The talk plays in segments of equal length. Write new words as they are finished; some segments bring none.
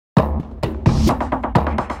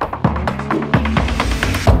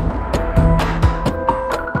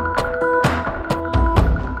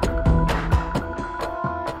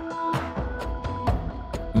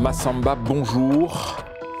Massamba, bonjour.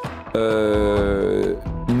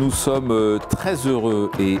 Nous sommes très heureux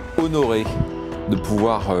et honorés de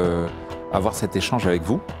pouvoir avoir cet échange avec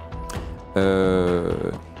vous.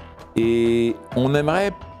 Et on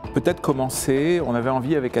aimerait peut-être commencer, on avait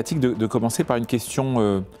envie avec Attic de commencer par une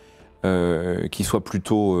question qui soit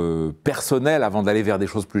plutôt personnelle avant d'aller vers des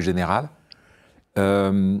choses plus générales.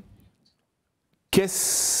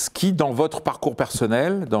 Qu'est-ce qui, dans votre parcours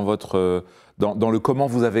personnel, dans le comment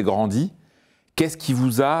vous avez grandi, qu'est-ce qui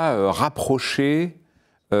vous a rapproché,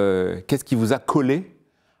 qu'est-ce qui vous a collé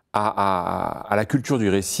à la culture du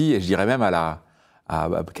récit, et je dirais même à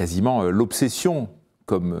quasiment l'obsession,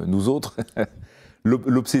 comme nous autres,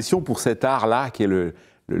 l'obsession pour cet art-là qui est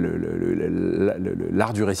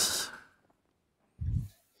l'art du récit.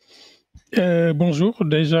 Bonjour,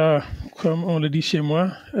 déjà, comme on le dit chez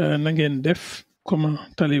moi, Nangen Def, comment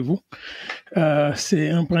allez-vous? C'est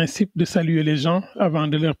un principe de saluer les gens avant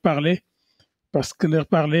de leur parler, parce que leur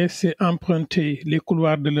parler, c'est emprunter les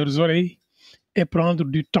couloirs de leurs oreilles et prendre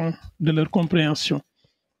du temps de leur compréhension.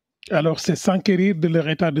 Alors, c'est s'enquérir de leur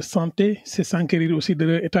état de santé, c'est s'enquérir aussi de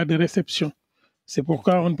leur état de réception. C'est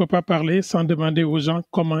pourquoi on ne peut pas parler sans demander aux gens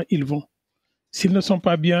comment ils vont. S'ils ne sont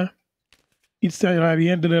pas bien, il ne sert à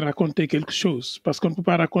rien de leur raconter quelque chose, parce qu'on ne peut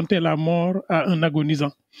pas raconter la mort à un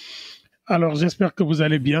agonisant. Alors, j'espère que vous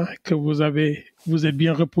allez bien, que vous êtes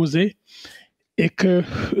bien reposé, et que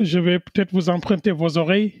je vais peut-être vous emprunter vos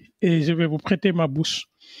oreilles et je vais vous prêter ma bouche.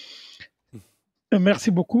 Merci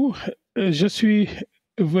beaucoup. Je suis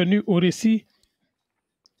venu au récit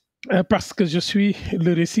parce que je suis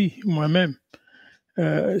le récit moi-même.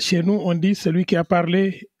 Chez nous, on dit celui qui a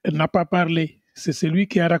parlé n'a pas parlé. C'est celui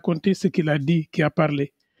qui a raconté ce qu'il a dit qui a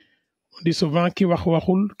parlé. On dit souvent ki wax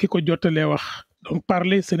waxul ki ko jotale wax. Donc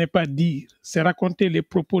parler, ce n'est pas dire, c'est raconter les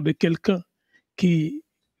propos de quelqu'un qui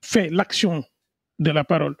fait l'action de la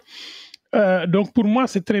parole. Donc pour moi,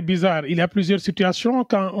 c'est très bizarre. Il y a plusieurs situations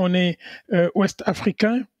quand on est ouest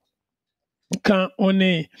africain, quand on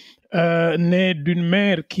est né d'une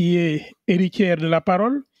mère qui est héritière de la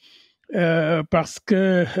parole, parce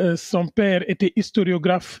que son père était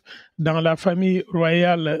historiographe dans la famille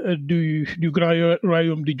royale du grand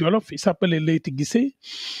royaume du Jolof. Il s'appelait Leyti Guissé.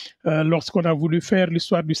 Lorsqu'on a voulu faire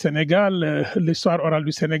l'histoire du Sénégal, l'histoire orale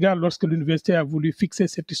du Sénégal, lorsque l'université a voulu fixer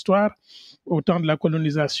cette histoire au temps de la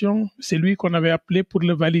colonisation, c'est lui qu'on avait appelé pour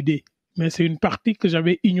le valider. Mais c'est une partie que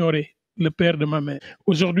j'avais ignorée, le père de ma mère.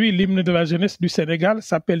 Aujourd'hui, l'hymne de la jeunesse du Sénégal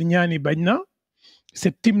s'appelle Nyani Bagna.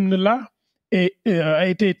 Cet hymne-là a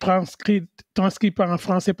été transcrit en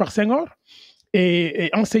français par Senghor et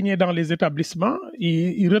enseigné dans les établissements.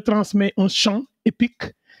 Il retransmet un chant épique.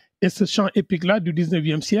 Et ce chant épique-là du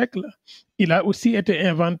 19e siècle, il a aussi été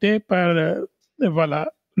inventé par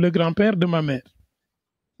le grand-père de ma mère,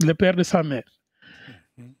 le père de sa mère.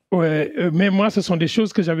 Mais moi, ce sont des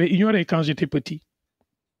choses que j'avais ignorées quand j'étais petit.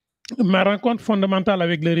 Ma rencontre fondamentale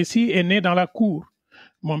avec le récit est née dans la cour.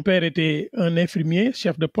 Mon père était un infirmier,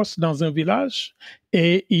 chef de poste dans un village,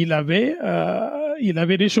 et il avait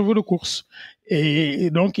des chevaux de course.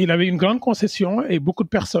 Et donc, il avait une grande concession et beaucoup de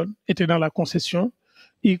personnes étaient dans la concession,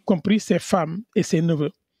 y compris ses femmes et ses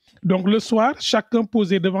neveux. Donc, le soir, chacun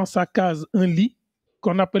posait devant sa case un lit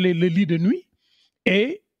qu'on appelait le lit de nuit.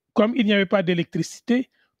 Et comme il n'y avait pas d'électricité,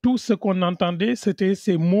 tout ce qu'on entendait, c'était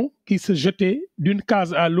ces mots qui se jetaient d'une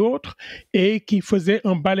case à l'autre et qui faisaient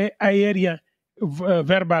un ballet aérien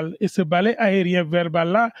verbal. Et ce ballet aérien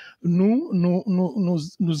verbal-là nous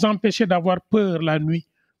empêchait d'avoir peur la nuit.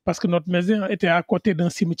 Parce que notre maison était à côté d'un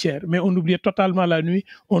cimetière. Mais on oubliait totalement la nuit,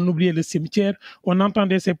 on oubliait le cimetière. On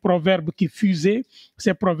entendait ces proverbes qui fusaient,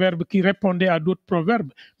 ces proverbes qui répondaient à d'autres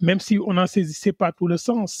proverbes, même si on n'en saisissait pas tout le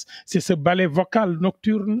sens. C'est ce ballet vocal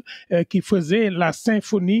nocturne qui faisait la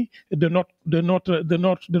symphonie de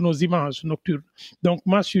nos images nocturnes. Donc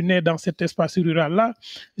moi, je suis né dans cet espace rural-là.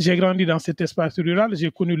 J'ai grandi dans cet espace rural. J'ai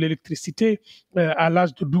connu l'électricité à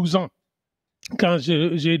l'âge de 12 ans. Quand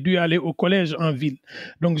j'ai dû aller au collège en ville.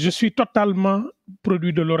 Donc, je suis totalement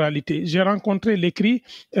produit de l'oralité. J'ai rencontré l'écrit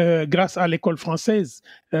grâce à l'école française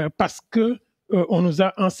parce que on nous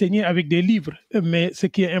a enseigné avec des livres. Mais ce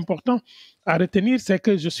qui est important à retenir, c'est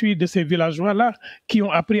que je suis de ces villageois-là qui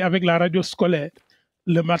ont appris avec la radio scolaire.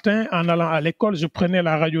 Le matin, en allant à l'école, je prenais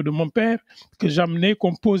la radio de mon père que j'amenais,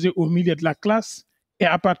 qu'on posait au milieu de la classe. Et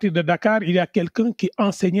à partir de Dakar, il y a quelqu'un qui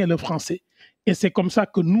enseignait le français. Et c'est comme ça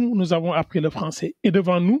que nous avons appris le français. Et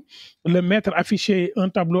devant nous, le maître affichait un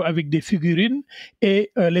tableau avec des figurines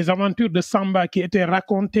et les aventures de Samba qui étaient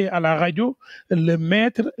racontées à la radio, le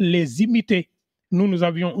maître les imitait. Nous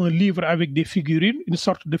avions un livre avec des figurines, une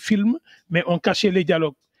sorte de film, mais on cachait les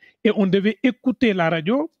dialogues. Et on devait écouter la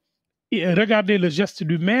radio et regarder le geste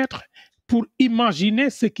du maître pour imaginer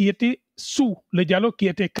ce qui était sous le dialogue qui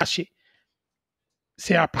était caché.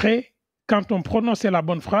 C'est après, quand on prononçait la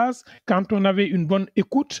bonne phrase, quand on avait une bonne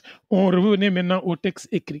écoute, on revenait maintenant au texte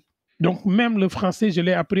écrit. Donc même le français, je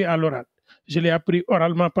l'ai appris à l'oral. Je l'ai appris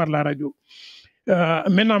oralement par la radio.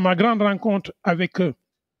 Maintenant, ma grande rencontre avec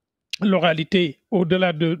l'oralité,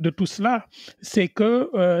 au-delà de tout cela, c'est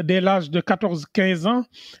que dès l'âge de 14-15 ans,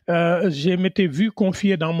 je m'étais vu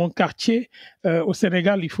confier dans mon quartier. Au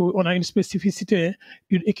Sénégal, on a une spécificité, hein,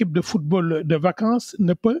 une équipe de football de vacances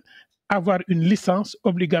ne peut avoir une licence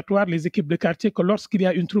obligatoire, les équipes de quartier, que lorsqu'il y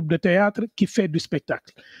a une troupe de théâtre qui fait du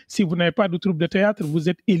spectacle. Si vous n'avez pas de troupe de théâtre, vous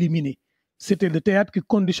êtes éliminé. C'était le théâtre qui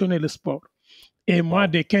conditionnait le sport. Et moi,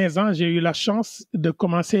 dès 15 ans, j'ai eu la chance de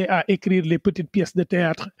commencer à écrire les petites pièces de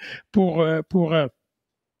théâtre pour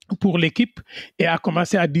l'équipe et à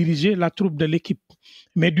commencer à diriger la troupe de l'équipe.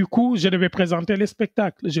 Mais du coup, je devais présenter les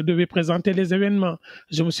spectacles, je devais présenter les événements.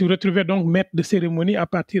 Je me suis retrouvé donc maître de cérémonie à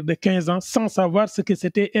partir de 15 ans sans savoir ce que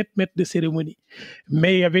c'était être maître de cérémonie.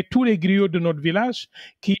 Mais il y avait tous les griots de notre village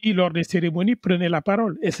qui, lors des cérémonies, prenaient la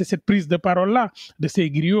parole. Et c'est cette prise de parole-là de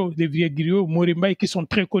ces griots, des vieux griots Morimbaï qui sont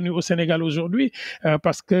très connus au Sénégal aujourd'hui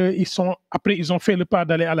parce qu'après, ils ont fait le pas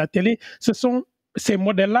d'aller à la télé. Ce sont ces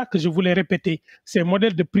modèles-là que je voulais répéter, ces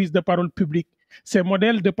modèles de prise de parole publique, ces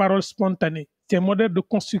modèles de parole spontanée, ces modèles de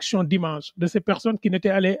construction d'images, de ces personnes qui n'étaient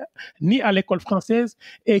allées ni à l'école française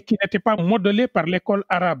et qui n'étaient pas modelées par l'école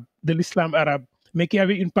arabe, de l'islam arabe, mais qui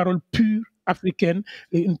avaient une parole pure africaine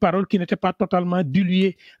et une parole qui n'était pas totalement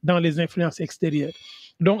diluée dans les influences extérieures.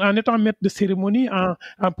 Donc, en étant maître de cérémonie,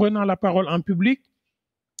 en prenant la parole en public,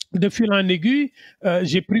 de fil en aiguille,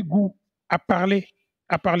 j'ai pris goût à parler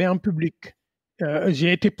en public.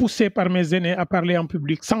 J'ai été poussé par mes aînés à parler en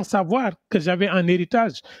public sans savoir que j'avais en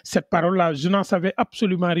héritage cette parole-là. Je n'en savais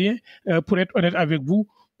absolument rien, pour être honnête avec vous,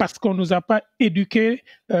 parce qu'on ne nous a pas éduqués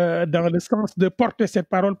dans le sens de porter cette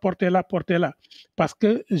parole, portez-la, portez-la. Parce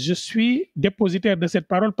que je suis dépositaire de cette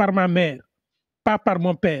parole par ma mère, pas par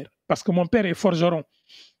mon père, parce que mon père est forgeron.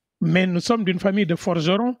 Mais nous sommes d'une famille de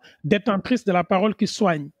forgerons, détentrices de la parole qui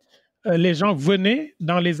soigne. Les gens venaient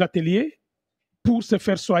dans les ateliers pour se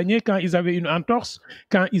faire soigner quand ils avaient une entorse,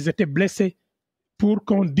 quand ils étaient blessés, pour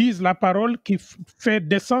qu'on dise la parole qui fait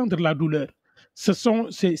descendre la douleur.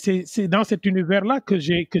 C'est dans cet univers-là que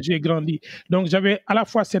j'ai grandi. Donc j'avais à la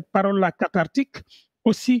fois cette parole-là cathartique,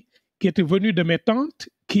 aussi qui était venue de mes tantes,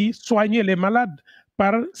 qui soignaient les malades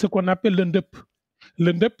par ce qu'on appelle le ndep.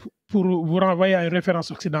 Le ndep, pour vous renvoyer à une référence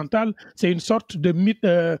occidentale, c'est une sorte de mythe,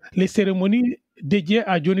 les cérémonies dédiées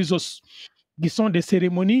à Dionysos, qui sont des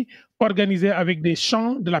cérémonies organisées avec des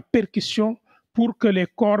chants, de la percussion, pour que les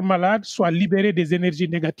corps malades soient libérés des énergies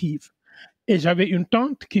négatives. Et j'avais une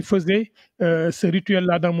tante qui faisait ce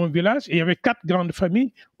rituel-là dans mon village, et il y avait 4 grandes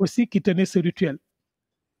familles aussi qui tenaient ce rituel.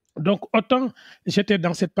 Donc autant j'étais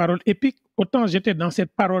dans cette parole épique, autant j'étais dans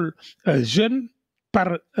cette parole jeune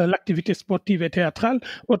par l'activité sportive et théâtrale,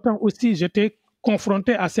 autant aussi j'étais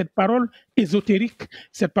confronté à cette parole ésotérique,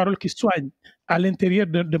 cette parole qui soigne à l'intérieur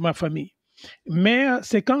de ma famille. Mais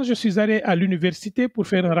c'est quand je suis allé à l'université, pour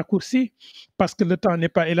faire un raccourci, parce que le temps n'est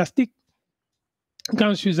pas élastique, quand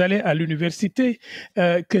je suis allé à l'université,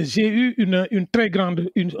 que j'ai eu une très grande,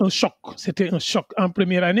 un choc. C'était un choc. En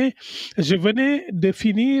première année, je venais de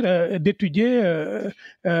finir d'étudier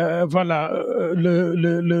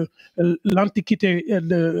l'Antiquité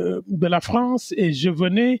de la France, et je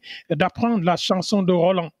venais d'apprendre la chanson de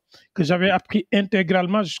Roland, que j'avais appris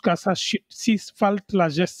intégralement jusqu'à sa chute. Si falte la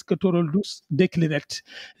geste que Torol douce déclinette.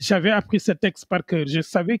 J'avais appris ce texte par cœur. Je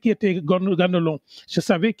savais qui était Ganelon. Je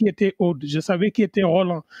savais qui était Aude. Je savais qui était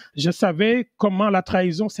Roland. Je savais comment la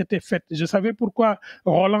trahison s'était faite. Je savais pourquoi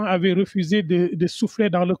Roland avait refusé de souffler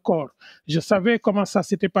dans le corps. Je savais comment ça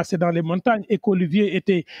s'était passé dans les montagnes et qu'Olivier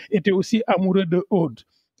était aussi amoureux de Aude.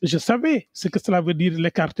 Je savais ce que cela veut dire,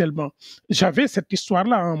 l'écartèlement. J'avais cette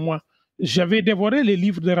histoire-là en moi. J'avais dévoré les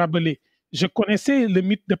livres de Rabelais. Je connaissais le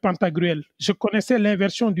mythe de Pantagruel. Je connaissais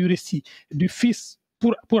l'inversion du récit, du fils,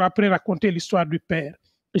 pour après raconter l'histoire du père.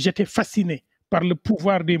 J'étais fasciné par le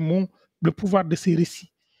pouvoir des mots, le pouvoir de ces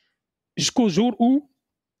récits. Jusqu'au jour où,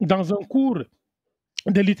 dans un cours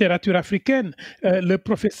de littérature africaine, le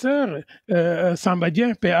professeur Massamba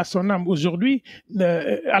Guèye, paix à son âme aujourd'hui,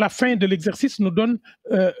 à la fin de l'exercice, nous donne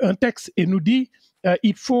un texte et nous dit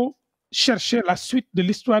il faut cherchait la suite de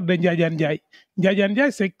l'histoire de Ndiaye Ndiaye. Ndiaye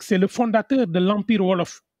Ndiaye, c'est le fondateur de l'Empire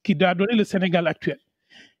Wolof qui a donné le Sénégal actuel.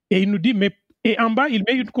 Et il nous dit, et en bas, il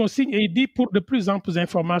met une consigne et il dit, pour de plus amples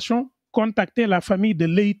informations, contactez la famille de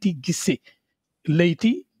Leïti Guissé.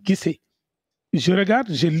 Leïti Guissé. Je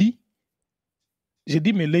regarde, je lis. Je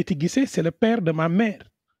dis, mais Leïti Guissé, c'est le père de ma mère.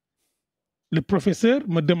 Le professeur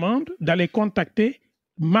me demande d'aller contacter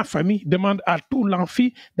ma famille, demande à tout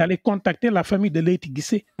l'amphi d'aller contacter la famille de Leïti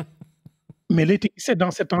Guissé. Mais Leïti Guissé,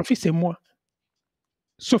 dans cet amphi, c'est moi.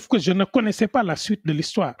 Sauf que je ne connaissais pas la suite de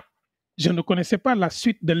l'histoire. Je ne connaissais pas la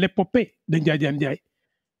suite de l'épopée de Ndiaye Ndiaye.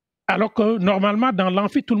 Alors que normalement, dans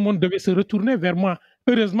l'amphi, tout le monde devait se retourner vers moi.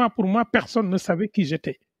 Heureusement pour moi, personne ne savait qui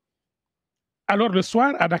j'étais. Alors le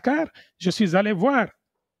soir, à Dakar, je suis allé voir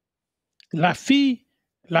la fille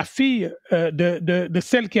de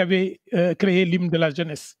celle qui avait créé l'hymne de la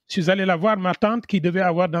jeunesse. Je suis allé la voir, ma tante, qui devait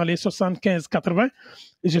avoir dans les 75-80.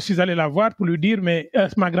 Je suis allé la voir pour lui dire, mais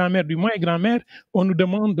ma grand-mère, du moins, grand-mère, on nous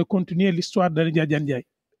demande de continuer l'histoire de Ndiaye Ndiaye.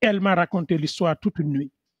 Elle m'a raconté l'histoire toute une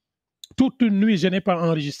nuit. Toute une nuit, je n'ai pas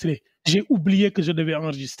enregistré. J'ai oublié que je devais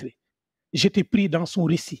enregistrer. J'étais pris dans son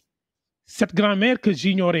récit. Cette grand-mère que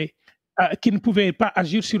j'ignorais, qui ne pouvait pas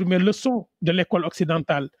agir sur mes leçons de l'école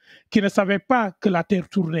occidentale, qui ne savait pas que la Terre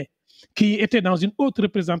tournait, qui était dans une autre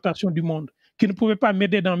représentation du monde, qui ne pouvait pas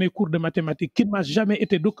m'aider dans mes cours de mathématiques, qui ne m'a jamais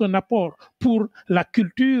été d'aucun apport pour la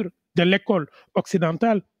culture de l'école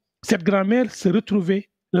occidentale, cette grand-mère se retrouvait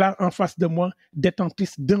là en face de moi,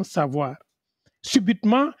 détentrice d'un savoir.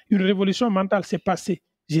 Subitement, une révolution mentale s'est passée.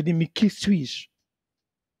 J'ai dit, mais qui suis-je?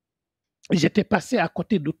 J'étais passé à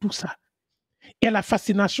côté de tout ça. Et la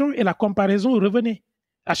fascination et la comparaison revenaient.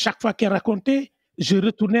 À chaque fois qu'elle racontait, je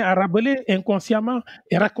retournais à Rabelais inconsciemment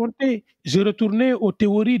et racontais. Je retournais aux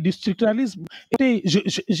théories du structuralisme. Et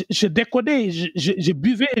je décodais, je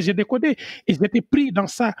buvais et je décodais. Et j'étais pris dans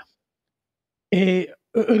ça. Et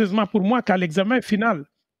heureusement pour moi qu'à l'examen final,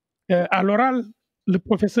 à l'oral, le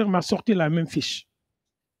professeur m'a sorti la même fiche.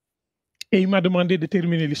 Et il m'a demandé de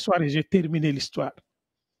terminer l'histoire et j'ai terminé l'histoire.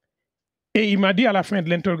 Et il m'a dit à la fin de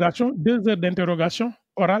l'interrogation, 2 heures d'interrogation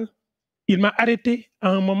orale, il m'a arrêté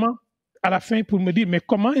à un moment, à la fin, pour me dire, mais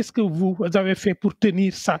comment est-ce que vous avez fait pour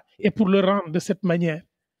tenir ça et pour le rendre de cette manière?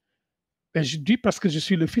 Et je dis, parce que je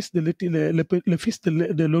suis le fils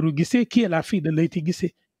de Loro Guissé, qui est la fille de Leïti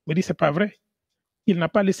Guissé. Il me dit, c'est pas vrai. Il n'a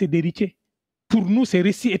pas laissé d'héritier. Pour nous, ces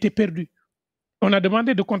récits étaient perdus. On a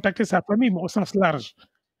demandé de contacter sa famille, mais au sens large.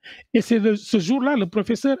 Et c'est ce jour-là, le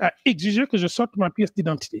professeur a exigé que je sorte ma pièce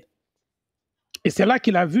d'identité. Et c'est là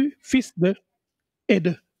qu'il a vu fils de et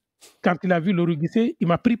de. Quand il a vu Loro Guissé, il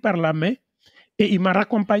m'a pris par la main et il m'a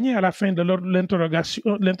raccompagné à la fin de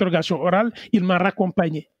l'interrogation orale. Il m'a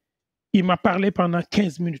raccompagné. Il m'a parlé pendant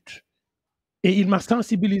 15 minutes. Et il m'a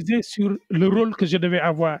sensibilisé sur le rôle que je devais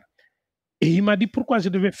avoir. Et il m'a dit pourquoi je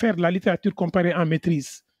devais faire de la littérature comparée en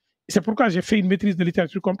maîtrise. C'est pourquoi j'ai fait une maîtrise de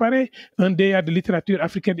littérature comparée, un DA de littérature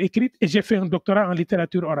africaine écrite et j'ai fait un doctorat en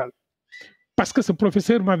littérature orale. Parce que ce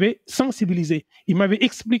professeur m'avait sensibilisé. Il m'avait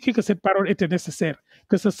expliqué que cette parole était nécessaire,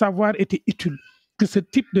 que ce savoir était utile, que ce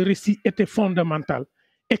type de récit était fondamental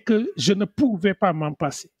et que je ne pouvais pas m'en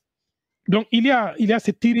passer. Donc, il y a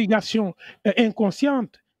cette irrigation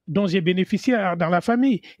inconsciente dont j'ai bénéficié dans la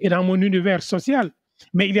famille et dans mon univers social.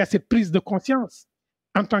 Mais il y a cette prise de conscience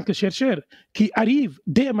en tant que chercheur qui arrive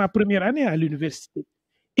dès ma première année à l'université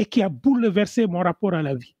et qui a bouleversé mon rapport à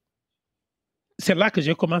la vie. C'est là que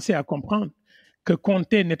j'ai commencé à comprendre que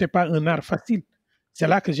compter n'était pas un art facile. C'est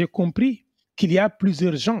là que j'ai compris qu'il y a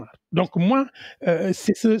plusieurs genres. Donc moi,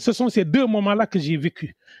 ce sont ces 2 moments-là que j'ai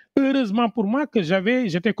vécu. Heureusement pour moi que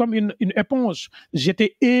j'étais comme une éponge.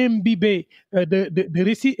 J'étais imbibé de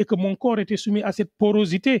récits et que mon corps était soumis à cette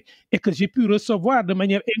porosité et que j'ai pu recevoir de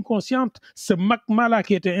manière inconsciente ce magma-là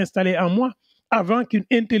qui était installé en moi avant qu'une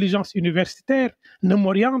intelligence universitaire ne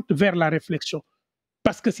m'oriente vers la réflexion.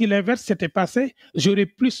 Parce que si l'inverse s'était passé, j'aurais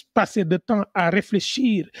plus passé de temps à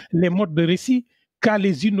réfléchir les modes de récit qu'à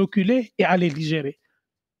les inoculer et à les digérer.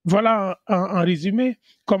 Voilà en résumé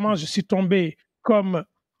comment je suis tombé comme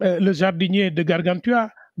le jardinier de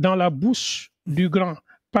Gargantua dans la bouche du grand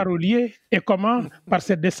parolier et comment, par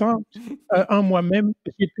cette descente en moi-même,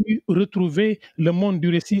 j'ai pu retrouver le monde du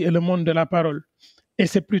récit et le monde de la parole. Et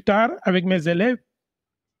c'est plus tard, avec mes élèves,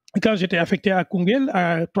 quand j'étais affecté à Koungheul,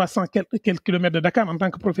 à 300 quelques kilomètres de Dakar, en tant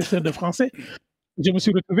que professeur de français, je me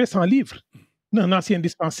suis retrouvé sans livre, d'un ancien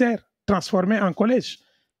dispensaire transformé en collège.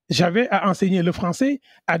 J'avais à enseigner le français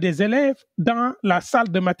à des élèves dans la salle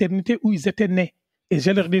de maternité où ils étaient nés. Et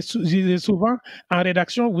je leur disais souvent en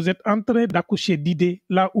rédaction, vous êtes en train d'accoucher d'idées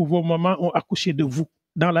là où vos mamans ont accouché de vous,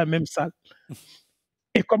 dans la même salle.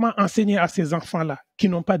 Et comment enseigner à ces enfants-là qui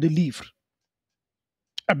n'ont pas de livres?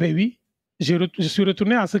 Ah ben oui, je suis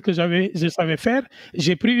retourné à ce que je savais faire.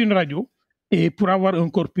 J'ai pris une radio et pour avoir un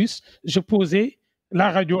corpus, je posais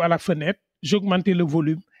la radio à la fenêtre, j'augmentais le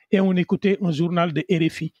volume et on écoutait un journal de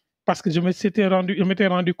RFI. Parce que je m'étais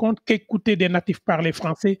rendu compte qu'écouter des natifs parler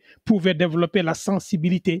français pouvait développer la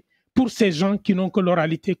sensibilité pour ces gens qui n'ont que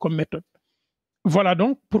l'oralité comme méthode. Voilà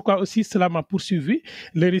donc pourquoi aussi cela m'a poursuivi,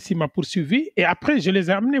 le récit m'a poursuivi, et après je les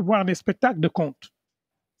ai amenés voir des spectacles de contes.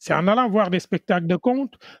 C'est en allant voir des spectacles de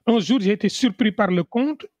contes, un jour j'ai été surpris par le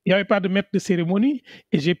conte, il n'y avait pas de maître de cérémonie,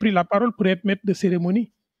 et j'ai pris la parole pour être maître de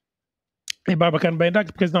cérémonie. Et Babacar Mbaye,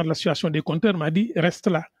 président de l'association des conteurs, m'a dit, reste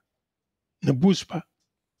là, ne bouge pas.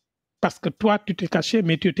 Parce que toi, tu t'es caché,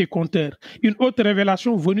 mais tu étais conteur. Une autre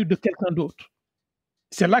révélation venue de quelqu'un d'autre.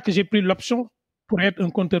 C'est là que j'ai pris l'option pour être un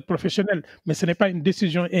conteur professionnel, mais ce n'est pas une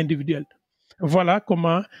décision individuelle. Voilà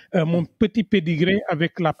comment mon petit pédigré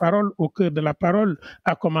avec la parole, au cœur de la parole,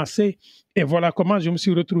 a commencé. Et voilà comment je me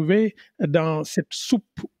suis retrouvé dans cette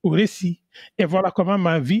soupe au récit. Et voilà comment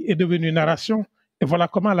ma vie est devenue narration. Et voilà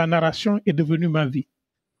comment la narration est devenue ma vie.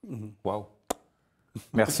 Waouh.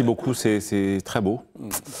 Merci beaucoup, c'est très beau.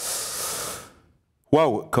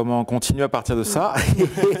 Waouh, comment continuer à partir de ça?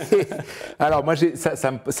 Alors moi,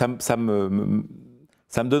 ça me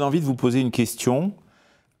donne envie de vous poser une question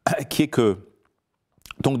qui est que,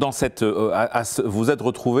 donc dans cette, vous êtes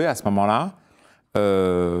retrouvé à ce moment-là,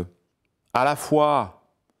 à la fois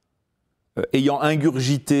ayant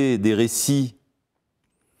ingurgité des récits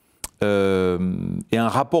et un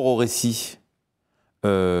rapport au récit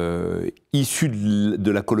issu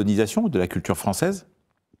de la colonisation, de la culture française,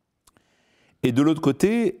 et de l'autre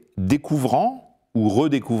côté, découvrant ou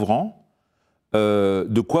redécouvrant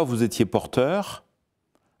de quoi vous étiez porteur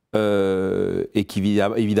et qui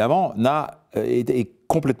évidemment est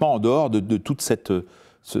complètement en dehors de toute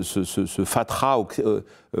ce fatras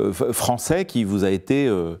français qui vous a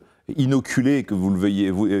été inoculé, que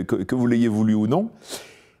vous l'ayez voulu ou non.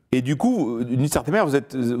 Et du coup, d'une certaine manière,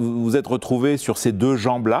 vous êtes retrouvé sur ces deux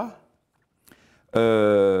jambes-là.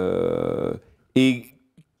 Et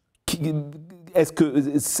est-ce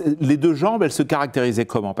que les deux jambes, elles se caractérisaient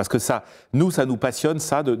comment? Parce que ça nous passionne,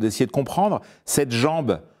 ça, d'essayer de comprendre cette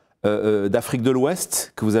jambe d'Afrique de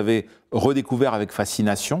l'Ouest que vous avez redécouvert avec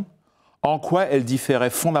fascination. En quoi elle différait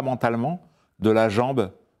fondamentalement de la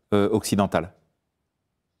jambe occidentale?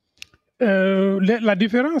 La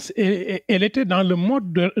différence, elle était dans le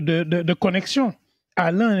mode de connexion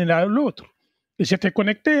à l'un et à l'autre. J'étais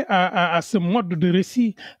connecté à ce mode de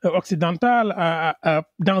récit occidental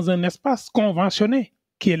dans un espace conventionné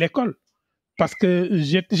qui est l'école. Parce que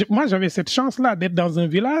moi, j'avais cette chance-là d'être dans un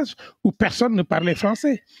village où personne ne parlait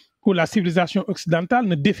français, où la civilisation occidentale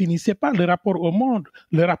ne définissait pas le rapport au monde,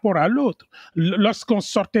 le rapport à l'autre. Lorsqu'on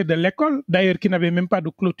sortait de l'école, d'ailleurs qui n'avait même pas de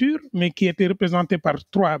clôture, mais qui était représenté par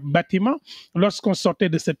 3 bâtiments, lorsqu'on sortait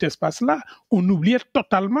de cet espace-là, on oubliait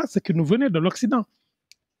totalement ce qui nous venait de l'Occident.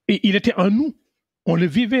 Et il était en nous. On le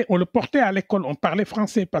vivait, on le portait à l'école, on parlait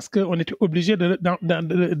français parce qu'on était obligé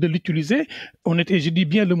de l'utiliser. Je dis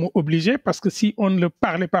bien le mot obligé parce que si on ne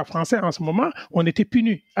parlait pas français en ce moment, on était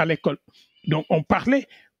puni à l'école. Donc on parlait,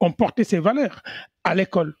 on portait ses valeurs à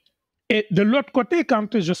l'école. Et de l'autre côté,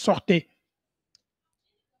 quand je sortais,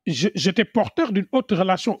 j'étais porteur d'une autre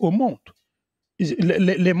relation au monde.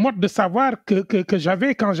 Les modes de savoir que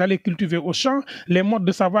j'avais quand j'allais cultiver au champ, les modes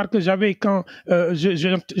de savoir que j'avais quand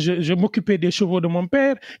je m'occupais des chevaux de mon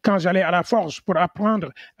père, quand j'allais à la forge pour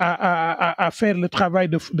apprendre à faire le travail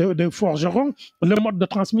de forgeron, le mode de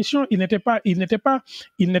transmission, il n'était pas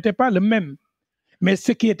le même. Mais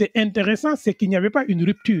ce qui était intéressant, c'est qu'il n'y avait pas une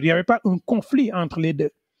rupture, il n'y avait pas un conflit entre les deux.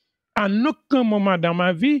 À aucun moment dans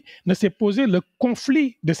ma vie ne s'est posé le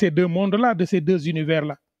conflit de ces deux mondes-là, de ces deux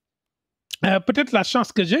univers-là. Peut-être la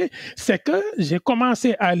chance que j'ai, c'est que j'ai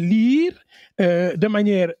commencé à lire de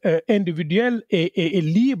manière individuelle et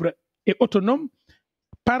libre et autonome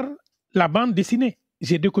par la bande dessinée.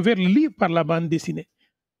 J'ai découvert le livre par la bande dessinée.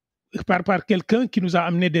 Par quelqu'un qui nous a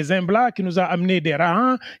amené des imblas, qui nous a amené des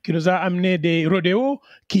rahans, qui nous a amené des rodéos,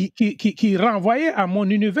 qui renvoyaient à mon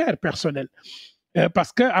univers personnel.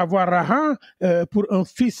 Parce qu'avoir rahan pour un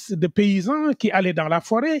fils de paysan qui allait dans la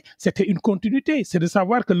forêt, c'était une continuité. C'est de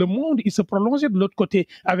savoir que le monde, il se prolongeait de l'autre côté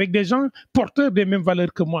avec des gens porteurs des mêmes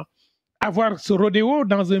valeurs que moi. Avoir ce rodéo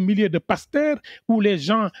dans un milieu de pasteurs où les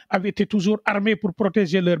gens avaient été toujours armés pour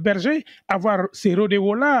protéger leurs bergers, avoir ces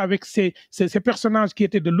rodéos-là avec ces personnages qui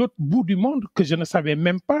étaient de l'autre bout du monde, que je ne savais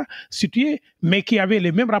même pas situer, mais qui avaient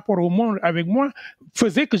les mêmes rapports au monde avec moi,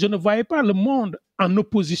 faisait que je ne voyais pas le monde en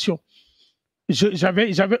opposition.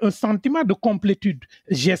 j'avais un sentiment de complétude.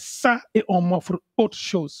 J'ai ça et on m'offre autre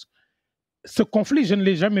chose. Ce conflit, je ne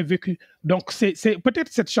l'ai jamais vécu. Donc, c'est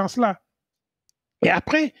peut-être cette chance-là. Et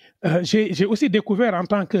après, j'ai aussi découvert en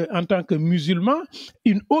tant que musulman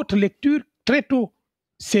une autre lecture très tôt.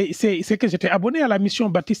 C'est que j'étais abonné à la mission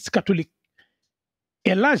baptiste catholique.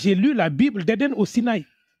 Et là, j'ai lu la Bible d'Éden au Sinaï,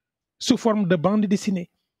 sous forme de bande dessinée.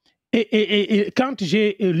 Et quand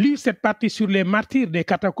j'ai lu cette partie sur les martyrs des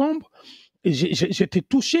catacombes, j'étais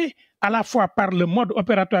touché à la fois par le mode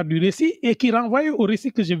opératoire du récit et qui renvoyait au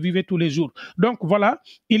récit que je vivais tous les jours. Donc voilà,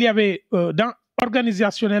 il y avait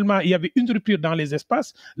organisationnellement, il y avait une rupture dans les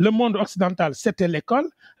espaces. Le monde occidental, c'était l'école,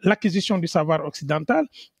 l'acquisition du savoir occidental,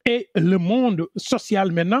 et le monde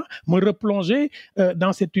social maintenant me replongeait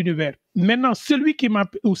dans cet univers. Maintenant, celui qui m'a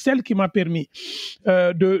ou celle qui m'a permis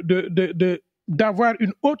d'avoir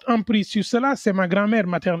une haute emprise sur cela, c'est ma grand-mère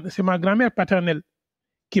maternelle, c'est ma grand-mère paternelle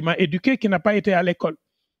qui m'a éduqué, qui n'a pas été à l'école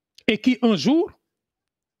et qui un jour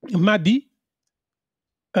m'a dit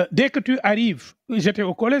dès que tu arrives, j'étais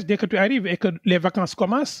au collège, dès que tu arrives et que les vacances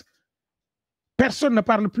commencent, personne ne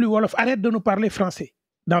parle plus wolof, arrête de nous parler français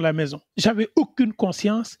dans la maison. J'avais aucune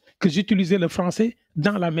conscience que j'utilisais le français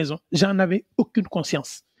dans la maison. J'en avais aucune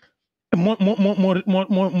conscience.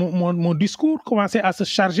 Mon discours commençait à se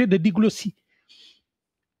charger de diglossie.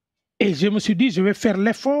 Et je me suis dit, je vais faire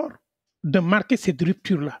l'effort de marquer cette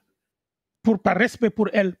rupture-là. Par respect pour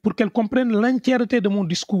elle, pour qu'elle comprenne l'entièreté de mon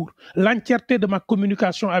discours, l'entièreté de ma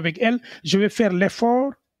communication avec elle, je vais faire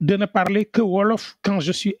l'effort de ne parler que wolof quand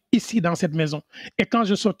je suis ici dans cette maison. Et quand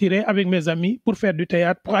je sortirai avec mes amis pour faire du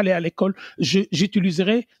théâtre, pour aller à l'école,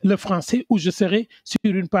 j'utiliserai le français ou je serai sur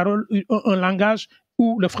une parole, un langage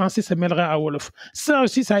où le français se mêlera à wolof. Ça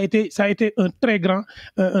aussi, ça a été un très grand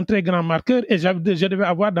marqueur et je devais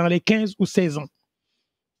avoir dans les 15 ou 16 ans.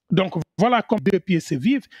 Donc, voilà comme deux pieds se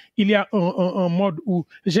vivent. Il y a un mode où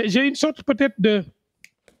j'ai une sorte peut-être de...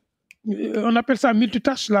 On appelle ça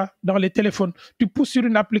multitâche là, dans les téléphones. Tu pousses sur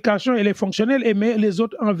une application, elle est fonctionnelle et mets les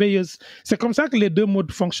autres en veilleuse. C'est comme ça que les deux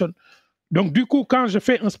modes fonctionnent. Donc, du coup, quand je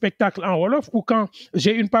fais un spectacle en wolof ou quand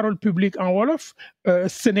j'ai une parole publique en wolof,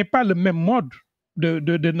 ce n'est pas le même mode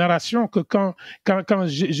de narration que quand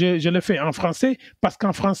je le fais en français, parce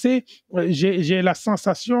qu'en français, j'ai la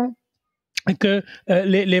sensation que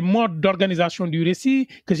les modes d'organisation du récit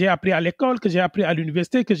que j'ai appris à l'école, que j'ai appris à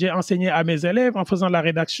l'université, que j'ai enseigné à mes élèves en faisant la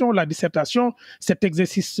rédaction, la dissertation, cet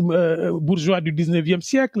exercice bourgeois du 19e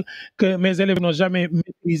siècle que mes élèves n'ont jamais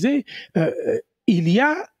maîtrisé, il y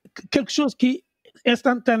a quelque chose qui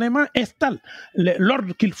instantanément installe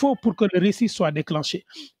l'ordre qu'il faut pour que le récit soit déclenché.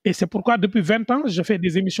 Et c'est pourquoi depuis 20 ans, je fais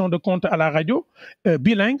des émissions de contes à la radio,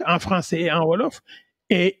 bilingues, en français et en wolof,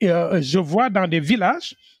 et je vois dans des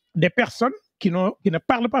villages des personnes qui ne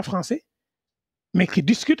parlent pas français, mais qui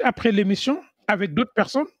discutent après l'émission avec d'autres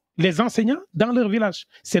personnes, les enseignants, dans leur village.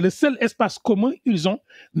 C'est le seul espace commun qu'ils ont,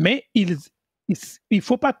 mais il ne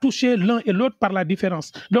faut pas toucher l'un et l'autre par la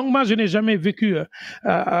différence. Donc moi, je n'ai jamais vécu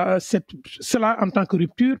cela en tant que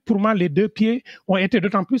rupture. Pour moi, les deux pieds ont été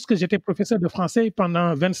d'autant plus que j'étais professeur de français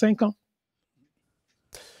pendant 25 ans.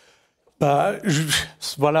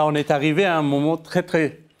 Voilà, on est arrivé à un moment très,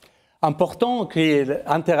 très important, qui est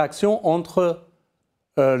l'interaction entre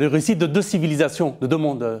le récit de deux civilisations, de deux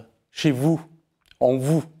mondes, chez vous, en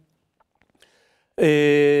vous.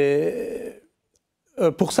 Et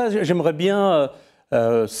pour ça, j'aimerais bien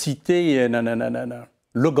citer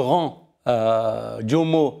le grand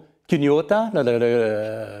Jomo Kenyatta,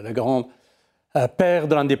 le grand père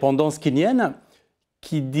de l'indépendance kenyenne,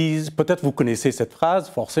 qui disent, peut-être vous connaissez cette phrase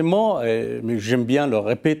forcément, mais j'aime bien le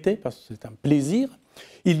répéter parce que c'est un plaisir.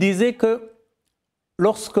 Il disait que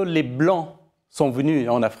lorsque les Blancs sont venus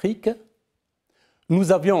en Afrique,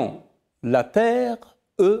 nous avions la terre,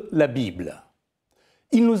 eux la Bible.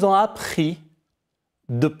 Ils nous ont appris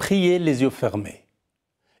de prier les yeux fermés.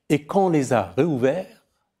 Et quand on les a réouverts,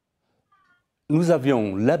 nous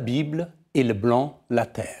avions la Bible et les Blancs la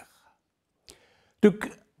terre.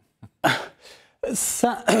 Donc,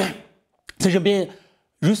 ça, j'aime bien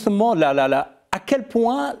justement à quel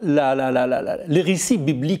point les récits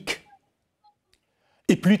bibliques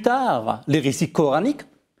et plus tard les récits coraniques,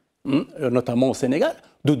 notamment au Sénégal,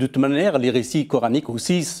 de toute manière les récits coraniques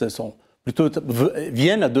aussi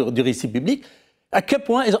viennent du récit biblique, à quel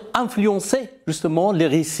point ils ont influencé justement les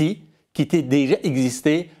récits qui étaient déjà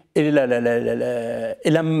existés et la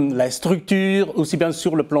structure, aussi bien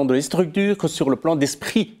sur le plan de la structure que sur le plan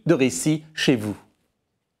d'esprit de récit chez vous.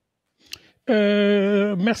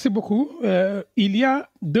 Merci beaucoup. Il y a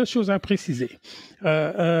deux choses à préciser.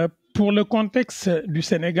 Pour le contexte du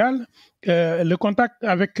Sénégal, le contact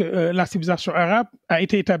avec la civilisation arabe a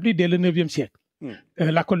été établi dès le 9e siècle.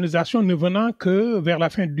 La colonisation ne venant que vers la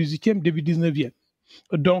fin du XVIIIe, début XIXe.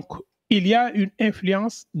 Donc, il y a une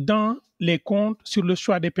influence dans les contes sur le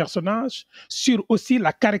choix des personnages, sur aussi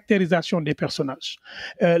la caractérisation des personnages.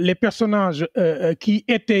 Les personnages qui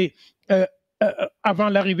étaient, avant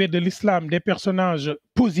l'arrivée de l'islam, des personnages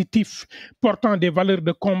positifs, portant des valeurs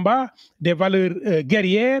de combat, des valeurs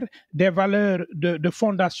guerrières, des valeurs de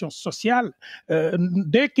fondation sociale,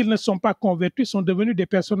 dès qu'ils ne sont pas convertis, sont devenus des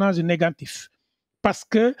personnages négatifs. Parce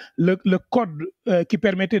que le code qui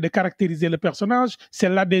permettait de caractériser le personnage, c'est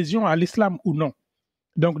l'adhésion à l'islam ou non.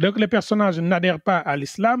 Donc, dès que les personnages n'adhèrent pas à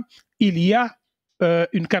l'islam, il y a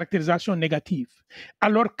une caractérisation négative.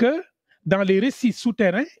 Alors que dans les récits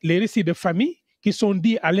souterrains, les récits de famille, qui sont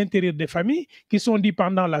dits à l'intérieur des familles, qui sont dits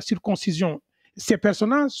pendant la circoncision, ces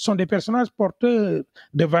personnages sont des personnages porteurs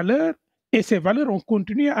de valeurs et ces valeurs ont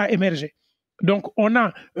continué à émerger. Donc, on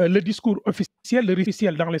a le discours officiel, le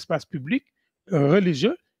officiel dans l'espace public,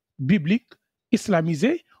 religieux, biblique,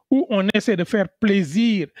 islamisé, où on essaie de faire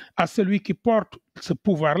plaisir à celui qui porte ce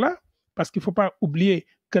pouvoir-là, parce qu'il ne faut pas oublier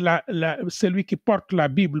que celui qui porte la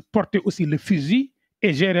Bible portait aussi le fusil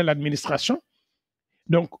et gérait l'administration.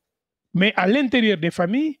 Donc, mais à l'intérieur des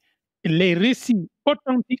familles, les récits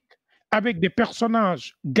authentiques avec des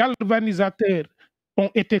personnages galvanisateurs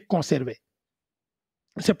ont été conservés.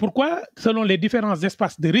 C'est pourquoi, selon les différents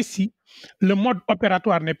espaces de récits, le mode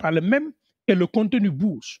opératoire n'est pas le même et le contenu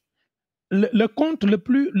bouge. Le conte le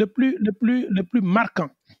plus marquant,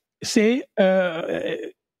 c'est,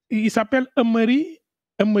 il s'appelle Amari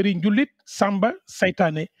Njulit Samba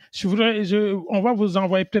Saitane. On va vous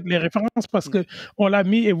envoyer peut-être les références parce qu'on l'a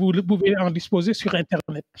mis et vous pouvez en disposer sur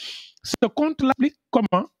Internet. Ce conte l'explique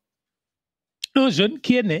comment un jeune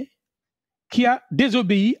qui est né, qui a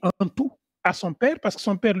désobéi en tout à son père, parce que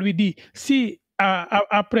son père lui dit, si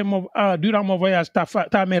durant mon voyage,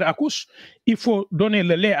 ta mère accouche, il faut donner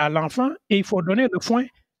le lait à l'enfant et il faut donner le foin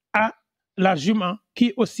à la jument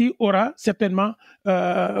qui aussi aura certainement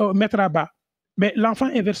mettra bas. Mais l'enfant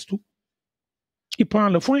inverse tout. Il prend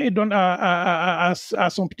le foin et donne à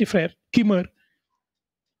son petit frère qui meurt.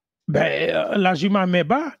 Ben, la jument met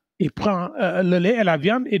bas, il prend le lait et la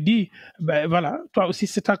viande et dit, ben voilà, toi aussi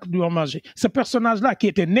c'est ça que tu dois manger. Ce personnage-là qui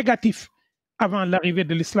était négatif avant l'arrivée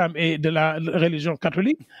de l'islam et de la religion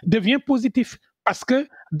catholique, devient positif. Parce que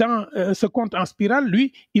dans ce conte en spirale,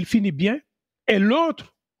 lui, il finit bien. Et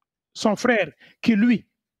l'autre, son frère, qui lui,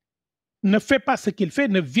 ne fait pas ce qu'il fait,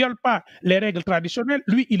 ne viole pas les règles traditionnelles,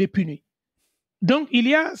 lui, il est puni. Donc, il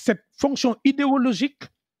y a cette fonction idéologique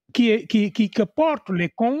que portent les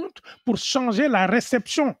contes pour changer la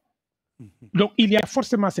réception. Donc, il y a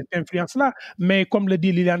forcément cette influence-là. Mais comme le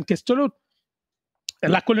dit Liliane Kestelot,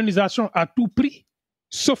 la colonisation a tout pris,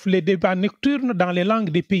 sauf les débats nocturnes dans les langues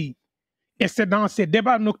des pays. Et c'est dans ces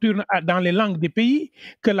débats nocturnes dans les langues des pays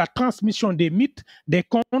que la transmission des mythes, des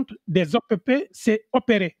contes, des OPP s'est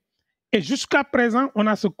opérée. Et jusqu'à présent, on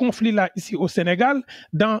a ce conflit-là ici au Sénégal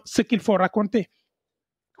dans ce qu'il faut raconter.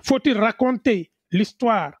 Faut-il raconter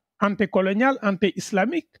l'histoire antécoloniale,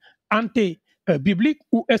 anté-islamique, anté-biblique,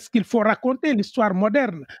 ou est-ce qu'il faut raconter l'histoire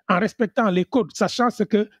moderne en respectant les codes, sachant ce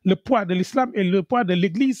que le poids de l'islam et le poids de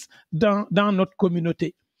l'Église dans notre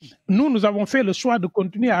communauté? Nous avons fait le choix de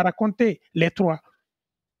continuer à raconter les trois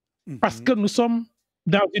parce que nous sommes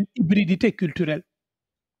dans une hybridité culturelle.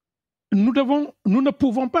 Nous ne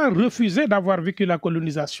pouvons pas refuser d'avoir vécu la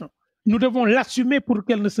colonisation. Nous devons l'assumer pour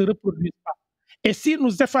qu'elle ne se reproduise pas. Et si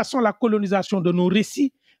nous effaçons la colonisation de nos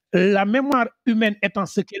récits, la mémoire humaine étant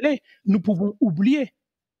ce qu'elle est, nous pouvons oublier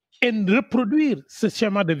et reproduire ce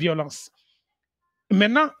schéma de violence.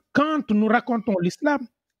 Maintenant, quand nous racontons l'islam,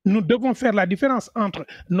 nous devons faire la différence entre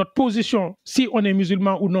notre position, si on est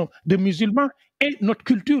musulman ou non, de musulman, et notre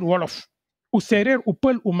culture wolof, ou sérère, ou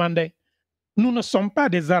peul, ou mandin. Nous ne sommes pas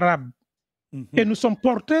des Arabes. Et nous sommes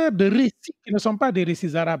porteurs de récits qui ne sont pas des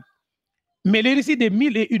récits arabes. Mais les récits des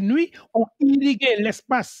 1001 nuits ont irrigué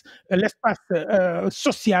l'espace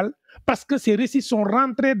social parce que ces récits sont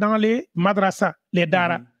rentrés dans les madrasas, les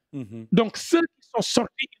daras. Donc ceux qui sont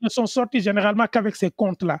sortis, ils ne sont sortis généralement qu'avec ces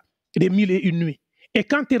contes-là, des 1001 nuits. Et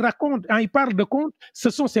quand ils parlent de contes, ce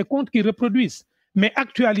sont ces contes qui reproduisent, mais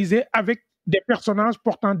actualisés avec des personnages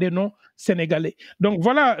portant des noms sénégalais. Donc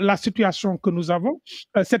voilà la situation que nous avons.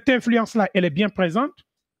 Cette influence-là, elle est bien présente.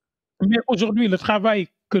 Mais aujourd'hui, le travail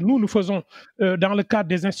que nous faisons dans le cadre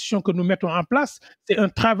des institutions que nous mettons en place, c'est un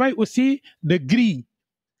travail aussi de grille,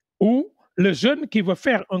 où le jeune qui veut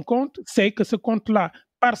faire un conte sait que ce conte-là,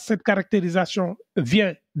 par cette caractérisation,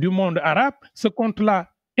 vient du monde arabe. Ce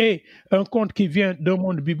conte-là est un conte qui vient d'un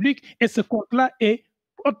monde biblique et ce conte-là est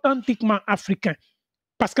authentiquement africain.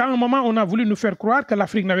 Parce qu'à un moment, on a voulu nous faire croire que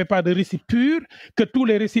l'Afrique n'avait pas de récit pur, que tous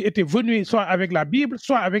les récits étaient venus soit avec la Bible,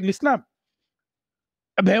 soit avec l'islam.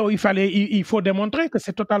 Ben, il faut démontrer que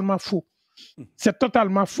c'est totalement faux. C'est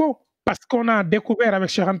totalement faux parce qu'on a découvert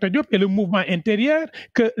avec Cheikh Anta Diop et le mouvement intérieur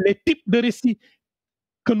que les types de récits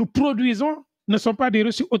que nous produisons ne sont pas des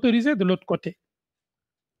récits autorisés de l'autre côté.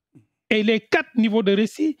 Et les 4 niveaux de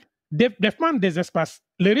récits dépendent des espaces.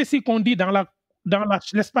 Les récits qu'on dit dans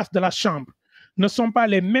l'espace de la chambre ne sont pas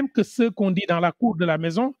les mêmes que ceux qu'on dit dans la cour de la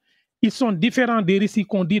maison. Ils sont différents des récits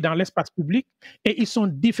qu'on dit dans l'espace public et ils sont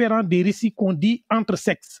différents des récits qu'on dit entre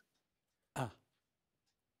sexes.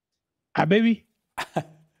 Ah ben oui.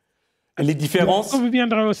 Les différences? Quand vous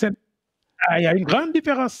viendrez au Sénégal, il y a une grande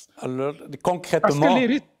différence. Alors, concrètement...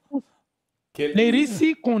 Parce que les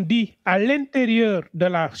récits qu'on dit à l'intérieur de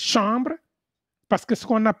la chambre, parce que ce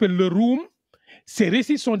qu'on appelle le room, ces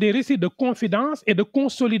récits sont des récits de confidence et de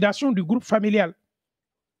consolidation du groupe familial,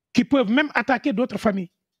 qui peuvent même attaquer d'autres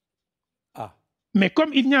familles. Mais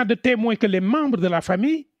comme il n'y a de témoins que les membres de la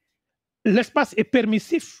famille, l'espace est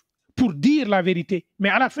permissif pour dire la vérité. Mais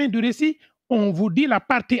à la fin du récit, on vous dit la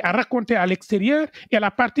partie à raconter à l'extérieur et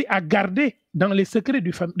la partie à garder dans les secrets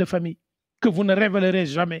de famille, que vous ne révélerez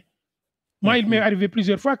jamais. Moi, il m'est arrivé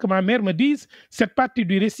plusieurs fois que ma mère me dise, cette partie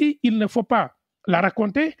du récit, il ne faut pas la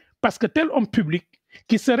raconter parce que tel homme public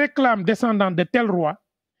qui se réclame descendant de tel roi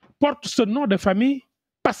porte ce nom de famille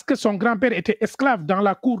parce que son grand-père était esclave dans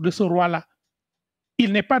la cour de ce roi-là.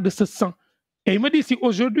 Il n'est pas de ce sang. Et il me dit, si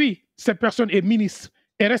aujourd'hui, cette personne est ministre,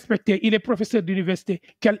 est respecté, il est professeur d'université,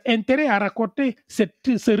 quel intérêt à raconter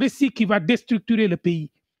ce récit qui va déstructurer le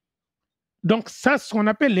pays. Donc ça, ce qu'on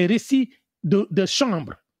appelle les récits de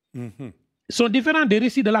chambre, sont différents des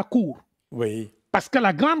récits de la cour. Oui. Parce que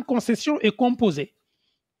la grande concession est composée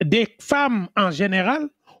des femmes en général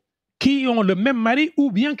qui ont le même mari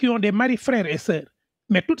ou bien qui ont des maris frères et sœurs.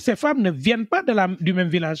 Mais toutes ces femmes ne viennent pas du même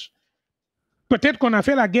village. Peut-être qu'on a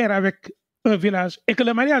fait la guerre avec un village et que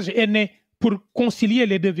le mariage est né pour concilier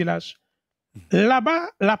les 2 villages. Là-bas,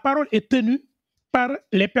 la parole est tenue par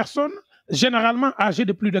les personnes généralement âgées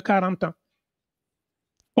de plus de 40 ans.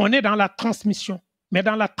 On est dans la transmission, mais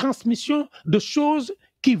dans la transmission de choses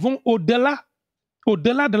qui vont au-delà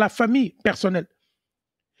de la famille personnelle.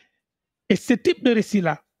 Et ce type de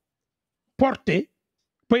récit-là, porté,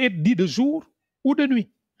 peut être dit de jour ou de nuit.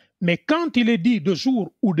 Mais quand il est dit de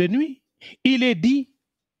jour ou de nuit, il est dit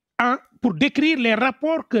pour décrire les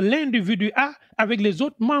rapports que l'individu a avec les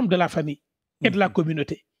autres membres de la famille et de la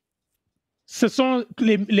communauté. Ce sont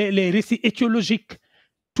les récits étiologiques,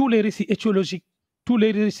 tous les récits étiologiques, tous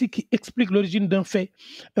les récits qui expliquent l'origine d'un fait.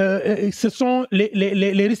 Ce sont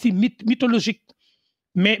les récits mythologiques,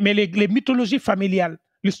 mais les mythologies familiales,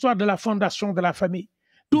 l'histoire de la fondation de la famille.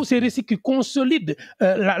 Tous ces récits qui consolident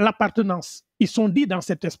l'appartenance, ils sont dits dans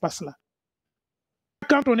cet espace-là.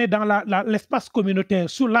 Quand on est dans l'espace communautaire,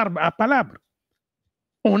 sous l'arbre à palabres,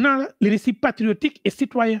 on a les récits patriotiques et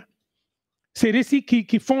citoyens. Ces récits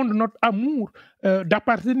qui fondent notre amour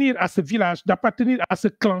d'appartenir à ce village, d'appartenir à ce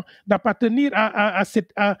clan, d'appartenir à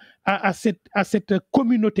cette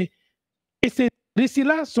communauté. Et ces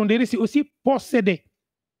récits-là sont des récits aussi possédés.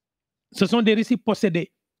 Ce sont des récits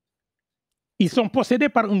possédés. Ils sont possédés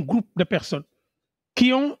par un groupe de personnes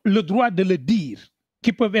qui ont le droit de le dire,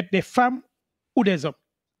 qui peuvent être des femmes ou des hommes.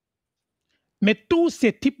 Mais tous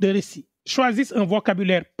ces types de récits choisissent un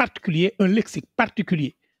vocabulaire particulier, un lexique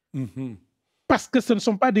particulier. Parce que ce ne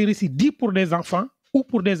sont pas des récits dits pour des enfants ou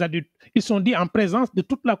pour des adultes. Ils sont dits en présence de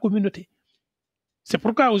toute la communauté. C'est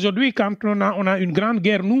pourquoi aujourd'hui, quand on a une grande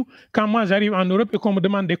guerre, nous, quand moi j'arrive en Europe et qu'on me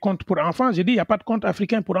demande des comptes pour enfants, je dis il n'y a pas de compte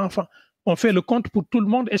africain pour enfants. On fait le compte pour tout le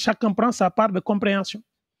monde et chacun prend sa part de compréhension.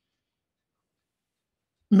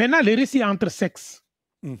 Maintenant, les récits entre sexes.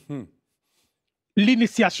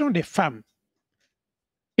 L'initiation des femmes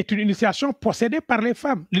est une initiation possédée par les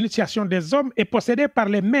femmes. L'initiation des hommes est possédée par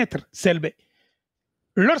les maîtres selbés.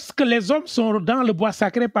 Lorsque les hommes sont dans le bois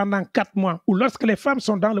sacré pendant 4 mois, ou lorsque les femmes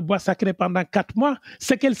sont dans le bois sacré pendant 4 mois,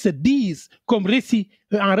 ce qu'elles se disent comme récit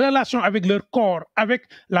en relation avec leur corps, avec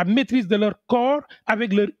la maîtrise de leur corps,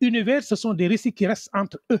 avec leur univers, ce sont des récits qui restent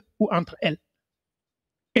entre eux ou entre elles.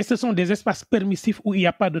 Et ce sont des espaces permissifs où il n'y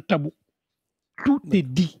a pas de tabou. Tout est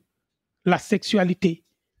dit. La sexualité,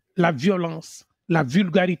 la violence, la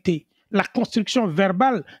vulgarité, la construction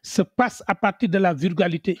verbale se passe à partir de la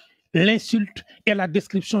vulgarité. L'insulte et la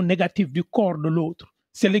description négative du corps de l'autre.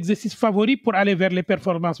 C'est l'exercice favori pour aller vers les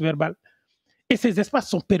performances verbales. Et ces espaces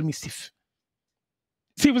sont permissifs.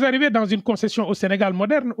 Si vous arrivez dans une concession au Sénégal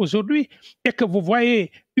moderne aujourd'hui et que vous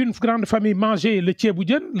voyez une grande famille manger le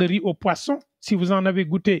thieboudian, le riz au poisson, si vous en avez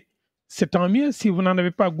goûté, c'est tant mieux. Si vous n'en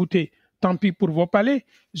avez pas goûté, tant pis pour vos palais.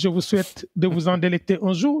 Je vous souhaite de vous en délecter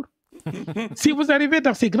un jour. Si vous arrivez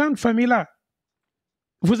dans ces grandes familles-là,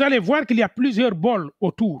 vous allez voir qu'il y a plusieurs bols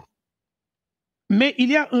autour. Mais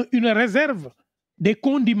il y a une réserve des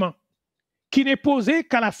condiments qui n'est posée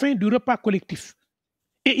qu'à la fin du repas collectif.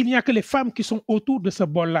 Et il n'y a que les femmes qui sont autour de ce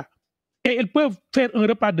bol-là. Et elles peuvent faire un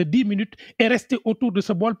repas de 10 minutes et rester autour de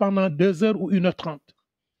ce bol pendant 2 heures ou 1h30.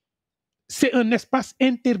 C'est un espace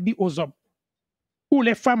interdit aux hommes, où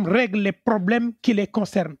les femmes règlent les problèmes qui les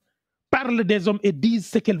concernent, parlent des hommes et disent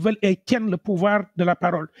ce qu'elles veulent et tiennent le pouvoir de la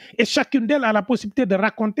parole. Et chacune d'elles a la possibilité de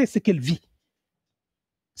raconter ce qu'elle vit.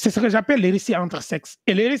 C'est ce que j'appelle les récits entre sexes.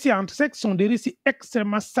 Et les récits entre sexes sont des récits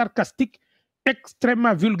extrêmement sarcastiques,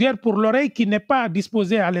 extrêmement vulgaires pour l'oreille qui n'est pas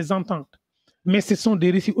disposée à les entendre. Mais ce sont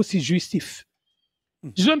des récits aussi jouissifs.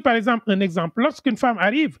 Je donne par exemple un exemple. Lorsqu'une femme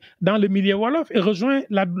arrive dans le milieu wolof et rejoint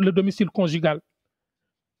le domicile conjugal,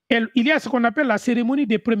 il y a ce qu'on appelle la cérémonie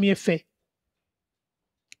des premiers faits.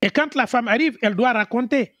 Et quand la femme arrive, elle doit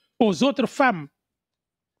raconter aux autres femmes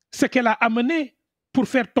ce qu'elle a amené pour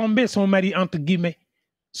faire tomber son mari, entre guillemets,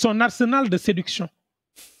 son arsenal de séduction.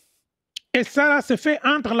 Et ça se fait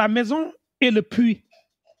entre la maison et le puits.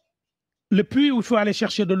 Le puits où il faut aller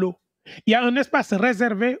chercher de l'eau. Il y a un espace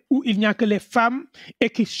réservé où il n'y a que les femmes et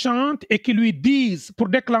qui chantent et qui lui disent, pour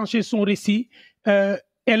déclencher son récit,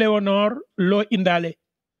 Éléonore, lo indale.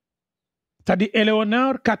 C'est-à-dire,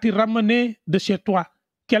 Éléonore, qu'as-tu ramené de chez toi?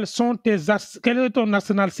 Quel est ton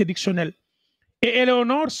arsenal séductionnel? Et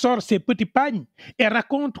Éléonore sort ses petits pagnes et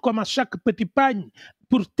raconte comment chaque petit pagne,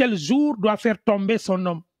 pour tel jour, doit faire tomber son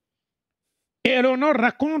homme. Et Éléonore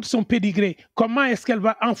raconte son pédigré. Comment est-ce qu'elle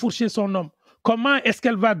va enfourcher son homme? Comment est-ce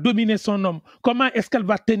qu'elle va dominer son homme? Comment est-ce qu'elle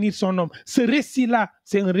va tenir son homme? Ce récit-là,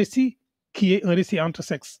 c'est un récit qui est un récit entre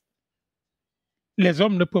sexes. Les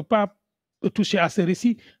hommes ne peuvent pas toucher à ce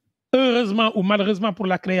récit. Heureusement ou malheureusement pour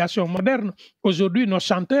la création moderne, aujourd'hui, nos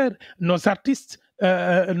chanteurs, nos artistes,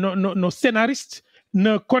 nos scénaristes,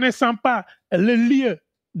 ne connaissant pas le lieu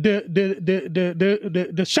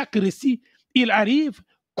de chaque récit, il arrive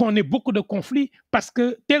qu'on ait beaucoup de conflits parce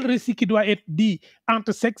que tel récit qui doit être dit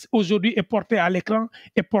entre sexes aujourd'hui est porté à l'écran,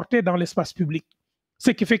 est porté dans l'espace public.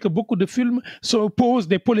 Ce qui fait que beaucoup de films posent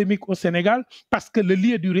des polémiques au Sénégal parce que le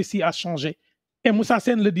lieu du récit a changé. Et Moussa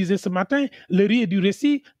Sen le disait ce matin, le lieu du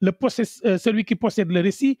récit, celui qui possède le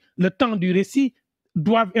récit, le temps du récit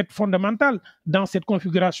doivent être fondamentaux dans cette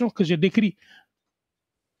configuration que je décris.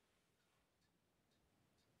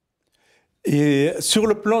 Et sur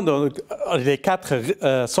le plan des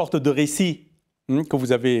 4 sortes de récits que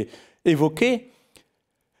vous avez évoqués,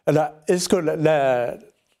 est-ce que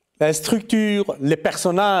la structure, les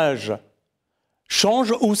personnages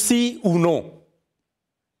changent aussi ou non?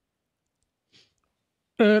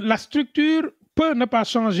 La structure peut ne pas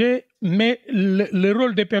changer, mais le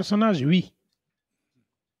rôle des personnages, oui.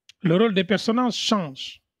 Le rôle des personnages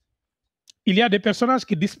change. Il y a des personnages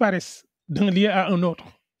qui disparaissent d'un lieu à un autre.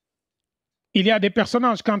 Il y a des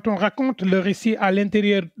personnages, quand on raconte le récit à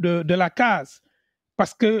l'intérieur de la case,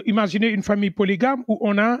 parce que imaginez une famille polygame où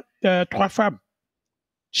on a 3 femmes.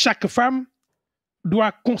 Chaque femme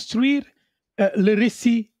doit construire le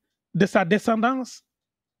récit de sa descendance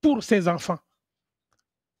pour ses enfants.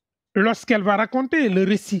 Lorsqu'elle va raconter le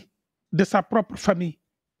récit de sa propre famille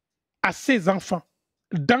à ses enfants,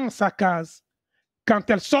 dans sa case, quand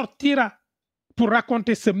elle sortira pour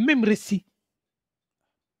raconter ce même récit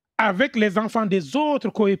avec les enfants des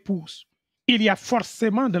autres coépouses, il y a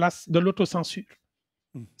forcément de l'autocensure.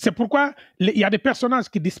 C'est pourquoi il y a des personnages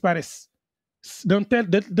qui disparaissent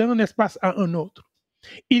d'un espace à un autre.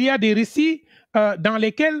 Il y a des récits dans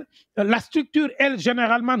lesquels la structure, elle,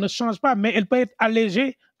 généralement ne change pas, mais elle peut être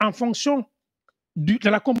allégée en fonction de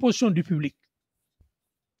la composition du public.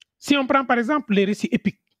 Si on prend par exemple les récits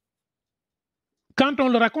épiques, quand on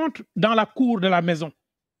le raconte dans la cour de la maison,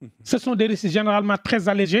 ce sont des récits généralement très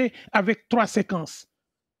allégés avec 3 séquences.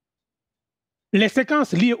 Les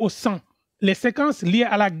séquences liées au sang, les séquences liées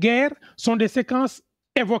à la guerre sont des séquences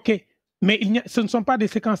évoquées, mais ce ne sont pas des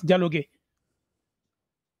séquences dialoguées.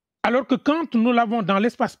 Alors que quand nous l'avons dans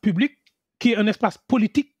l'espace public, qui est un espace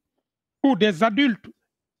politique, où des adultes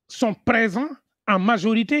sont présents en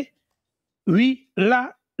majorité, oui,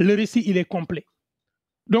 là, le récit, il est complet.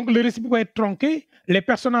 Donc le récit peut être tronqué, les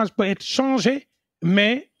personnages peuvent être changés,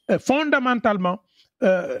 mais fondamentalement,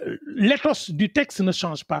 l'éthos du texte ne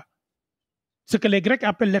change pas. Ce que les Grecs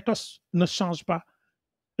appellent l'éthos ne change pas.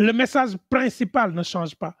 Le message principal ne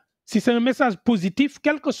change pas. Si c'est un message positif,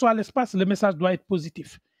 quel que soit l'espace, le message doit être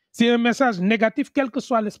positif. Si c'est un message négatif, quel que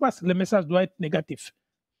soit l'espace, le message doit être négatif.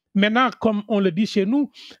 Maintenant, comme on le dit chez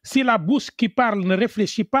nous, si la bouche qui parle ne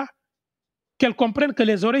réfléchit pas, qu'elles comprennent que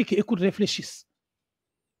les oreilles qui écoutent réfléchissent.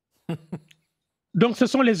 Donc, ce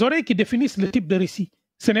sont les oreilles qui définissent le type de récit.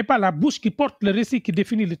 Ce n'est pas la bouche qui porte le récit qui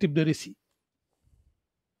définit le type de récit.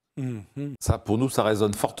 Ça, pour nous, ça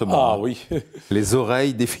résonne fortement. Ah oui. Les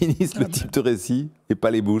oreilles définissent le type de récit et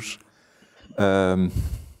pas les bouches. Alors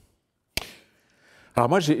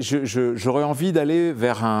moi, j'aurais envie d'aller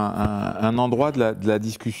vers un endroit de la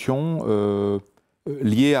discussion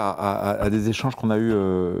lié à des échanges qu'on a eus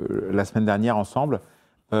la semaine dernière ensemble.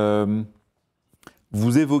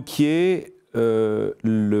 Vous évoquiez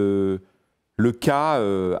le cas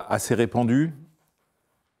assez répandu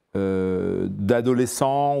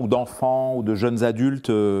d'adolescents ou d'enfants ou de jeunes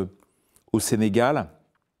adultes au Sénégal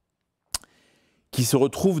qui se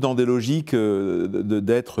retrouvent dans des logiques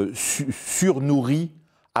d'être surnourris,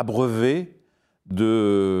 abreuvés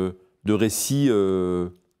de récits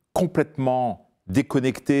complètement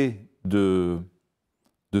déconnectés de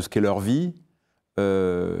ce qu'est leur vie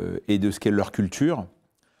et de ce qu'est leur culture,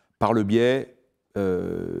 par le biais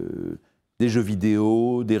des jeux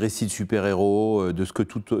vidéo, des récits de super-héros, de ce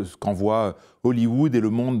qu'envoie Hollywood et le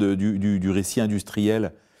monde du récit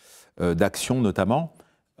industriel d'action notamment.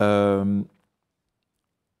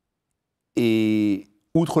 Et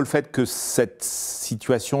outre le fait que cette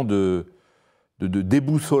situation de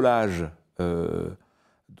déboussolage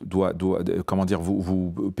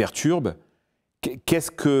vous perturbe,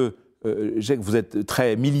 qu'est-ce que, je sais que vous êtes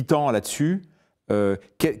très militant là-dessus,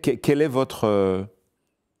 quel est votre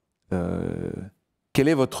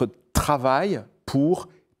travail pour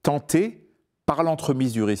tenter, par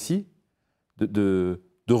l'entremise du récit, de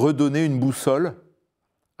redonner une boussole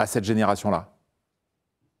à cette génération-là?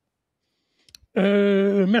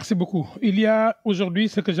 Merci beaucoup. Il y a aujourd'hui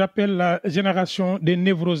ce que j'appelle la génération des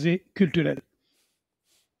névrosés culturels.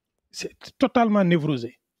 C'est totalement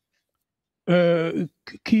névrosé.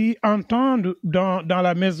 Qui entendent dans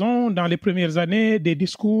la maison, dans les premières années, des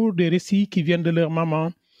discours, des récits qui viennent de leur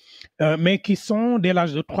maman, mais qui sont, dès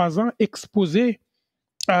l'âge de 3 ans, exposés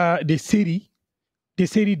à des séries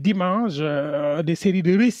d'images, des séries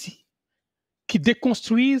de récits qui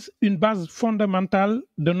déconstruisent une base fondamentale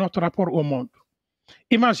de notre rapport au monde.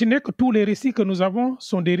 Imaginez que tous les récits que nous avons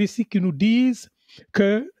sont des récits qui nous disent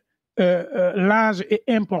que l'âge est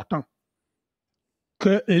important,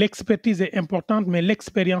 que l'expertise est importante, mais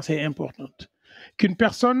l'expérience est importante. Qu'une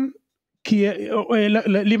personne qui est...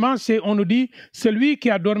 L'image, c'est, on nous dit, celui qui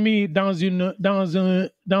a dormi dans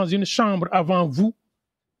une chambre avant vous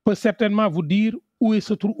peut certainement vous dire où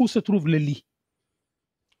se trouve le lit.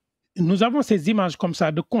 Nous avons ces images comme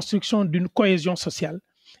ça de construction d'une cohésion sociale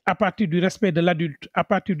à partir du respect de l'adulte, à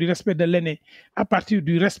partir du respect de l'aîné, à partir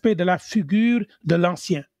du respect de la figure de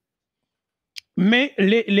l'ancien. Mais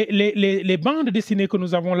les bandes dessinées que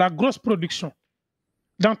nous avons, la grosse production,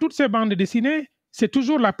 dans toutes ces bandes dessinées, c'est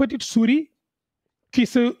toujours la petite souris qui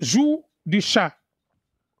se joue du chat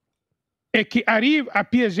et qui arrive à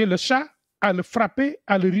piéger le chat, à le frapper,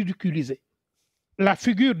 à le ridiculiser. La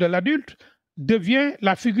figure de l'adulte devient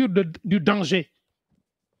la figure du danger,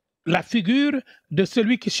 la figure de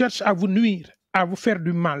celui qui cherche à vous nuire, à vous faire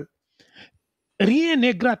du mal. Rien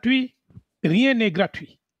n'est gratuit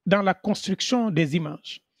dans la construction des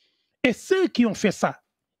images. Et ceux qui ont fait ça,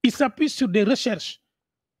 ils s'appuient sur des recherches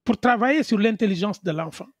pour travailler sur l'intelligence de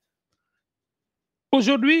l'enfant.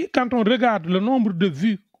 Aujourd'hui, quand on regarde le nombre de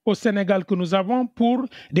vues au Sénégal que nous avons pour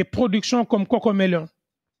des productions comme Cocomelon,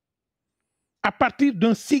 à partir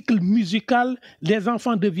d'un cycle musical, les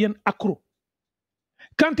enfants deviennent accros.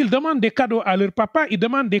 Quand ils demandent des cadeaux à leur papa, ils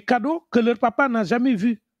demandent des cadeaux que leur papa n'a jamais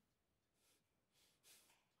vus.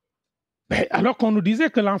 Alors qu'on nous disait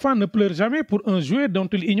que l'enfant ne pleure jamais pour un jouet dont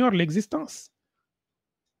il ignore l'existence.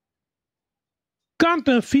 Quand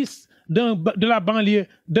un fils de la banlieue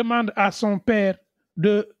demande à son père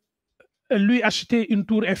de lui acheter une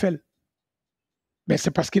tour Eiffel,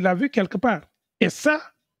 c'est parce qu'il l'a vu quelque part. Et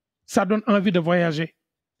ça donne envie de voyager.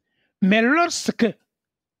 Mais lorsque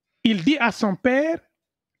il dit à son père,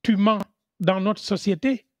 tu mens dans notre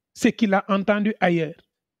société, c'est qu'il a entendu ailleurs.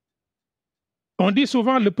 On dit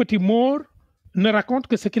souvent le petit Maure ne raconte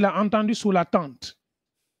que ce qu'il a entendu sous la tente.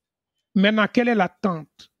 Maintenant, quelle est la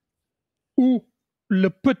tente où le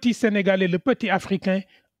petit Sénégalais, le petit Africain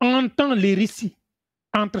entend les récits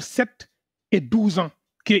entre 7 et 12 ans,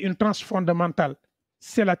 qui est une tranche fondamentale?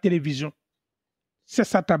 C'est la télévision, c'est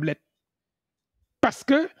sa tablette. Parce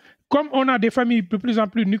que, comme on a des familles de plus en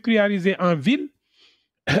plus nucléarisées en ville,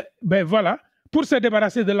 voilà, pour se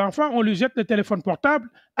débarrasser de l'enfant, on lui jette le téléphone portable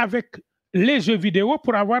avec les jeux vidéo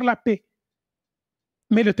pour avoir la paix.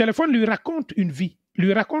 Mais le téléphone lui raconte une vie,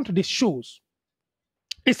 lui raconte des choses.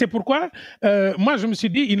 Et c'est pourquoi, moi, je me suis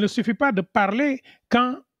dit, il ne suffit pas de parler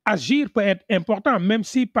quand agir peut être important, même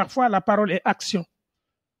si parfois la parole est action.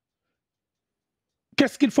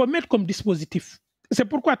 Qu'est-ce qu'il faut mettre comme dispositif? C'est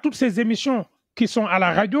pourquoi toutes ces émissions qui sont à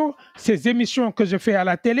la radio, ces émissions que je fais à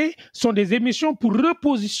la télé, sont des émissions pour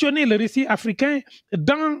repositionner le récit africain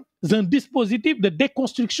dans un dispositif de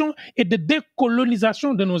déconstruction et de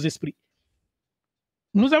décolonisation de nos esprits.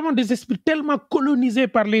 Nous avons des esprits tellement colonisés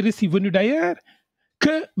par les récits venus d'ailleurs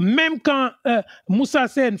que même quand Moussa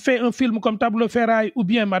Sen fait un film comme Tableau Ferraille ou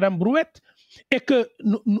bien Madame Brouette, et que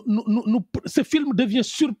ce film devient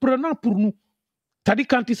surprenant pour nous. C'est-à-dire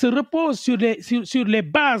quand il se repose sur les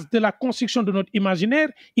bases de la construction de notre imaginaire,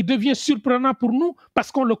 il devient surprenant pour nous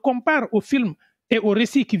parce qu'on le compare aux films et aux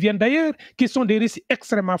récits qui viennent d'ailleurs, qui sont des récits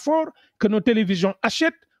extrêmement forts que nos télévisions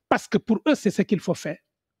achètent parce que pour eux, c'est ce qu'il faut faire.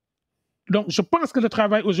 Donc, je pense que le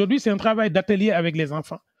travail aujourd'hui, c'est un travail d'atelier avec les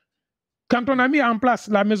enfants. Quand on a mis en place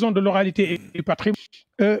la maison de l'oralité et du patrimoine,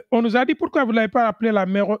 on nous a dit pourquoi vous ne l'avez pas appelé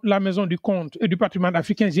la maison du conte et du patrimoine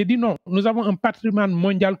africain. J'ai dit non, nous avons un patrimoine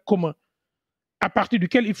mondial commun à partir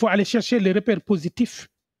duquel il faut aller chercher les repères positifs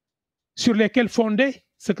sur lesquels fonder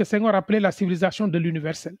ce que Senghor appelait la civilisation de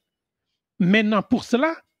l'universel. Maintenant, pour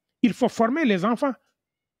cela, il faut former les enfants.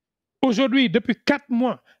 Aujourd'hui, depuis 4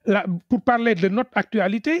 mois, pour parler de notre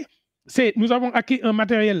actualité, nous avons acquis un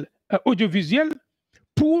matériel audiovisuel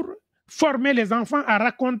pour former les enfants à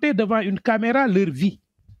raconter devant une caméra leur vie,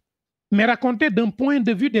 mais raconter d'un point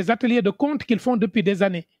de vue des ateliers de conte qu'ils font depuis des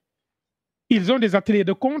années. Ils ont des ateliers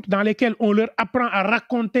de conte dans lesquels on leur apprend à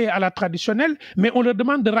raconter à la traditionnelle, mais on leur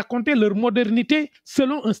demande de raconter leur modernité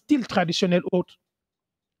selon un style traditionnel autre.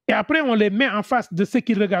 Et après, on les met en face de ce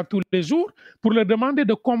qu'ils regardent tous les jours pour leur demander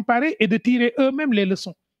de comparer et de tirer eux-mêmes les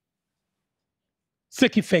leçons. Ce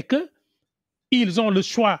qui fait qu'ils ont le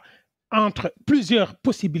choix entre plusieurs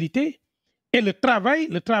possibilités et le travail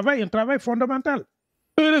est un travail fondamental.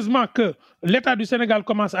 Heureusement que l'État du Sénégal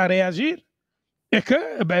commence à réagir et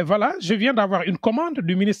que, ben voilà, je viens d'avoir une commande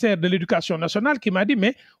du ministère de l'Éducation nationale qui m'a dit,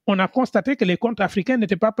 mais on a constaté que les contes africains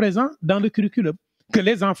n'étaient pas présents dans le curriculum, que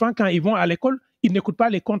les enfants, quand ils vont à l'école, ils n'écoutent pas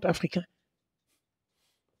les contes africains.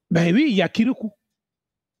 Ben oui, il y a Kirikou.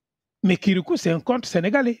 Mais Kirikou, c'est un conte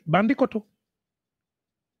sénégalais, Bandikoto,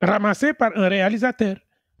 ramassé par un réalisateur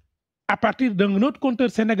à partir d'un autre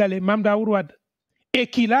conteur sénégalais, Mamda Ourouad, et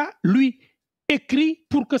qu'il a, lui, écrit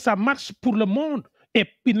pour que ça marche pour le monde. Et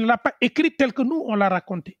il ne l'a pas écrit tel que nous, on l'a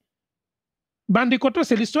raconté. Bandikoto,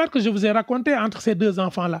 c'est l'histoire que je vous ai racontée entre ces deux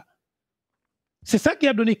enfants-là. C'est ça qui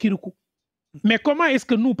a donné Kirikou. Mais comment est-ce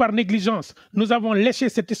que nous, par négligence, nous avons laissé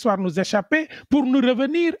cette histoire nous échapper pour nous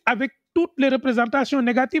revenir avec toutes les représentations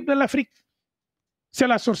négatives de l'Afrique? C'est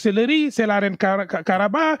la sorcellerie, c'est la reine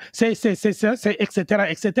Karaba, c'est etc.,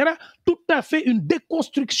 etc. Tout à fait une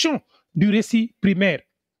déconstruction du récit primaire,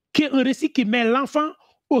 qui est un récit qui met l'enfant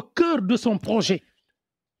au cœur de son projet.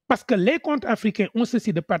 Parce que les contes africains ont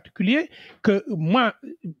ceci de particulier que moi,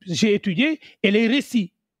 j'ai étudié, et les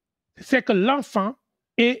récits, c'est que l'enfant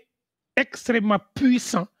est extrêmement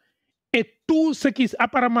puissant et tout ce qui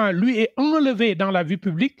apparemment lui est enlevé dans la vie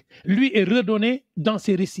publique, lui est redonné dans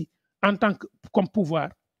ses récits en tant que comme pouvoir.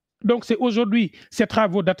 Donc c'est aujourd'hui ces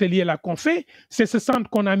travaux d'atelier-là qu'on fait, c'est ce centre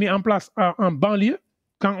qu'on a mis en place en banlieue.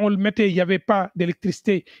 Quand on le mettait, il n'y avait pas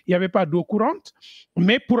d'électricité, il n'y avait pas d'eau courante,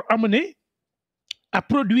 mais pour amener à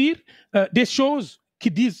produire des choses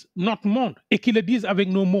qui disent notre monde et qui le disent avec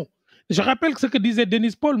nos mots. Je rappelle ce que disait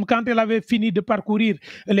Denise Paul quand elle avait fini de parcourir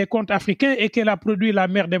les contes africains et qu'elle a produit La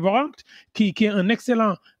Mer dévorante, qui est un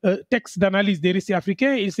excellent texte d'analyse des récits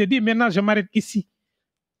africains. Il s'est dit, maintenant je m'arrête ici.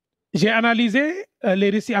 J'ai analysé les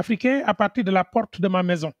récits africains à partir de la porte de ma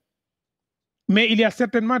maison. Mais il y a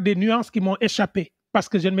certainement des nuances qui m'ont échappé parce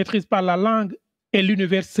que je ne maîtrise pas la langue et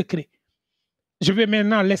l'univers secret. Je vais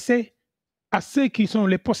maintenant laisser à ceux qui sont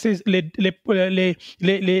les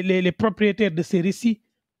propriétaires de ces récits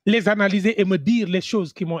les analyser et me dire les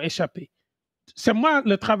choses qui m'ont échappé. C'est moi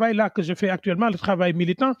le travail là que je fais actuellement, le travail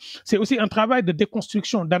militant, c'est aussi un travail de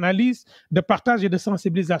déconstruction, d'analyse, de partage et de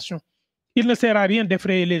sensibilisation. Il ne sert à rien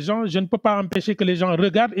d'effrayer les gens, je ne peux pas empêcher que les gens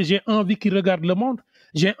regardent et j'ai envie qu'ils regardent le monde,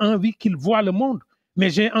 j'ai envie qu'ils voient le monde, mais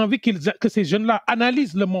j'ai envie que ces jeunes-là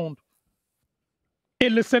analysent le monde. Et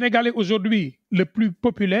le Sénégalais aujourd'hui, le plus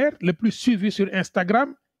populaire, le plus suivi sur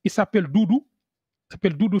Instagram, il s'appelle Doudou. Il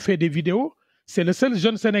s'appelle Doudou fait des vidéos. C'est le seul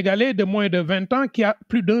jeune Sénégalais de moins de 20 ans qui a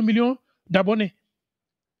plus d'1 million d'abonnés.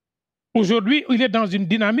 Aujourd'hui, il est dans une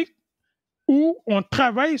dynamique où on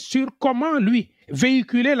travaille sur comment, lui,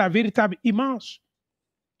 véhiculer la véritable image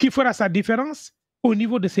qui fera sa différence au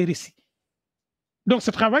niveau de ses récits. Donc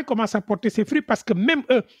ce travail commence à porter ses fruits parce que même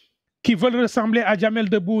eux, qui veulent ressembler à Jamel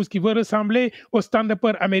Debbouze, qui veulent ressembler au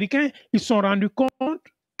stand-upper américain, ils se sont rendus compte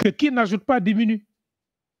que qui n'ajoute pas diminue.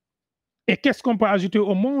 Et qu'est-ce qu'on peut ajouter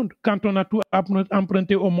au monde quand on a tout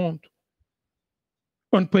emprunté au monde?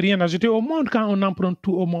 On ne peut rien ajouter au monde quand on emprunte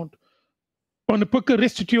tout au monde. On ne peut que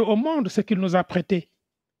restituer au monde ce qu'il nous a prêté.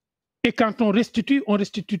 Et quand on restitue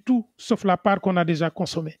tout, sauf la part qu'on a déjà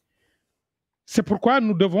consommée. C'est pourquoi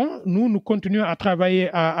nous devons, nous continuons à travailler,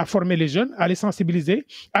 à former les jeunes, à les sensibiliser,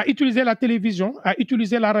 à utiliser la télévision, à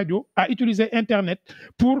utiliser la radio, à utiliser Internet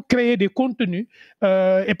pour créer des contenus.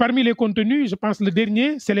 Et parmi les contenus, je pense le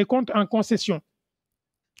dernier, c'est les contes en concession.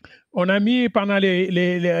 On a mis pendant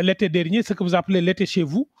l'été dernier ce que vous appelez l'été chez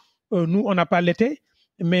vous. Nous, on n'a pas l'été,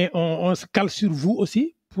 mais on se cale sur vous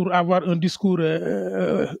aussi pour avoir un discours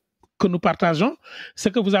que nous partageons.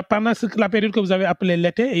 Pendant la période que vous avez appelée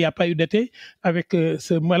l'été, et il n'y a pas eu d'été, avec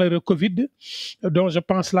ce malheureux Covid, dont je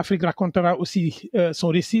pense l'Afrique racontera aussi son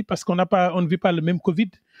récit, parce qu'on ne vit pas le même Covid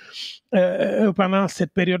pendant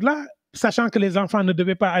cette période-là. Sachant que les enfants ne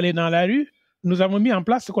devaient pas aller dans la rue, nous avons mis en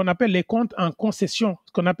place ce qu'on appelle les contes en concession,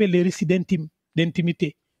 ce qu'on appelle les récits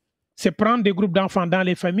d'intimité. C'est prendre des groupes d'enfants dans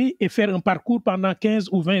les familles et faire un parcours pendant 15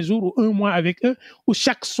 ou 20 jours ou un mois avec eux, où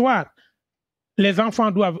chaque soir, les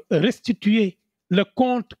enfants doivent restituer le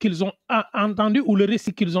conte qu'ils ont entendu ou le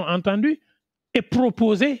récit qu'ils ont entendu et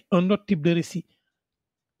proposer un autre type de récit.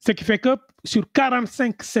 Ce qui fait que sur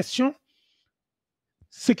 45 sessions,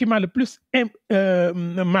 ce qui m'a le plus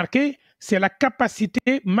marqué, c'est la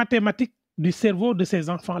capacité mathématique du cerveau de ces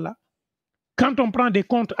enfants-là. Quand on prend des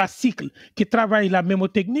contes à cycle qui travaillent la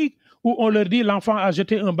mémotechnique, où on leur dit l'enfant a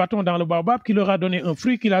jeté un bâton dans le baobab, qui leur a donné un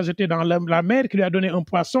fruit, qu'il a jeté dans la mer, qui lui a donné un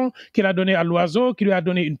poisson, qu'il a donné à l'oiseau, qui lui a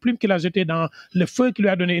donné une plume, qu'il a jeté dans le feu, qui lui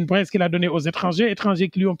a donné une braise, qu'il a donné aux étrangers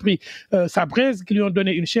qui lui ont pris sa braise, qui lui ont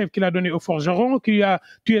donné une chèvre, qu'il a donné au forgeron, qui lui a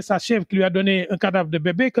tué sa chèvre, qui lui a donné un cadavre de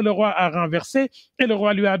bébé, que le roi a renversé, et le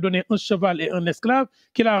roi lui a donné un cheval et un esclave,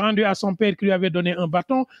 qu'il a rendu à son père, qui lui avait donné un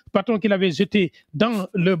bâton qu'il avait jeté dans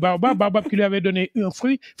le baobab qui lui avait donné un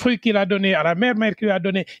fruit qu'il a donné à la mer qui lui a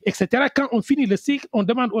donné, etc. Quand on finit le cycle, on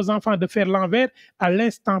demande aux enfants de faire l'envers. À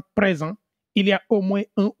l'instant présent, il y a au moins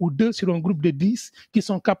 1 ou 2 sur un groupe de 10 qui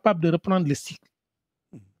sont capables de reprendre le cycle.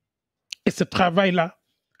 Et ce travail-là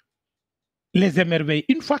les émerveille.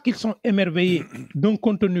 Une fois qu'ils sont émerveillés d'un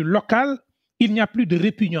contenu local, il n'y a plus de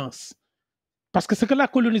répugnance. Parce que ce que la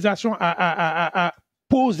colonisation a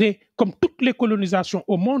posé, comme toutes les colonisations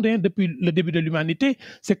au monde depuis le début de l'humanité,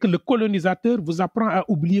 c'est que le colonisateur vous apprend à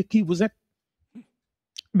oublier qui vous êtes.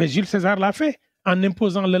 Mais Jules César l'a fait en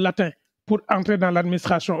imposant le latin pour entrer dans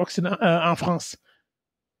l'administration en France,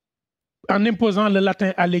 en imposant le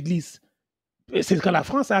latin à l'Église. C'est ce que la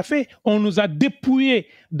France a fait. On nous a dépouillés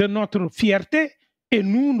de notre fierté et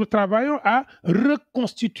nous travaillons à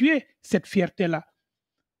reconstituer cette fierté-là.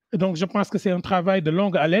 Donc je pense que c'est un travail de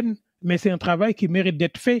longue haleine, mais c'est un travail qui mérite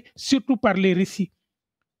d'être fait, surtout par les récits.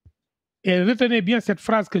 Et retenez bien cette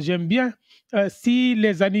phrase que j'aime bien, si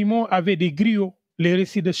les animaux avaient des griots, les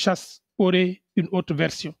récits de chasse auraient une autre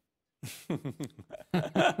version.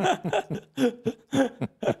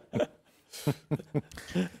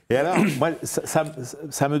 Et alors, moi, ça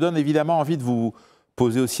me donne évidemment envie de vous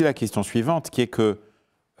poser aussi la question suivante, qui est que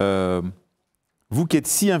vous qui êtes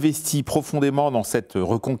si investi profondément dans cette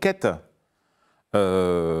reconquête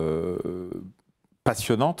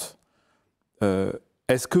passionnante,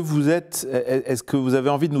 est-ce que vous avez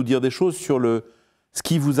envie de nous dire des choses sur ce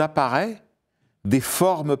qui vous apparaît des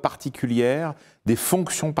formes particulières, des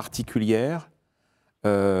fonctions particulières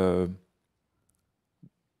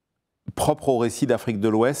propres aux récits d'Afrique de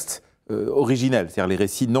l'Ouest originels, c'est-à-dire les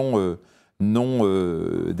récits non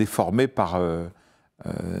déformés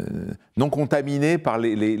non contaminés par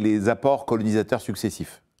les apports colonisateurs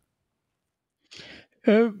successifs?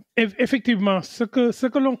 Effectivement, ce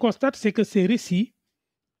que l'on constate, c'est que ces récits,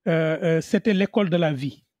 c'était l'école de la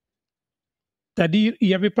vie. C'est-à-dire, il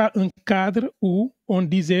n'y avait pas un cadre où on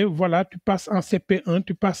disait, voilà, tu passes en CP1,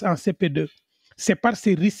 tu passes en CP2. C'est par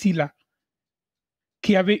ces récits-là,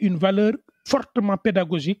 qui avaient une valeur fortement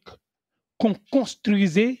pédagogique, qu'on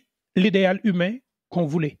construisait l'idéal humain qu'on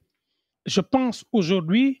voulait. Je pense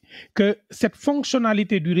aujourd'hui que cette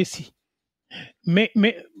fonctionnalité du récit,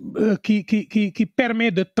 qui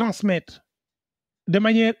permet de transmettre de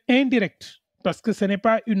manière indirecte, parce que ce n'est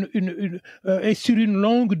pas sur une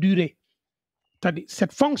longue durée. C'est-à-dire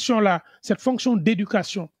cette fonction-là, cette fonction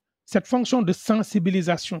d'éducation, cette fonction de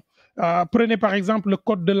sensibilisation. Prenez par exemple le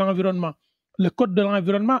code de l'environnement. Le code de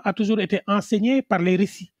l'environnement a toujours été enseigné par les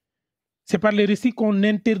récits. C'est par les récits qu'on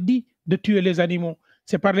interdit de tuer les animaux.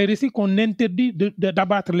 C'est par les récits qu'on interdit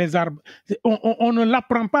d'abattre les arbres. On ne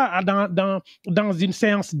l'apprend pas dans une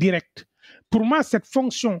séance directe. Pour moi, cette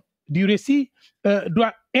fonction du récit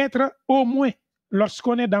doit être au moins,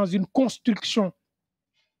 lorsqu'on est dans une construction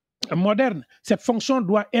moderne, cette fonction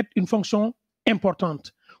doit être une fonction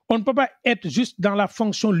importante. On ne peut pas être juste dans la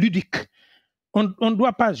fonction ludique. On ne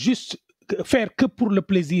doit pas juste faire que pour le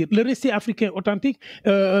plaisir. Le récit africain authentique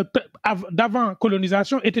d'avant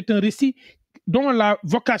colonisation était un récit dont la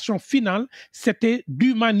vocation finale, c'était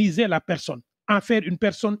d'humaniser la personne, en faire une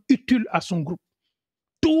personne utile à son groupe.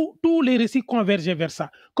 Tous les récits convergeaient vers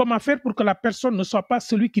ça. Comment faire pour que la personne ne soit pas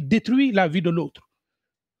celui qui détruit la vie de l'autre?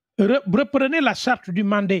 Reprenez la charte du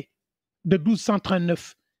Mandé de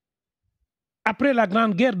 1239. Après la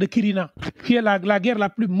grande guerre de Kirina, qui est la guerre la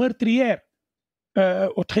plus meurtrière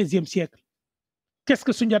au XIIIe siècle. Qu'est-ce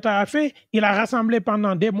que Sundiata a fait? Il a rassemblé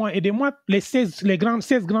pendant des mois et des mois les 16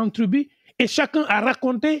 grandes tribus et chacun a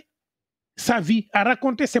raconté sa vie, a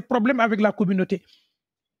raconté ses problèmes avec la communauté.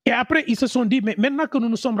 Et après, ils se sont dit, mais maintenant que nous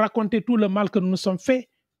nous sommes raconté tout le mal que nous nous sommes fait,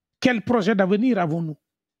 quel projet d'avenir avons-nous?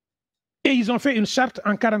 Et ils ont fait une charte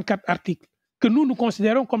en 44 articles que nous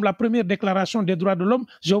considérons comme la première déclaration des droits de l'homme.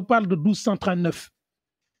 Je vous parle de 1239.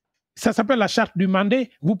 Ça s'appelle la charte du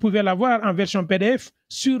Mandé. Vous pouvez la voir en version PDF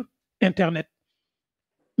sur Internet.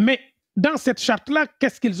 Mais dans cette charte-là,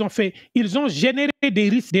 qu'est-ce qu'ils ont fait? Ils ont généré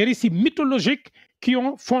des récits mythologiques qui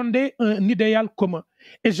ont fondé un idéal commun.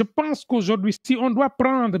 Et je pense qu'aujourd'hui, si on doit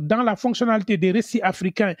prendre dans la fonctionnalité des récits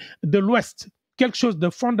africains de l'Ouest quelque chose de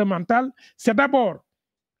fondamental, c'est d'abord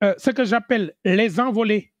ce que j'appelle les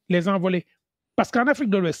envolées. Les envolées. Parce qu'en Afrique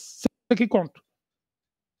de l'Ouest, ce qui compte,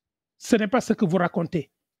 ce n'est pas ce que vous racontez.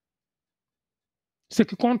 Ce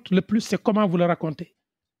qui compte le plus, c'est comment vous le racontez.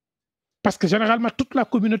 Parce que généralement, toute la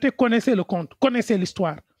communauté connaissait le conte, connaissait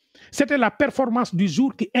l'histoire. C'était la performance du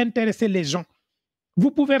jour qui intéressait les gens.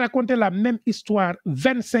 Vous pouvez raconter la même histoire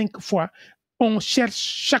 25 fois. On cherche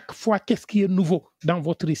chaque fois qu'est-ce qui est nouveau dans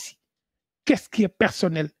votre récit. Qu'est-ce qui est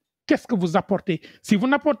personnel? Qu'est-ce que vous apportez? Si vous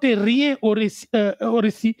n'apportez rien au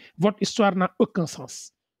récit, votre histoire n'a aucun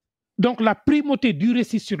sens. Donc la primauté du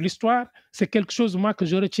récit sur l'histoire, c'est quelque chose, moi, que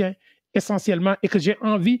je retiens essentiellement et que j'ai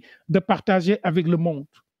envie de partager avec le monde.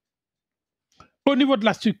 Au niveau de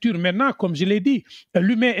la structure, maintenant, comme je l'ai dit,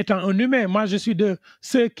 l'humain étant un humain, moi je suis de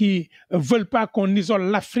ceux qui ne veulent pas qu'on isole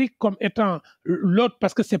l'Afrique comme étant l'autre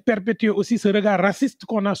parce que c'est perpétuer aussi ce regard raciste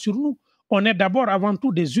qu'on a sur nous. On est d'abord avant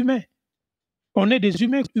tout des humains. On est des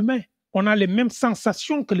humains. On a les mêmes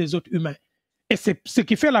sensations que les autres humains. Et c'est ce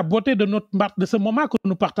qui fait la beauté de ce moment que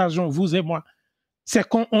nous partageons, vous et moi. C'est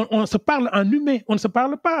qu'on se parle en humain, on ne se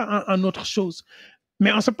parle pas en autre chose.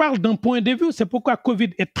 Mais on se parle d'un point de vue, c'est pourquoi Covid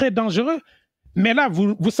est très dangereux. Mais là,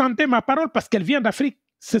 vous sentez ma parole parce qu'elle vient d'Afrique.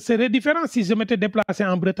 Ce serait différent si je m'étais déplacé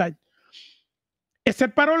en Bretagne. Et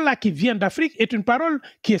cette parole-là qui vient d'Afrique est une parole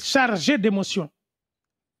qui est chargée d'émotions.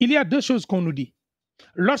 Il y a deux choses qu'on nous dit.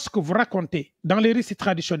 Lorsque vous racontez dans les récits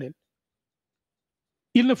traditionnels,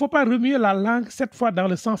 il ne faut pas remuer la langue 7 fois dans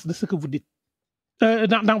le sens de ce que vous dites,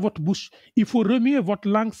 dans votre bouche. Il faut remuer votre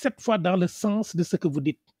langue 7 fois dans le sens de ce que vous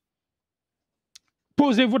dites.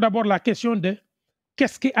 Posez-vous d'abord la question de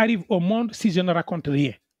qu'est-ce qui arrive au monde si je ne raconte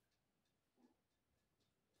rien?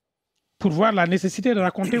 Pour voir la nécessité de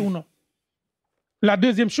raconter ou non. La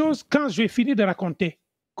deuxième chose, quand je vais finir de raconter,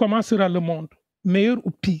 comment sera le monde? Meilleur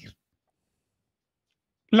ou pire?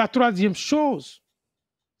 La troisième chose,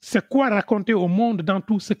 c'est quoi raconter au monde dans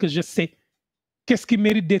tout ce que je sais? Qu'est-ce qui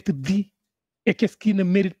mérite d'être dit et qu'est-ce qui ne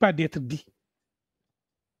mérite pas d'être dit?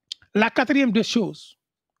 La quatrième des choses,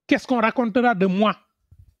 qu'est-ce qu'on racontera de moi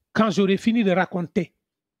quand j'aurai fini de raconter?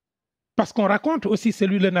 Parce qu'on raconte aussi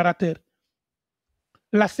celui le narrateur.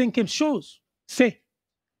 La cinquième chose, c'est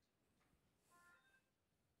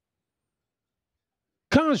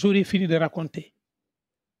quand j'aurai fini de raconter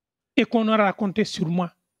et qu'on aura raconté sur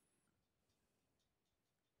moi,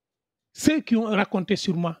 ceux qui ont raconté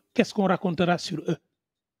sur moi, qu'est-ce qu'on racontera sur eux?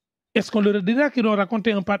 Est-ce qu'on leur dira qu'ils ont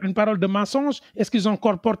raconté une parole de mensonge? Est-ce qu'ils ont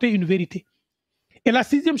encore porté une vérité? Et la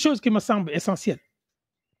sixième chose qui me semble essentielle,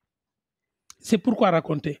 c'est pourquoi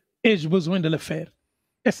raconter? Ai-je besoin de le faire?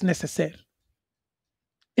 Est-ce nécessaire?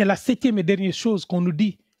 Et la septième et dernière chose qu'on nous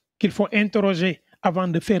dit qu'il faut interroger avant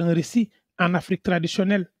de faire un récit en Afrique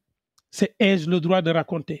traditionnelle, c'est ai-je le droit de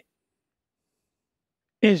raconter?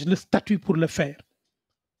 Ai-je le statut pour le faire?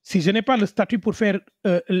 Si je n'ai pas le statut pour faire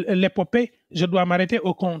l'épopée, je dois m'arrêter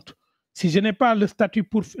au conte. Si je n'ai pas le statut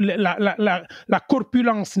pour la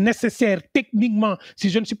corpulence nécessaire techniquement, si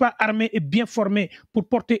je ne suis pas armé et bien formé pour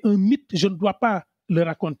porter un mythe, je ne dois pas le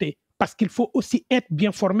raconter. Parce qu'il faut aussi être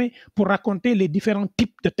bien formé pour raconter les différents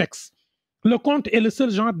types de textes. Le conte est le seul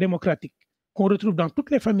genre démocratique. qu'on retrouve dans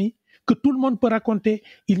toutes les familles, que tout le monde peut raconter.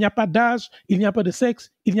 Il n'y a pas d'âge, il n'y a pas de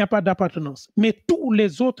sexe, il n'y a pas d'appartenance. Mais tous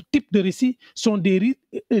les autres types de récits sont des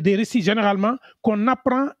récits généralement qu'on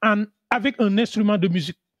apprend avec un instrument de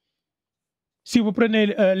musique. Si vous prenez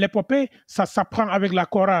l'épopée, ça s'apprend avec la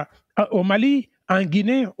kora au Mali, en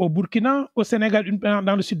Guinée, au Burkina, au Sénégal,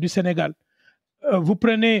 dans le sud du Sénégal. Vous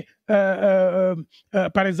prenez,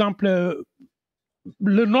 par exemple,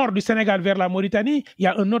 le nord du Sénégal vers la Mauritanie, il y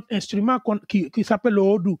a un autre instrument qui s'appelle le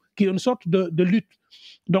hodou, qui est une sorte de lutte.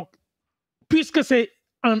 Donc, puisque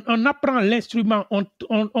on apprend l'instrument,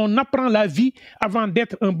 on apprend la vie avant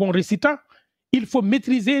d'être un bon récitant, il faut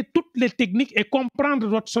maîtriser toutes les techniques et comprendre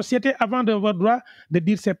votre société avant d'avoir le droit de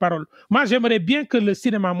dire ces paroles. Moi, j'aimerais bien que le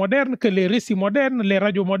cinéma moderne, que les récits modernes, les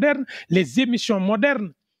radios modernes, les émissions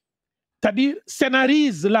modernes, c'est-à-dire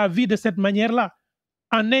scénarisent la vie de cette manière-là,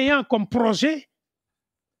 en ayant comme projet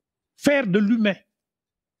faire de l'humain,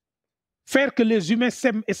 faire que les humains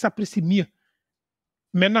s'aiment et s'apprécient mieux.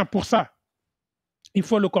 Maintenant, pour ça, il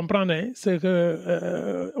faut le comprendre, hein, c'est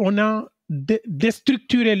qu'on a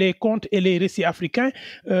déstructuré les contes et les récits africains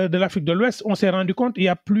de l'Afrique de l'Ouest. On s'est rendu compte qu'il y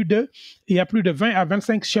a plus de 20 à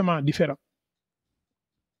 25 schémas différents.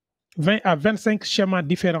 20 à 25 schémas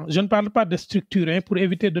différents. Je ne parle pas de structure, hein, pour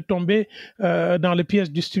éviter de tomber dans le piège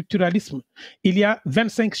du structuralisme. Il y a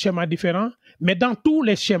 25 schémas différents, mais dans tous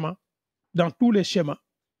les schémas,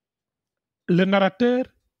 le narrateur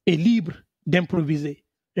est libre d'improviser.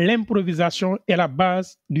 L'improvisation est la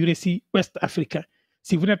base du récit ouest-africain.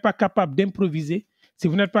 Si vous n'êtes pas capable d'improviser, si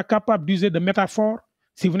vous n'êtes pas capable d'user de métaphores,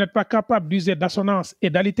 si vous n'êtes pas capable d'user d'assonance et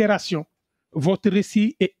d'allitération, votre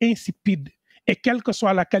récit est insipide. Et quelle que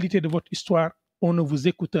soit la qualité de votre histoire, on ne vous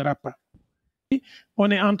écoutera pas. On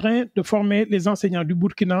est en train de former les enseignants du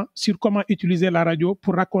Burkina sur comment utiliser la radio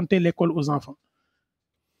pour raconter l'école aux enfants.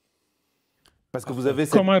 Parce que vous avez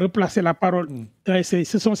comment replacer la parole.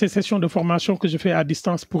 Ce sont ces sessions de formation que je fais à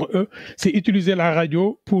distance pour eux. C'est utiliser la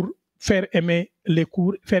radio pour faire aimer les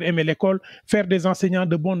cours, faire aimer l'école, faire des enseignants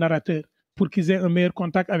de bons narrateurs pour qu'ils aient un meilleur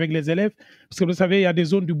contact avec les élèves. Parce que vous savez, il y a des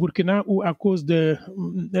zones du Burkina où, à cause de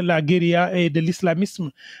la guérilla et de l'islamisme,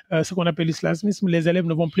 ce qu'on appelle l'islamisme, les élèves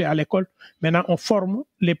ne vont plus à l'école. Maintenant, on forme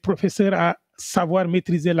les professeurs à savoir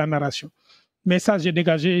maîtriser la narration. Mais ça, j'ai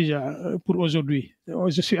dégagé pour aujourd'hui.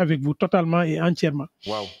 Je suis avec vous totalement et entièrement.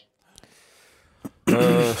 Waouh.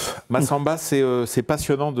 Massamba, c'est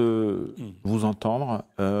passionnant de vous entendre.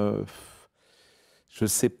 Je ne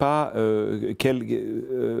sais pas, en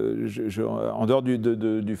dehors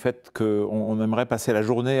du fait qu'on aimerait passer la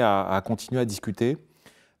journée à continuer à discuter,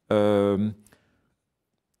 est-ce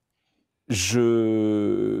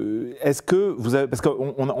que vous avez, parce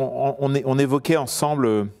qu'on évoquait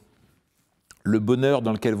ensemble le bonheur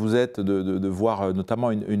dans lequel vous êtes de voir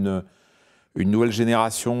notamment une nouvelle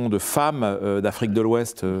génération de femmes d'Afrique de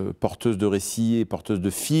l'Ouest porteuses de récits et porteuses de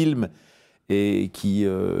films, et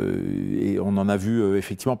on en a vu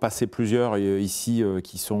effectivement passer plusieurs ici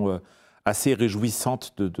qui sont assez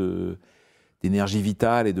réjouissantes d'énergie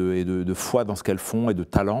vitale et de foi dans ce qu'elles font et de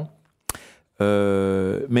talent.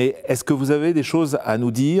 Mais est-ce que vous avez des choses à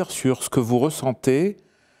nous dire sur ce que vous ressentez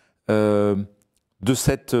de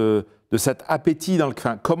cet appétit,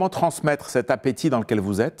 comment transmettre cet appétit dans lequel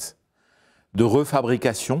vous êtes, de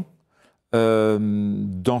refabrication,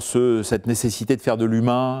 dans cette nécessité de faire de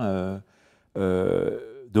l'humain,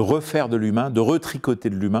 de refaire de l'humain, de retricoter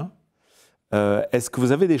de l'humain. Est-ce que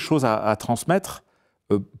vous avez des choses à transmettre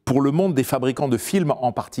pour le monde des fabricants de films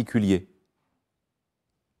en particulier?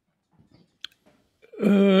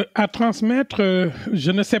 À transmettre,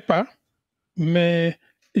 je ne sais pas, mais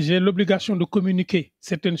j'ai l'obligation de communiquer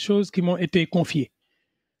certaines choses qui m'ont été confiées.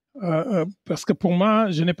 Parce que pour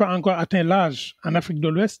moi, je n'ai pas encore atteint l'âge en Afrique de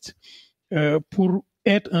l'Ouest pour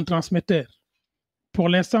être un transmetteur. Pour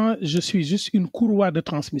l'instant, je suis juste une courroie de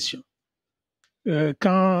transmission.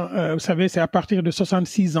 Vous savez, c'est à partir de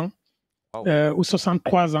 66 ans ou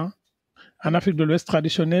 63 ans en Afrique de l'Ouest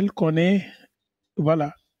traditionnelle qu'on est,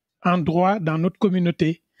 voilà, en droit dans notre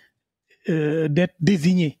communauté d'être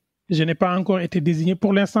désigné. Je n'ai pas encore été désigné.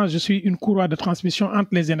 Pour l'instant, je suis une courroie de transmission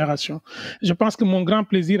entre les générations. Je pense que mon grand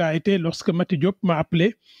plaisir a été lorsque Mathieu Diop m'a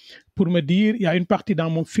appelé pour me dire il y a une partie dans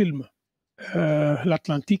mon film,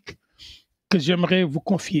 l'Atlantique, que j'aimerais vous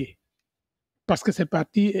confier. Parce que cette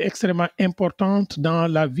partie est extrêmement importante dans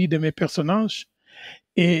la vie de mes personnages.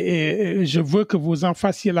 Et je veux que vous en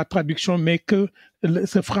fassiez la traduction, mais que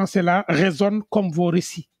ce français-là résonne comme vos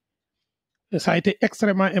récits. Ça a été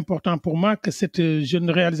extrêmement important pour moi que cette jeune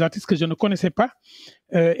réalisatrice que je ne connaissais pas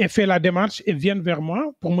ait fait la démarche et vienne vers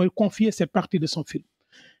moi pour me confier cette partie de son film.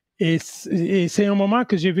 Et c'est un moment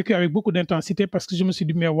que j'ai vécu avec beaucoup d'intensité parce que je me suis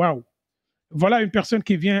dit, mais waouh, voilà une personne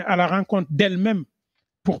qui vient à la rencontre d'elle-même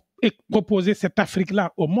pour proposer cette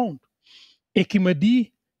Afrique-là au monde et qui me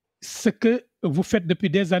dit ce que vous faites depuis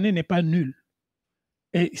des années n'est pas nul.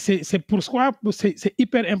 Et c'est pourquoi c'est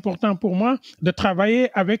hyper important pour moi de travailler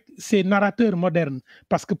avec ces narrateurs modernes.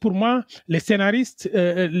 Parce que pour moi, les scénaristes,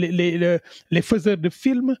 les faiseurs de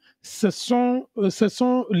films, ce sont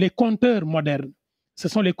les conteurs modernes. Ce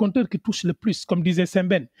sont les conteurs qui touchent le plus. Comme disait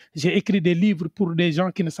Semben, j'ai écrit des livres pour des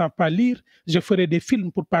gens qui ne savent pas lire. Je ferai des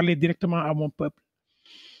films pour parler directement à mon peuple.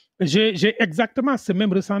 J'ai exactement ce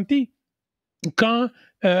même ressenti quand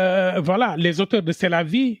voilà, les auteurs de C'est la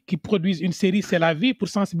vie, qui produisent une série C'est la vie pour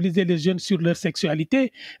sensibiliser les jeunes sur leur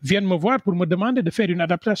sexualité, viennent me voir pour me demander de faire une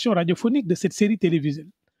adaptation radiophonique de cette série télévisée.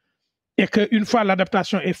 Et qu'une fois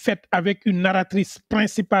l'adaptation est faite avec une narratrice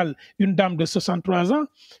principale, une dame de 63 ans,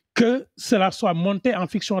 que cela soit monté en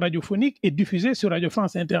fiction radiophonique et diffusé sur Radio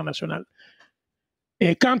France Internationale.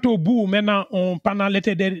 Et quand au bout, maintenant, pendant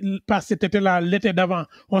l'été, pas cet été-là, l'été d'avant,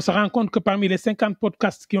 on se rend compte que parmi les 50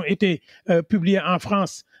 podcasts qui ont été publiés en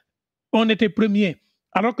France, on était premier.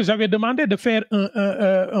 Alors que j'avais demandé de faire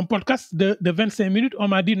un podcast de 25 minutes, on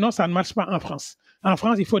m'a dit non, ça ne marche pas en France. En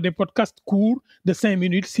France, il faut des podcasts courts de 5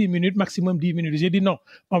 minutes, 6 minutes, maximum 10 minutes. J'ai dit non,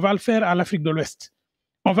 on va le faire à l'Afrique de l'Ouest.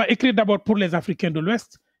 On va écrire d'abord pour les Africains de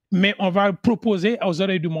l'Ouest, mais on va le proposer aux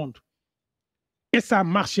oreilles du monde. Et ça a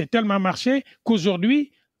marché, tellement marché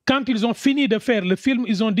qu'aujourd'hui, quand ils ont fini de faire le film,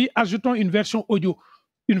 ils ont dit ajoutons une version audio,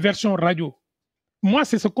 une version radio. Moi,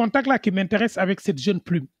 c'est ce contact-là qui m'intéresse avec cette jeune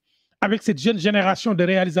plume, avec cette jeune génération de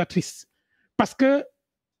réalisatrices. Parce que,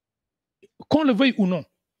 qu'on le veuille ou non,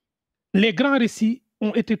 les grands récits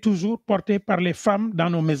ont été toujours portés par les femmes dans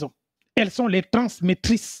nos maisons. Elles sont les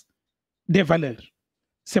transmettrices des valeurs.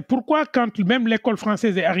 C'est pourquoi, quand même l'école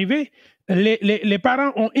française est arrivée, les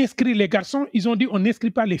parents ont inscrit les garçons, ils ont dit on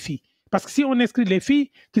n'inscrit pas les filles. Parce que si on inscrit les filles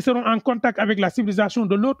qui seront en contact avec la civilisation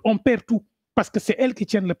de l'autre, on perd tout. Parce que c'est elles qui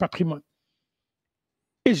tiennent le patrimoine.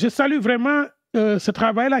 Et je salue vraiment ce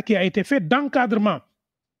travail-là qui a été fait d'encadrement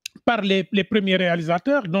par les premiers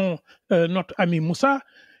réalisateurs, dont notre ami Moussa,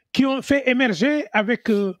 qui ont fait émerger avec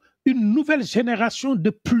une nouvelle génération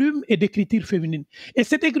de plumes et d'écriture féminine. Et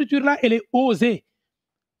cette écriture-là, elle est osée.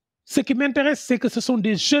 Ce qui m'intéresse, c'est que ce sont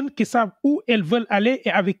des jeunes qui savent où elles veulent aller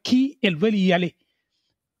et avec qui elles veulent y aller.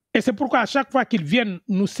 Et c'est pourquoi à chaque fois qu'ils viennent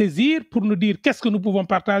nous saisir pour nous dire qu'est-ce que nous pouvons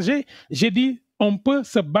partager, j'ai dit, on peut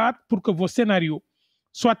se battre pour que vos scénarios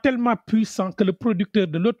soient tellement puissants que le producteur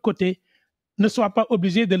de l'autre côté ne soit pas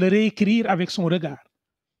obligé de le réécrire avec son regard.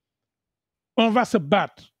 On va se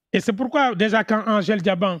battre. Et c'est pourquoi, déjà, quand Angèle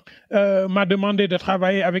Diaban m'a demandé de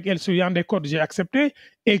travailler avec elle sur Yann des Codes, j'ai accepté.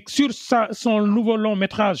 Et sur son nouveau long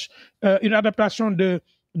métrage, une adaptation de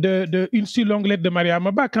Une si longue lettre de Maria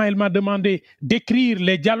Maba, quand elle m'a demandé d'écrire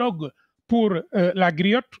les dialogues pour la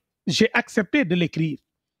Griot, j'ai accepté de l'écrire.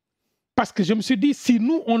 Parce que je me suis dit, si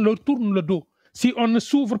nous, on leur tourne le dos, si on ne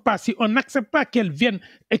s'ouvre pas, si on n'accepte pas qu'elles viennent,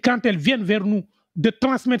 et quand elles viennent vers nous, de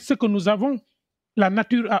transmettre ce que nous avons, la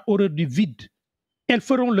nature a horreur du vide. Elles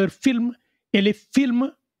feront leurs films et les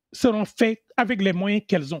films seront faits avec les moyens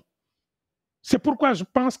qu'elles ont. C'est pourquoi je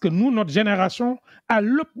pense que nous, notre génération, a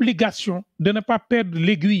l'obligation de ne pas perdre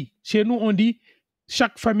l'aiguille. Chez nous, on dit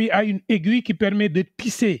chaque famille a une aiguille qui permet de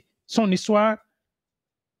tisser son histoire.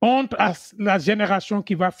 Honte à la génération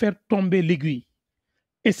qui va faire tomber l'aiguille.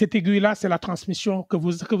 Et cette aiguille-là, c'est la transmission que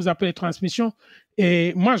vous appelez transmission.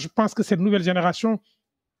 Et moi, je pense que cette nouvelle génération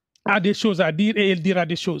a des choses à dire et elle dira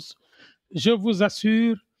des choses. Je vous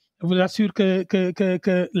assure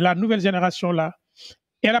que la nouvelle génération-là,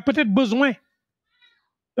 elle a peut-être besoin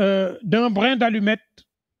d'un brin d'allumette,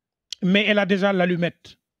 mais elle a déjà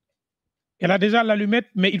l'allumette. Elle a déjà l'allumette,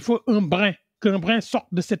 mais il faut qu'un brin sorte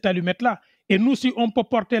de cette allumette-là. Et nous, si on peut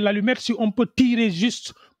porter l'allumette, si on peut tirer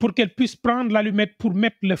juste pour qu'elle puisse prendre l'allumette pour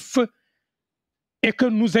mettre le feu, et que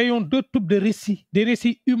nous ayons deux types de récits, des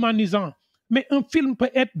récits humanisants. Mais un film peut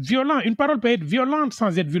être violent, une parole peut être violente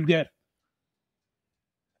sans être vulgaire.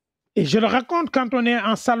 Et je le raconte quand on est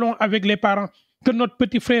en salon avec les parents, que notre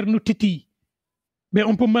petit frère nous titille. Mais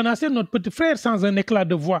on peut menacer notre petit frère sans un éclat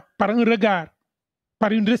de voix, par un regard,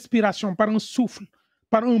 par une respiration, par un souffle,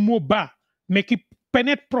 par un mot bas, mais qui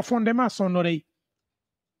pénètre profondément son oreille.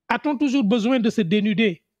 A-t-on toujours besoin de se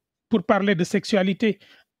dénuder pour parler de sexualité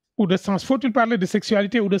ou de sens? Faut-il parler de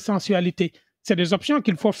sexualité ou de sensualité? C'est des options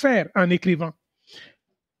qu'il faut faire en écrivant.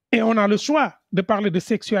 Et on a le choix de parler de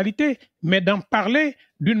sexualité, mais d'en parler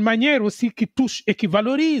d'une manière aussi qui touche et qui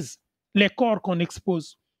valorise les corps qu'on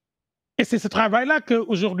expose. Et c'est ce travail-là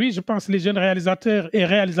qu'aujourd'hui, je pense, les jeunes réalisateurs et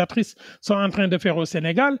réalisatrices sont en train de faire au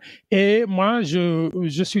Sénégal. Et moi,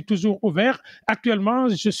 je suis toujours ouvert. Actuellement,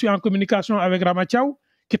 je suis en communication avec Ramatiaou,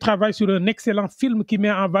 qui travaille sur un excellent film qui met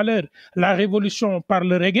en valeur la révolution par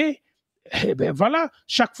le reggae, eh bien voilà,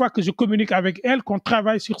 chaque fois que je communique avec elle, qu'on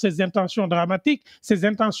travaille sur ses intentions dramatiques, ses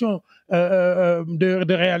intentions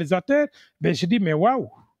de réalisateur, ben je dis, mais waouh!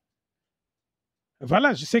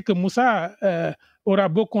 Voilà, je sais que Moussa aura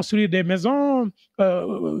beau construire des maisons,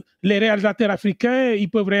 les réalisateurs africains, ils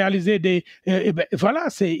peuvent réaliser des... ben, voilà,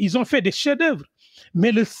 ils ont fait des chefs-d'œuvre.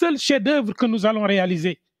 Mais le seul chef-d'œuvre que nous allons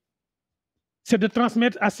réaliser, c'est de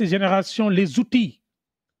transmettre à ces générations les outils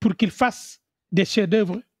pour qu'ils fassent des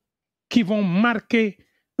chefs-d'œuvre qui vont marquer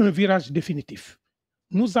un virage définitif.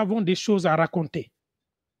 Nous avons des choses à raconter.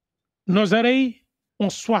 Nos oreilles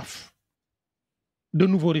ont soif de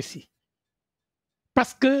nouveaux récits.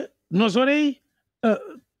 Parce que nos oreilles,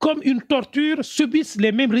 comme une torture, subissent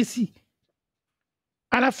les mêmes récits.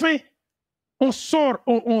 À la fin, on sort,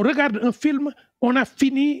 on regarde un film, on a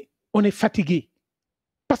fini, on est fatigué.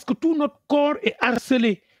 Parce que tout notre corps est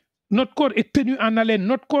harcelé, notre corps est tenu en haleine,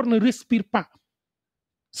 notre corps ne respire pas.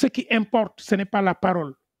 Ce qui importe, ce n'est pas la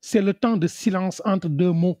parole, c'est le temps de silence entre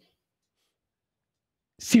deux mots.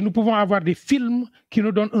 Si nous pouvons avoir des films qui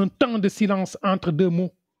nous donnent un temps de silence entre deux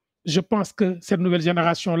mots, je pense que cette nouvelle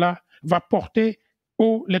génération-là va porter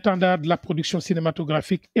haut l'étendard de la production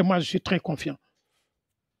cinématographique et moi, je suis très confiant.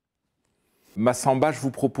 Massamba, je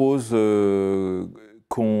vous propose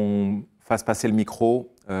qu'on fasse passer le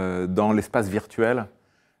micro dans l'espace virtuel.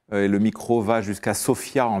 Et le micro va jusqu'à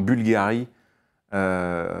Sofia en Bulgarie,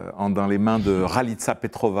 dans les mains de Ralitza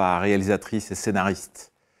Petrova, réalisatrice et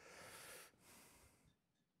scénariste.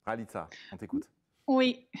 Ralitza, on t'écoute.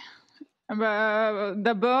 Oui.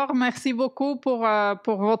 D'abord, merci beaucoup pour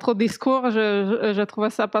votre discours. Je trouvais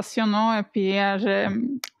ça passionnant et puis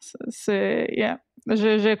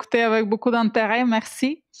j'ai écouté avec beaucoup d'intérêt.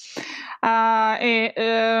 Merci.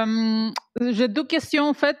 J'ai deux questions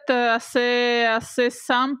en fait assez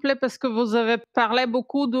simples parce que vous avez parlé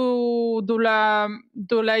beaucoup de la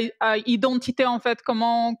identité en fait,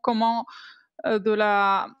 comment de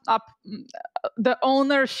la the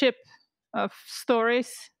ownership of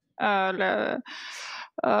stories.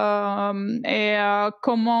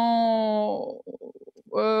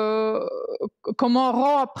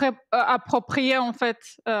 Comment approprier en fait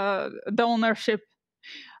d'ownership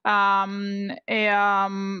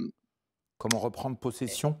comment reprendre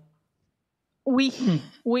possession? Oui,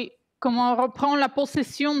 oui. Comment reprendre la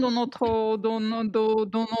possession de notre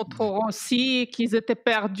récit, qu'ils étaient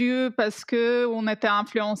perdus parce qu'on était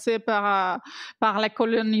influencé par les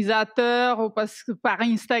colonisateurs ou par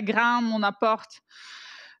Instagram, on apporte.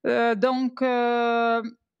 Donc,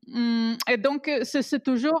 c'est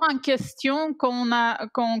toujours une question quand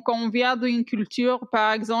on vient d'une culture,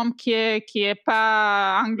 par exemple, qui est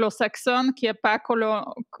pas anglo-saxonne, qui est pas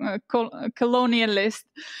colonialiste.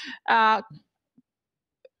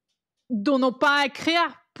 De ne pas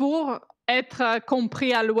écrire pour être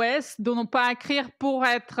compris à l'Ouest, de ne pas écrire pour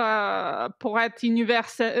être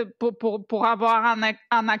universel, pour avoir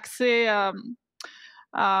un accès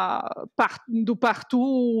de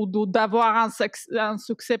partout, ou d'avoir un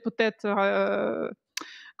succès peut-être,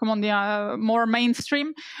 comment dire, more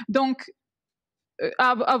mainstream. Donc,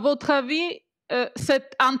 à votre avis,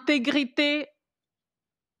 cette intégrité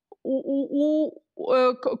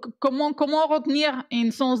comment retenir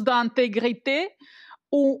une sens d'intégrité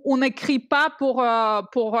où on n'écrit pas pour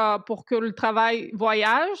que le travail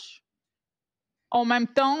voyage, en même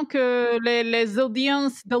temps que les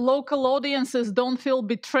audiences, the local audiences don't feel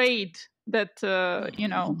betrayed that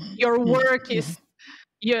your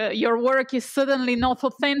work is suddenly not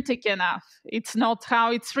authentic enough. It's not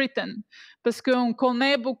how it's written. Parce qu'on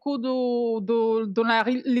connaît beaucoup de la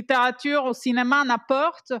littérature au cinéma,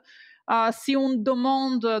 n'importe. Si on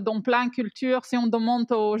demande dans plein culture, si on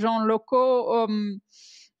demande aux gens locaux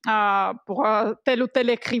pour tel ou tel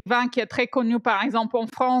écrivain qui est très connu, par exemple en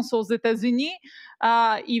France, aux États-Unis,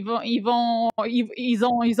 ils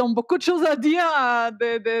ont beaucoup de choses à dire,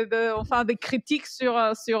 des critiques sur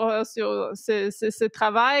ce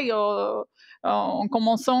travail, en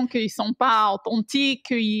commençant qu'ils ne sont pas authentiques,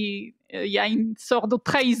 il y a une sorte de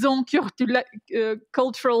trahison cultural,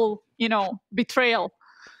 betrayal.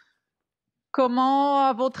 Comment,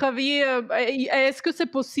 à votre avis, est-ce que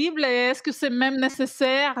c'est possible et est-ce que c'est même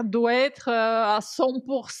nécessaire d'être à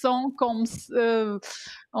 100% comme...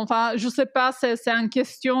 enfin, je ne sais pas, c'est une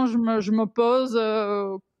question que je me pose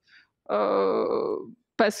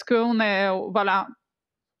parce qu'on est... Voilà.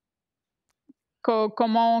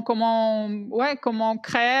 Comment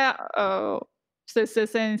créer...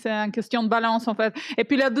 c'est une question de balance, en fait. Et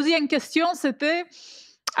puis la deuxième question, c'était...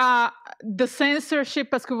 de censorship,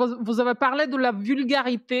 parce que vous avez parlé de la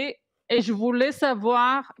vulgarité Et je voulais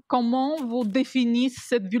savoir comment vous définissez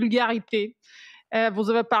cette vulgarité. Vous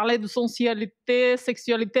avez parlé de sensualité,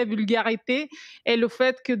 sexualité, vulgarité, et le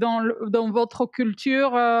fait que dans votre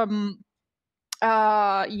culture,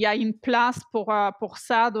 il y a une place pour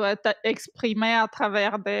ça, doit être exprimé à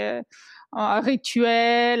travers des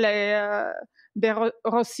rituels et des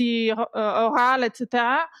récits oraux, etc.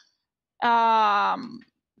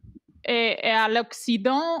 Et à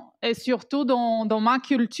l'Occident, et surtout dans ma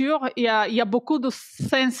culture, il y a beaucoup de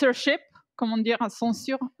censorship, comment dire,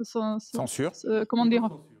 censure, comment dire,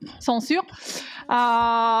 censure.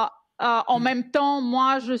 En même temps,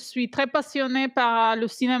 moi, je suis très passionnée par le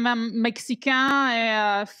cinéma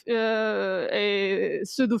mexicain et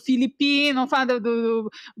ceux de Philippines, enfin,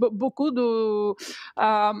 beaucoup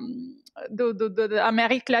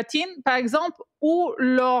d'Amérique latine, par exemple, où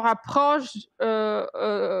leur approche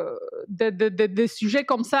des sujets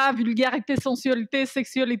comme ça, vulgarité, sensualité,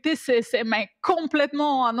 sexualité, c'est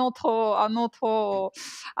complètement un autre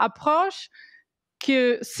approche.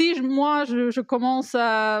 Que si moi je commence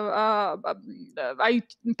à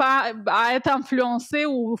être influencée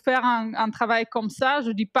ou faire un travail comme ça,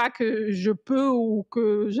 je dis pas que je peux ou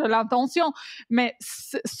que j'ai l'intention, mais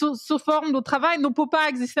ce forme de travail ne peut pas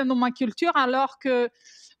exister dans ma culture, alors que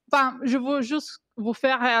je veux juste vous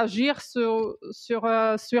faire réagir sur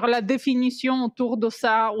la définition autour de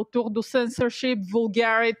ça, autour de censorship,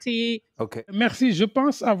 vulgarity. Ok. Merci, je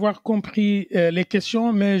pense avoir compris les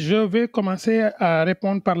questions, mais je vais commencer à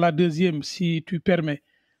répondre par la deuxième, si tu permets.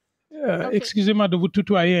 Okay. Excusez-moi de vous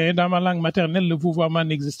tutoyer, hein, dans ma langue maternelle, le vouvoiement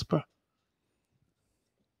n'existe pas.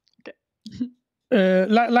 Okay.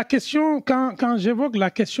 La question, quand j'évoque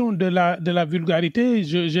la question de la vulgarité,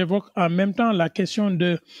 j'évoque en même temps la question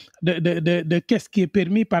de qu'est-ce qui est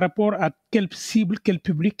permis par rapport à quelle cible, quel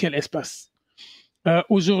public, quel espace.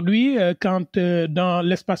 Aujourd'hui, quand dans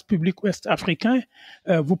l'espace public ouest africain,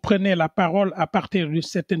 vous prenez la parole à partir de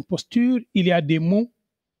certaines postures, il y a des mots,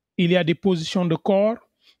 il y a des positions de corps,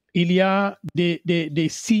 il y a des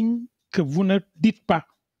signes que vous ne dites pas.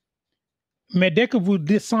 Mais dès que vous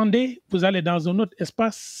descendez, vous allez dans un autre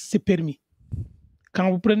espace, c'est permis.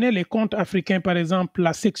 Quand vous prenez les contes africains, par exemple,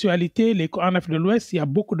 la sexualité, en Afrique de l'Ouest, il y a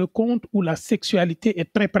beaucoup de contes où la sexualité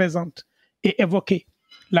est très présente et évoquée.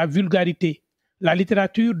 La vulgarité, la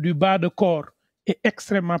littérature du bas de corps est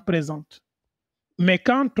extrêmement présente. Mais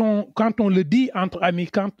quand on le dit entre amis,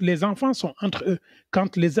 quand les enfants sont entre eux,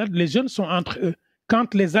 quand les jeunes sont entre eux,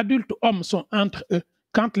 quand les adultes hommes sont entre eux,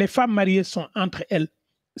 quand les femmes mariées sont entre elles,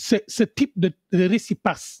 ce type de récit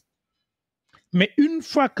passe. Mais une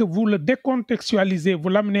fois que vous le décontextualisez, vous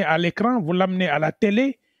l'amenez à l'écran, vous l'amenez à la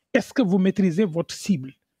télé, est-ce que vous maîtrisez votre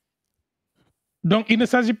cible? Donc, il ne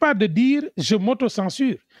s'agit pas de dire « je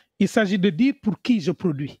m'auto-censure », il s'agit de dire pour qui je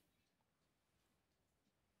produis.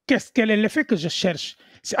 Quel est l'effet que je cherche?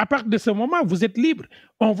 À partir de ce moment, vous êtes libre.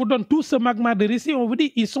 On vous donne tout ce magma de récits, on vous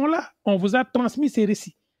dit, ils sont là. On vous a transmis ces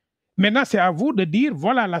récits. Maintenant, c'est à vous de dire,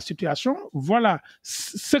 voilà la situation, voilà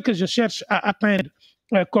ce que je cherche à atteindre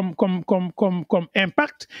comme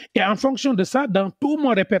impact. Et en fonction de ça, dans tout mon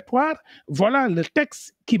répertoire, voilà le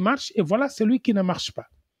texte qui marche et voilà celui qui ne marche pas.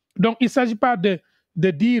 Donc, il ne s'agit pas de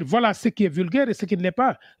dire, voilà ce qui est vulgaire et ce qui ne l'est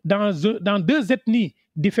pas. Dans deux ethnies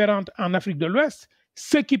différentes en Afrique de l'Ouest,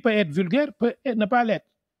 ce qui peut être vulgaire peut ne pas l'être.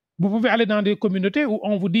 Vous pouvez aller dans des communautés où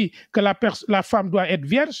on vous dit que la femme doit être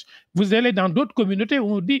vierge. Vous allez dans d'autres communautés où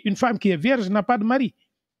on vous dit une femme qui est vierge n'a pas de mari.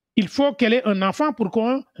 Il faut qu'elle ait un enfant pour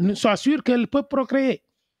qu'on soit sûr qu'elle peut procréer.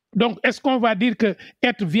 Donc, est-ce qu'on va dire que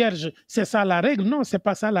être vierge, c'est ça la règle? Non, ce n'est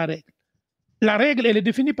pas ça la règle. La règle, elle est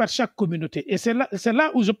définie par chaque communauté. Et c'est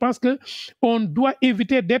là où je pense qu'on doit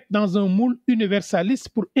éviter d'être dans un moule universaliste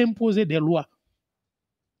pour imposer des lois.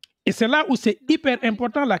 Et c'est là où c'est hyper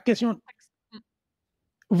important la question.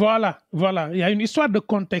 Voilà. Il y a une histoire de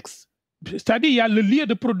contexte. C'est-à-dire, il y a le lieu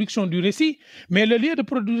de production du récit, mais le lieu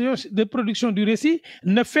de production du récit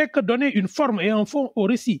ne fait que donner une forme et un fond au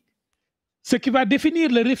récit. Ce qui va définir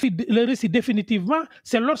le récit définitivement,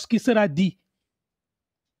 c'est lorsqu'il sera dit.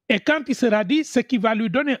 Et quand il sera dit, ce qui va lui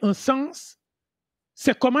donner un sens,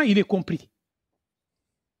 c'est comment il est compris.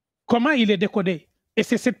 Comment il est décodé. Et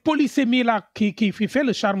c'est cette polysémie-là qui fait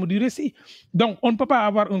le charme du récit. Donc, on ne peut pas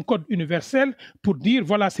avoir un code universel pour dire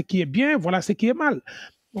voilà ce qui est bien, voilà ce qui est mal.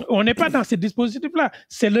 On n'est pas dans ce dispositif-là.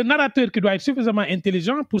 C'est le narrateur qui doit être suffisamment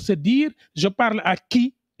intelligent pour se dire je parle à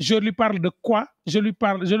qui, je lui parle de quoi, je lui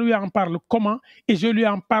en parle comment et je lui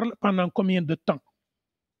en parle pendant combien de temps.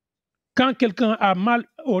 Quand quelqu'un a mal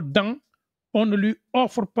aux dents, on ne lui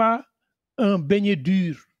offre pas un beignet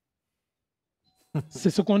dur. C'est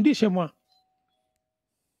ce qu'on dit chez moi.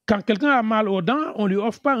 Quand quelqu'un a mal aux dents, on ne lui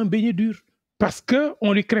offre pas un beignet dur. parce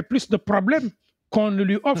qu'on lui crée plus de problèmes qu'on ne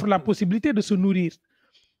lui offre la possibilité de se nourrir.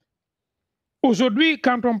 Aujourd'hui,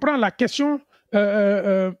 quand on prend la question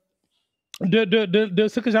de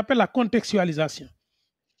ce que j'appelle la contextualisation,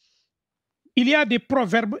 il y a des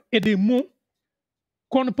proverbes et des mots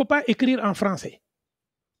qu'on ne peut pas écrire en français.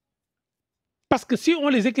 Parce que si on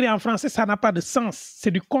les écrit en français, ça n'a pas de sens,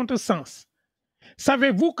 c'est du contresens.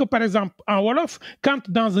 Savez-vous que, par exemple, en Wolof, quand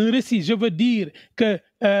dans un récit, je veux dire que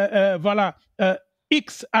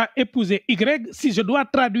X a épousé Y, si je dois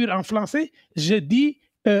traduire en français, je dis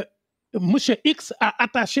Monsieur X a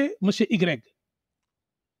attaché Monsieur Y.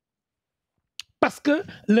 Parce que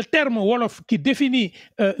le terme Wolof qui définit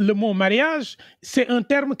le mot mariage, c'est un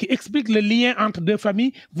terme qui explique le lien entre deux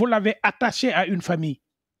familles. Vous l'avez attaché à une famille.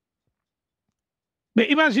 Mais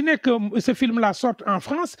imaginez que ce film-là sorte en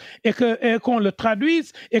France et qu'on le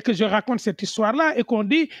traduise et que je raconte cette histoire-là et qu'on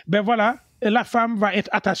dit, ben voilà, la femme va être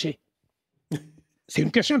attachée. C'est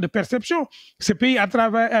une question de perception. Ce pays a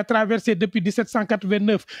traversé depuis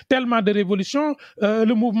 1789 tellement de révolutions,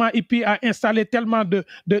 le mouvement hippie a installé tellement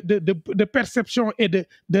de perceptions et de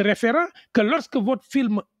référents que lorsque votre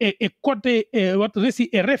film est coté, votre récit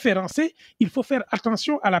est référencé, il faut faire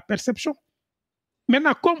attention à la perception.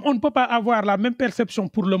 Maintenant, comme on ne peut pas avoir la même perception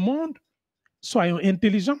pour le monde, soyons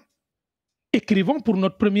intelligents. Écrivons pour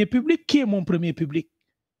notre premier public. Qui est mon premier public?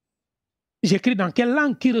 J'écris dans quelle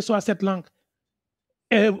langue? Qui reçoit cette langue?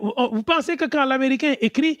 Vous pensez que quand l'Américain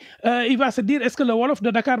écrit, il va se dire, est-ce que le Wolof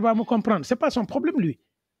de Dakar va me comprendre? Ce n'est pas son problème, lui.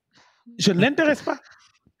 Je ne l'intéresse pas.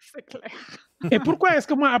 C'est clair. Et pourquoi est-ce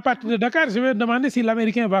que moi, à partir de Dakar, je vais demander si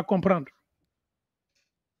l'Américain va comprendre?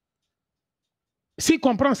 S'il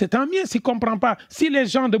comprend, c'est tant mieux. S'il ne comprend pas, si les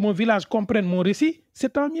gens de mon village comprennent mon récit,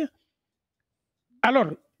 c'est tant mieux.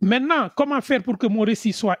 Alors, maintenant, comment faire pour que mon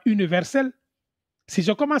récit soit universel? Si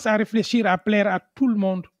je commence à réfléchir à plaire à tout le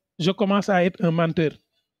monde, je commence à être un menteur.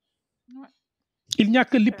 Ouais. Il n'y a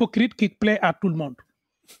que l'hypocrite qui plaît à tout le monde.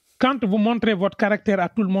 Quand vous montrez votre caractère à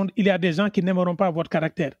tout le monde, il y a des gens qui n'aimeront pas votre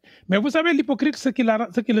caractère. Mais vous savez, l'hypocrite, ce qui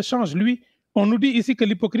le change, lui, on nous dit ici que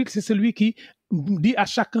l'hypocrite, c'est celui qui dit à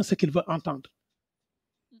chacun ce qu'il veut entendre.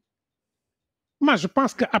 Moi, je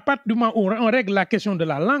pense qu'à partir du moment où on règle la question de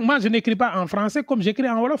la langue, moi, je n'écris pas en français comme j'écris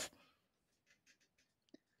en Wolof.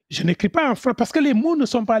 Je n'écris pas en français parce que les mots ne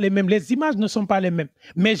sont pas les mêmes, les images ne sont pas les mêmes.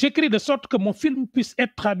 Mais j'écris de sorte que mon film puisse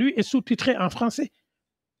être traduit et sous-titré en français.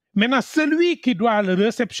 Maintenant, celui qui doit le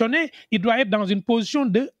réceptionner, il doit être dans une position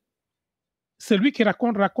de celui qui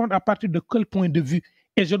raconte à partir de quel point de vue.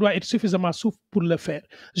 Et je dois être suffisamment souple pour le faire.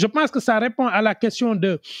 Je pense que ça répond à la question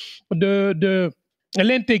de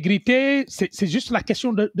l'intégrité, c'est juste la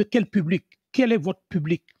question de quel public. Quel est votre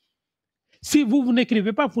public? Si vous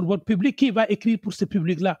n'écrivez pas pour votre public, qui va écrire pour ce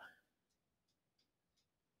public-là?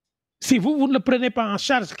 Si vous ne le prenez pas en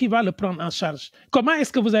charge, qui va le prendre en charge? Comment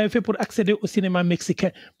est-ce que vous avez fait pour accéder au cinéma mexicain?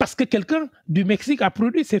 Parce que quelqu'un du Mexique a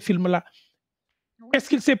produit ces films-là. Est-ce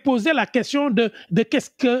qu'il s'est posé la question de qu'est-ce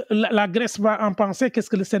que la Grèce va en penser, qu'est-ce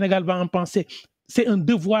que le Sénégal va en penser? C'est un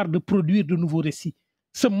devoir de produire de nouveaux récits.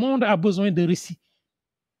 Ce monde a besoin de récits.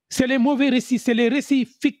 C'est les mauvais récits, c'est les récits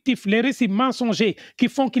fictifs, les récits mensongers qui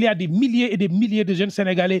font qu'il y a des milliers et des milliers de jeunes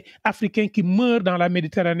Sénégalais, Africains qui meurent dans la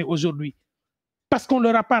Méditerranée aujourd'hui. Parce qu'on ne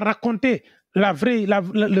leur a pas raconté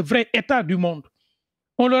le vrai état du monde.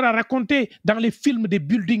 On leur a raconté dans les films des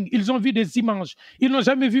buildings, ils ont vu des images. Ils n'ont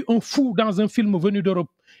jamais vu un fou dans un film venu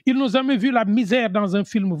d'Europe. Ils n'ont jamais vu la misère dans un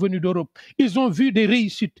film venu d'Europe. Ils ont vu des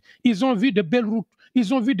réussites, ils ont vu de belles routes,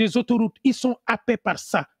 ils ont vu des autoroutes. Ils sont happés par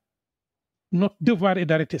ça. Notre devoir est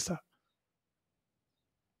d'arrêter ça.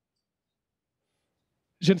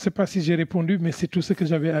 Je ne sais pas si j'ai répondu, mais c'est tout ce que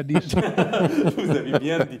j'avais à dire. Vous avez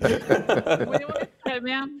bien dit. Oui, très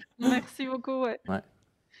bien. Merci beaucoup. Ouais. Ouais.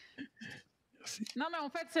 Merci. Non, mais en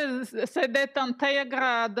fait, c'est d'être intègre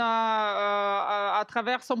à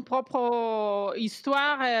travers son propre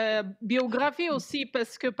histoire et biographie aussi,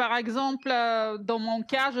 parce que, par exemple, dans mon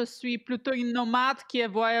cas, je suis plutôt une nomade qui a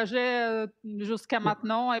voyagé jusqu'à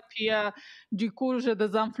maintenant, et puis, du coup, j'ai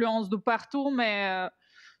des influences de partout, mais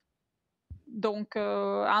donc,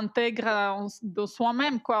 intègre de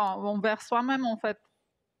soi-même, quoi, envers soi-même, en fait.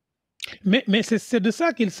 Mais c'est de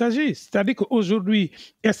ça qu'il s'agit. C'est-à-dire qu'aujourd'hui,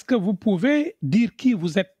 est-ce que vous pouvez dire qui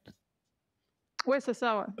vous êtes? Oui, c'est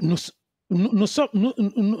ça, ouais.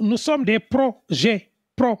 Nous sommes des projets,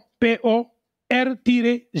 P-O-R-G.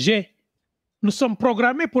 Nous sommes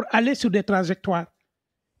programmés pour aller sur des trajectoires.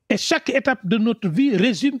 Et chaque étape de notre vie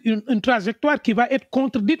résume une trajectoire qui va être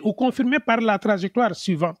contredite ou confirmée par la trajectoire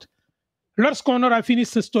suivante. Lorsqu'on aura fini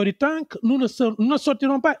ce StoryTANK, nous ne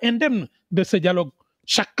sortirons pas indemnes de ce dialogue.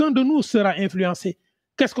 Chacun de nous sera influencé.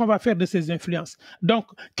 Qu'est-ce qu'on va faire de ces influences? Donc,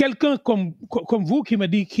 quelqu'un comme vous qui me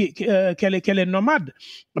dit qu'elle est nomade,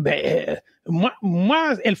 ben,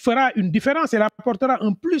 moi, elle fera une différence, elle apportera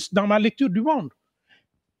un plus dans ma lecture du monde.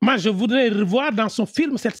 Moi, je voudrais revoir dans son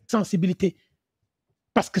film cette sensibilité.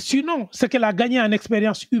 Parce que sinon, ce qu'elle a gagné en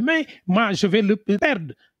expérience humaine, moi, je vais le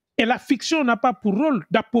perdre. Et la fiction n'a pas pour rôle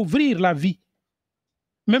d'appauvrir la vie.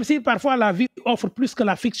 Même si parfois la vie offre plus que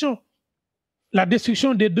la fiction. La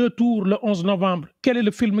destruction des 2 tours le 11 novembre, quel est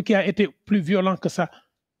le film qui a été plus violent que ça?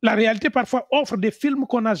 La réalité parfois offre des films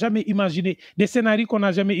qu'on n'a jamais imaginés, des scénarios qu'on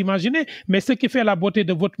n'a jamais imaginés, mais ce qui fait la beauté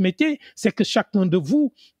de votre métier, c'est que chacun de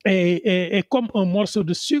vous est comme un morceau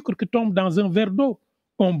de sucre qui tombe dans un verre d'eau.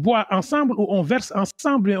 On boit ensemble ou on verse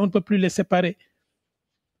ensemble et on ne peut plus les séparer.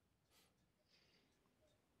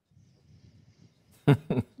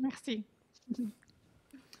 Merci.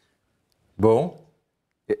 Bon,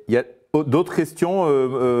 il y a d'autres questions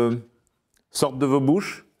sortent de vos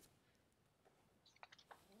bouches?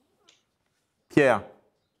 Pierre,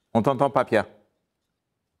 on t'entend pas, Pierre.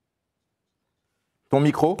 Ton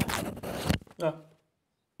micro?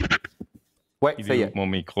 Ouais, ça y est. Mon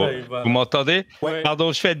micro. Ouais, voilà. Vous m'entendez? Ouais.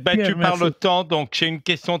 Pardon, je vais être battu Pierre, par merci. le temps, donc j'ai une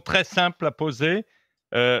question très simple à poser,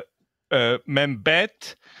 même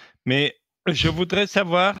bête, mais je voudrais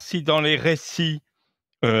savoir si dans les récits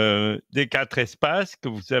des 4 espaces que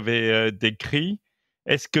vous avez décrits,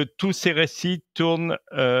 est-ce que tous ces récits tournent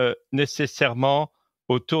nécessairement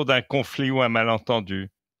autour d'un conflit ou un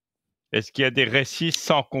malentendu? Est-ce qu'il y a des récits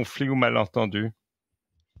sans conflit ou malentendu?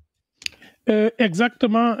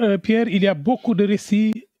 Exactement, Pierre, il y a beaucoup de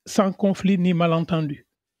récits sans conflit ni malentendu.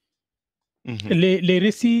 Les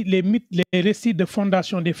récits, les mythes, les récits de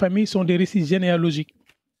fondation des familles sont des récits généalogiques.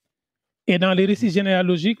 Et dans les récits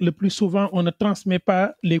généalogiques, le plus souvent, on ne transmet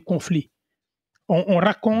pas les conflits. On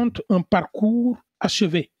raconte un parcours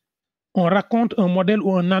achevé. On raconte un modèle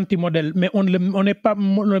ou un anti-modèle, mais on ne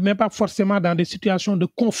le met pas forcément dans des situations de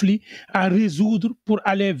conflit à résoudre pour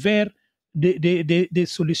aller vers des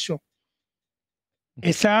solutions.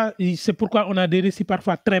 Et ça, c'est pourquoi on a des récits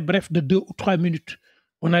parfois très brefs de 2 ou 3 minutes.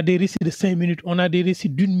 On a des récits de 5 minutes, on a des récits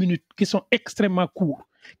d'1 minute qui sont extrêmement courts,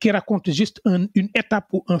 qui racontent juste une étape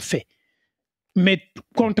ou un fait. Mais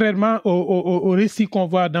contrairement aux récits qu'on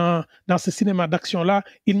voit dans ce cinéma d'action-là,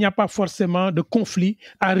 il n'y a pas forcément de conflit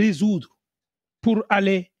à résoudre pour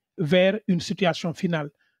aller vers une situation finale.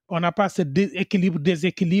 On n'a pas ce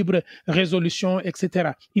déséquilibre, résolution,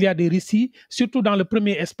 etc. Il y a des récits, surtout dans le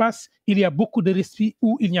premier espace, il y a beaucoup de récits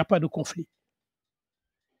où il n'y a pas de conflit.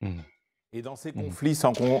 Et dans ces conflits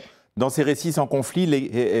dans ces récits sans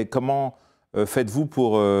conflit, comment faites-vous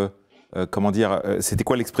pour comment dire, c'était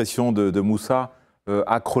quoi l'expression de Moussa,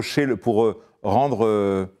 accrocher pour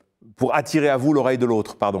attirer à vous l'oreille de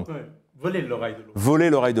l'autre, pardon. Ouais. Voler l'oreille de l'autre. Voler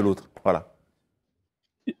l'oreille de l'autre, voilà.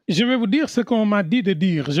 Je vais vous dire ce qu'on m'a dit de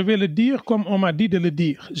dire. Je vais le dire comme on m'a dit de le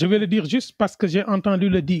dire. Je vais le dire juste parce que j'ai entendu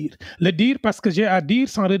le dire. Le dire parce que j'ai à dire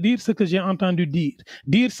sans redire ce que j'ai entendu dire.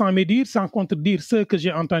 Dire sans médire, sans contredire ce que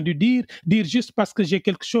j'ai entendu dire. Dire juste parce que j'ai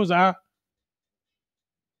quelque chose à...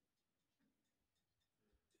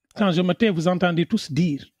 Quand je me tais, vous entendez tous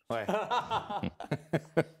dire. Ouais.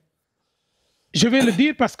 Je vais le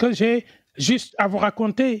dire parce que j'ai juste à vous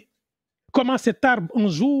raconter comment cet arbre, un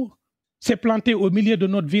jour, s'est planté au milieu de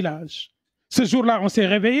notre village. Ce jour-là, on s'est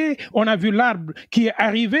réveillé, on a vu l'arbre qui est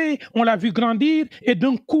arrivé, on l'a vu grandir et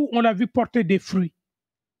d'un coup, on l'a vu porter des fruits.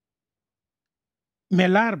 Mais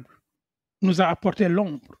l'arbre nous a apporté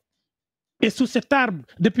l'ombre. Et sous cet arbre,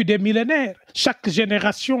 depuis des millénaires, chaque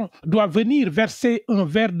génération doit venir verser un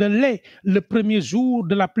verre de lait le premier jour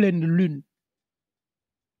de la pleine lune.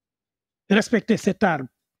 Respectez cet arbre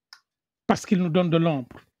parce qu'il nous donne de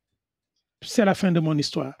l'ombre. C'est la fin de mon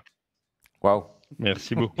histoire. Waouh.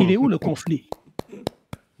 Merci beaucoup. Il est où le conflit?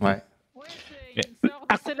 Ouais. Oui, c'est une sorte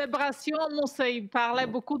de célébration. Moussa, il parlait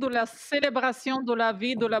beaucoup de la célébration de la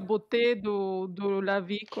vie, de la beauté de la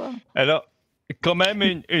vie, quoi. Alors, quand même,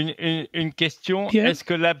 une question. Pierre? Est-ce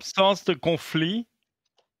que l'absence de conflit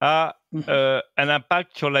a un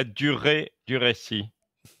impact sur la durée du récit?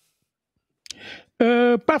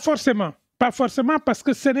 Pas forcément. Pas forcément parce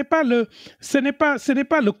que ce n'est pas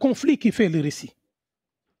le conflit qui fait le récit.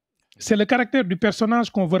 C'est le caractère du personnage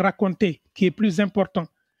qu'on veut raconter qui est plus important.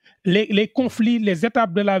 Les conflits, les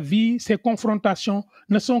étapes de la vie, ces confrontations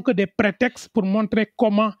ne sont que des prétextes pour montrer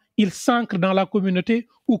comment il s'ancre dans la communauté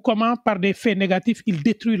ou comment, par des faits négatifs, il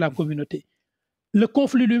détruit la communauté. Le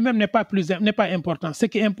conflit lui-même n'est pas important. Ce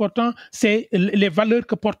qui est important, c'est les valeurs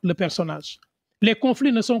que porte le personnage. Les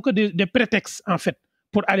conflits ne sont que des prétextes, en fait,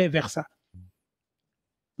 pour aller vers ça.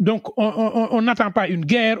 Donc, on n'attend pas une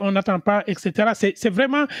guerre, on n'attend pas, etc. C'est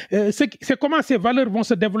vraiment, c'est comment ces valeurs vont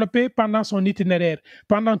se développer pendant son itinéraire,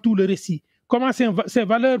 pendant tout le récit. Comment ces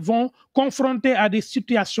valeurs vont, confrontées à des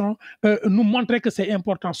situations, nous montrer que c'est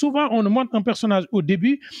important. Souvent, on nous montre un personnage au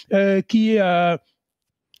début qui,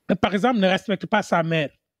 par exemple, ne respecte pas sa mère.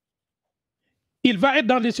 Il va être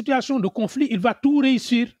dans des situations de conflit, il va tout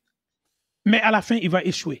réussir, mais à la fin, il va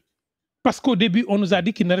échouer. Parce qu'au début, on nous a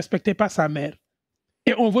dit qu'il ne respectait pas sa mère.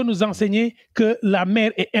 Et on veut nous enseigner que la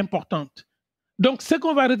mère est importante. Donc, ce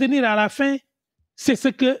qu'on va retenir à la fin, c'est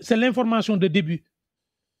l'information de début.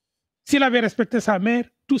 S'il avait respecté sa mère,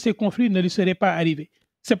 tous ces conflits ne lui seraient pas arrivés.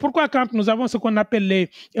 C'est pourquoi quand nous avons ce qu'on appelle les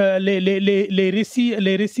récits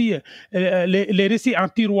en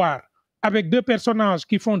tiroir, avec deux personnages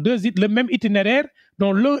qui font le même itinéraire,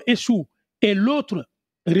 dont l'un échoue et l'autre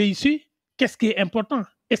réussit, qu'est-ce qui est important?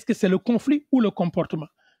 Est-ce que c'est le conflit ou le comportement?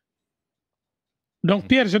 Donc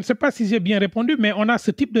Pierre, je ne sais pas si j'ai bien répondu, mais on a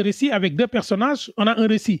ce type de récit avec deux personnages. On a un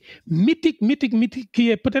récit mythique,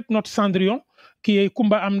 qui est peut-être notre Cendrillon, qui est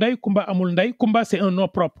Kumba Amday, Kumba Amulnday. Kumba, c'est un nom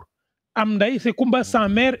propre. Amday, c'est Kumba sans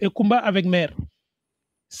mère et Kumba avec mère.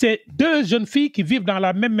 C'est deux jeunes filles qui vivent dans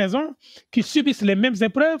la même maison, qui subissent les mêmes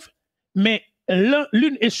épreuves, mais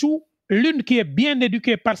l'une échoue, l'une qui est bien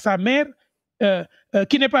éduquée par sa mère,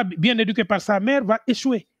 qui n'est pas bien éduquée par sa mère, va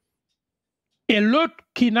échouer. Et l'autre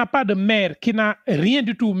qui n'a pas de mère, qui n'a rien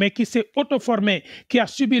du tout, mais qui s'est auto-formée, qui a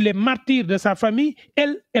subi les martyrs de sa famille,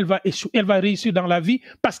 elle va échouer, elle va réussir dans la vie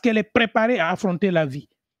parce qu'elle est préparée à affronter la vie.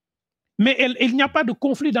 Mais il n'y a pas de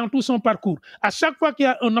conflit dans tout son parcours. À chaque fois qu'il y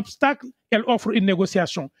a un obstacle, elle offre une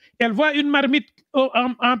négociation. Elle voit une marmite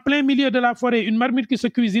en plein milieu de la forêt, une marmite qui se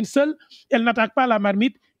cuisine seule, elle n'attaque pas la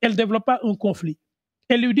marmite, elle ne développe pas un conflit.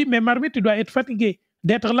 Elle lui dit, mais marmite, tu dois être fatiguée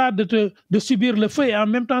d'être là, de subir le feu et en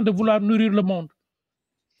même temps de vouloir nourrir le monde.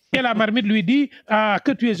 Et la marmite lui dit, ah,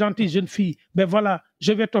 que tu es gentille, jeune fille, ben voilà,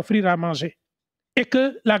 je vais t'offrir à manger. Et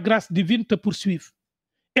que la grâce divine te poursuive.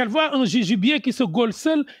 Elle voit un jujubier qui se gaule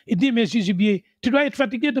seul et dit, mais jujubier, tu dois être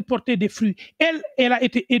fatigué de porter des fruits. Elle a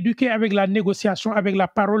été éduquée avec la négociation, avec la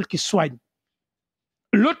parole qui soigne.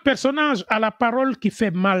 L'autre personnage a la parole qui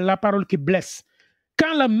fait mal, la parole qui blesse.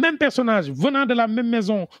 Quand le même personnage, venant de la même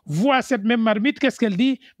maison, voit cette même marmite, qu'est-ce qu'elle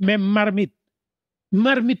dit? Mais marmite,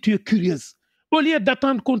 tu es curieuse. Au lieu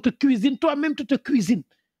d'attendre qu'on te cuisine, toi-même tu te cuisines.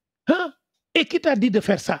 Hein? Et qui t'a dit de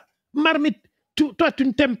faire ça? Marmite, toi tu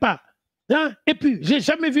ne t'aimes pas. Hein? Et puis, j'ai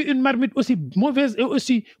jamais vu une marmite aussi mauvaise et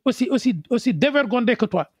aussi dévergondée que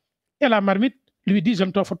toi. Et la marmite lui dit, je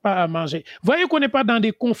ne t'offre pas à manger. Voyez qu'on n'est pas dans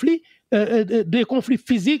des conflits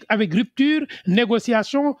physiques avec rupture,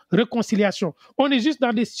 négociation, réconciliation. On est juste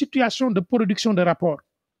dans des situations de production de rapports.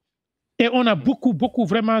 Et on a beaucoup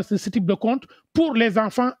vraiment ce type de conte pour les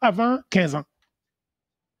enfants avant 15 ans.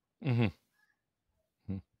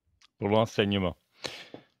 Pour l'enseignement.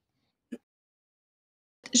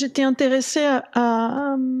 J'étais intéressée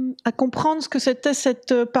à comprendre ce que c'était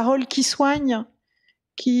cette parole qui soigne,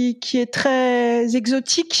 qui est très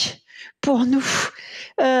exotique pour nous.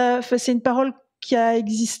 C'est une parole qui a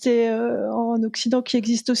existé en Occident, qui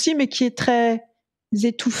existe aussi, mais qui est très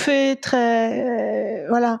étouffée, très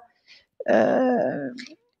voilà.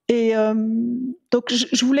 Donc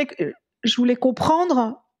je voulais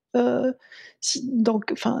comprendre.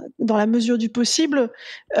 Donc, dans la mesure du possible,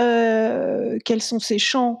 quels sont ces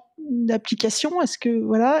champs d'application? Est-ce que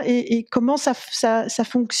voilà, et comment ça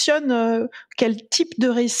fonctionne? Quel type de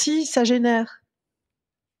récit ça génère?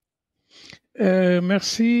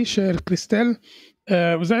 Merci, chère Christelle.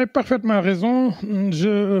 Vous avez parfaitement raison.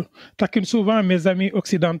 Je taquine souvent mes amis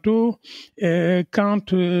occidentaux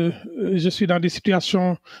quand je suis dans des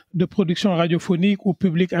situations de production radiophonique ou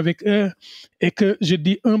publique avec eux et que je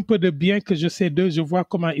dis un peu de bien que je sais d'eux, je vois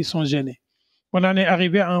comment ils sont gênés. On en est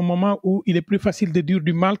arrivé à un moment où il est plus facile de dire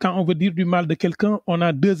du mal. Quand on veut dire du mal de quelqu'un, on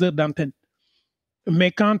a 2 heures d'antenne.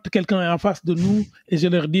 Mais quand quelqu'un est en face de nous et je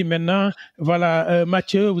leur dis maintenant, voilà,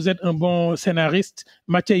 Mathieu, vous êtes un bon scénariste.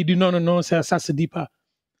 Mathieu, il dit non, ça se dit pas.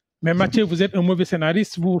 Mais Mathieu, vous êtes un mauvais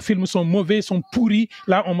scénariste, vos films sont mauvais, sont pourris.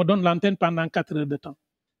 Là, on me donne l'antenne pendant 4 heures de temps.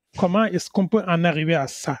 Comment est-ce qu'on peut en arriver à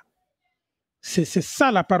ça? C'est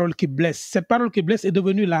ça la parole qui blesse. Cette parole qui blesse est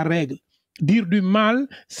devenue la règle. Dire du mal,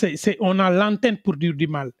 on a l'antenne pour dire du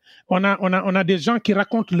mal. On a des gens qui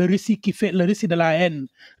racontent le récit de la haine,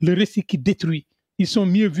 le récit qui détruit. Ils sont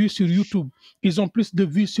mieux vus sur YouTube. Ils ont plus de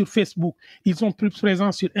vues sur Facebook. Ils sont plus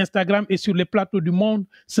présents sur Instagram et sur les plateaux du monde.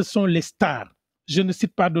 Ce sont les stars. Je ne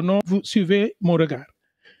cite pas de nom. Vous suivez mon regard.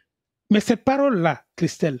 Mais cette parole-là,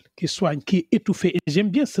 Christelle, qui soigne, qui est étouffée, et j'aime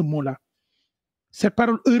bien ce mot-là. Cette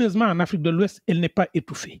parole, heureusement, en Afrique de l'Ouest, elle n'est pas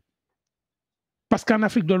étouffée. Parce qu'en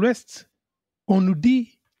Afrique de l'Ouest, on nous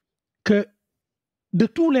dit que de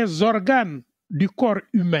tous les organes du corps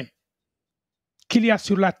humain qu'il y a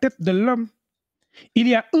sur la tête de l'homme, il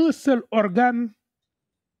y a un seul organe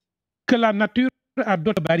que la nature a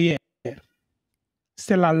d'autres barrières.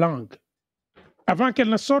 C'est la langue. Avant qu'elle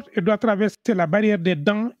ne sorte, elle doit traverser la barrière des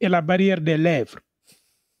dents et la barrière des lèvres.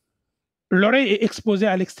 L'oreille est exposée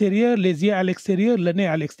à l'extérieur, les yeux à l'extérieur, le nez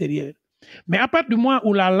à l'extérieur. Mais à partir du moment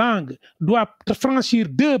où la langue doit franchir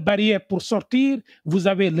 2 barrières pour sortir, vous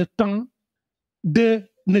avez le temps de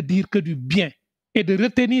ne dire que du bien et de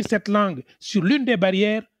retenir cette langue sur l'une des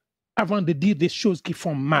barrières avant de dire des choses qui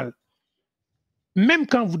font mal. Même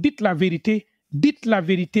quand vous dites la vérité,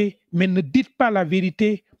 mais ne dites pas la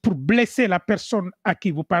vérité pour blesser la personne à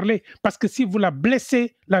qui vous parlez, parce que si vous la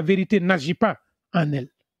blessez, la vérité n'agit pas en elle.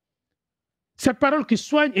 Cette parole qui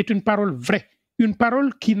soigne est une parole vraie, une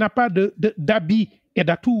parole qui n'a pas d'habit et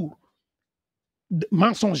d'atour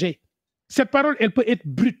mensonger. Cette parole, elle peut être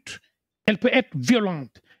brute, elle peut être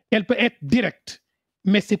violente, elle peut être directe,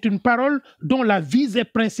 mais c'est une parole dont la visée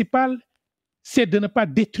principale, c'est de ne pas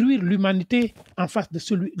détruire l'humanité en face de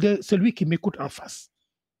celui qui m'écoute en face.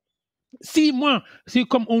 Si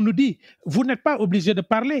comme on nous dit, vous n'êtes pas obligé de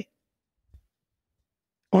parler.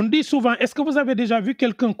 On dit souvent, est-ce que vous avez déjà vu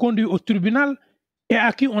quelqu'un conduit au tribunal et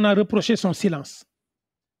à qui on a reproché son silence?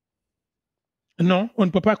 Non, on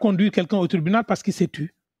ne peut pas conduire quelqu'un au tribunal parce qu'il s'est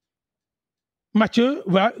tu. Mathieu,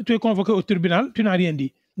 tu es convoqué au tribunal, tu n'as rien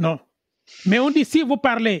dit. Non. Mais on dit, si vous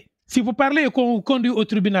parlez et qu'on vous conduit au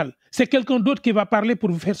tribunal, c'est quelqu'un d'autre qui va parler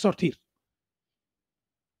pour vous faire sortir.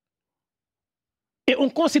 Et on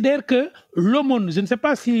considère que l'aumône, je ne sais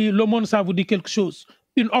pas si l'aumône, ça vous dit quelque chose,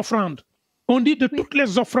 une offrande. On dit de toutes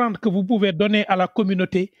les offrandes que vous pouvez donner à la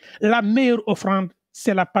communauté, la meilleure offrande,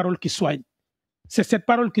 c'est la parole qui soigne. C'est cette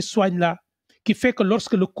parole qui soigne là, qui fait que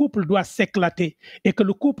lorsque le couple doit s'éclater et que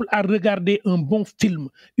le couple a regardé un bon film,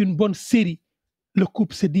 une bonne série, le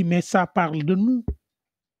couple se dit, mais ça parle de nous.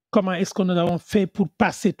 Comment est-ce que nous avons fait pour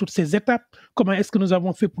passer toutes ces étapes? Comment est-ce que nous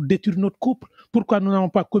avons fait pour détruire notre couple? Pourquoi nous n'avons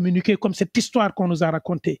pas communiqué comme cette histoire qu'on nous a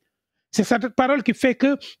racontée? C'est cette parole qui fait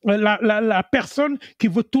que la personne qui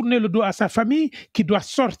veut tourner le dos à sa famille, qui doit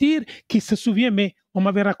sortir, qui se souvient, mais on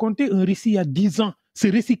m'avait raconté un récit il y a 10 ans. Ce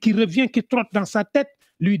récit qui revient, qui trotte dans sa tête,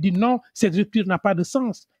 lui dit non, cette rupture n'a pas de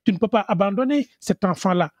sens. Tu ne peux pas abandonner cet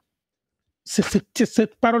enfant-là.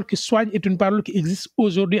 Cette parole qui soigne est une parole qui existe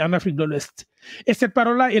aujourd'hui en Afrique de l'Ouest. Et cette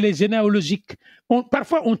parole-là, elle est généalogique.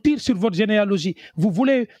 Parfois, on tire sur votre généalogie. Vous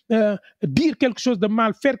voulez dire quelque chose de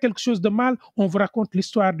mal, faire quelque chose de mal, on vous raconte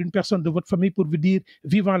l'histoire d'une personne de votre famille pour vous dire,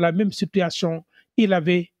 vivant la même situation, il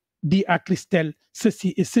avait dit à Christelle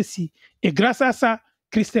ceci et ceci. Et grâce à ça,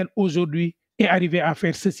 Christelle, aujourd'hui, est arrivée à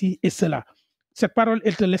faire ceci et cela. Cette parole,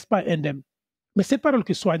 elle ne te laisse pas indemne. Mais cette parole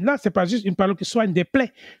qui soigne là, ce n'est pas juste une parole qui soigne des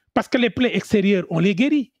plaies. Parce que les plaies extérieures, on les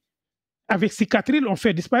guérit. Avec cicatrice, on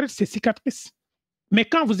fait disparaître ces cicatrices. Mais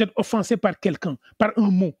quand vous êtes offensé par quelqu'un, par un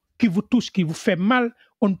mot qui vous touche, qui vous fait mal,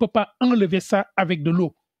 on ne peut pas enlever ça avec de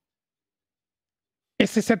l'eau. Et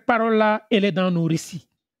c'est cette parole-là, elle est dans nos récits.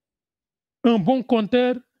 Un bon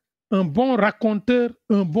conteur, un bon raconteur,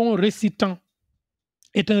 un bon récitant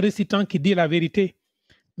est un récitant qui dit la vérité.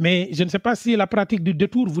 Mais je ne sais pas si la pratique du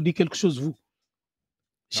détour vous dit quelque chose, vous.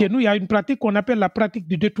 Chez nous, il y a une pratique qu'on appelle la pratique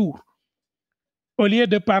du détour. Au lieu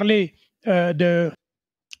de parler de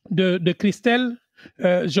Christelle,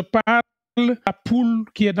 je parle de la poule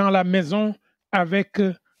qui est dans la maison avec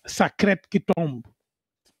sa crête qui tombe.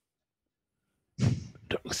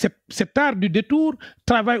 Cet art du détour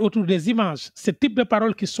travaille autour des images. Ce type de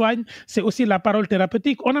parole qui soigne, c'est aussi la parole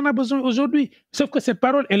thérapeutique. On en a besoin aujourd'hui. Sauf que cette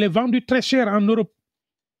parole, elle est vendue très cher en Europe.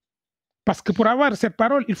 Parce que pour avoir cette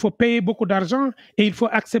parole, il faut payer beaucoup d'argent et il faut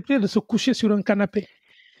accepter de se coucher sur un canapé.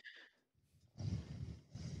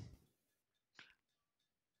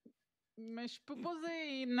 Mais je peux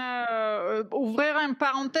ouvrir une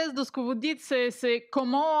parenthèse de ce que vous dites, c'est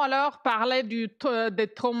comment alors parler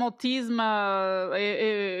des traumatismes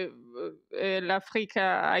et l'Afrique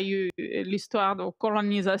a eu l'histoire de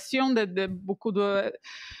colonisation de beaucoup de...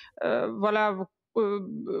 voilà,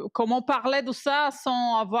 comment parler de ça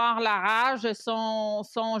sans avoir la rage et sans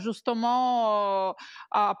justement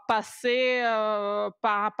passer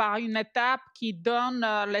par une étape qui donne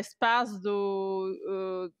l'espace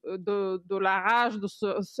de la rage,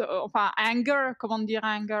 enfin anger, comment dire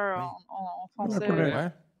anger en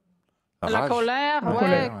français? La colère,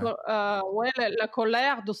 la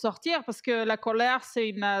colère de sortir, parce que la colère,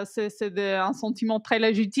 c'est un sentiment très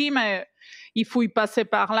légitime et il faut y passer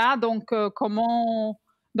par là. Donc,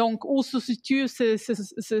 où se situe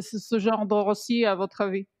ce genre de récit, à votre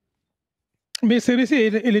avis? Mais ce récit,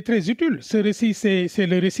 il est très utile. Ce récit, c'est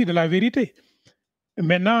le récit de la vérité.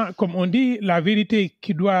 Maintenant, comme on dit, la vérité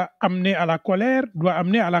qui doit amener à la colère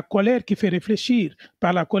qui fait réfléchir,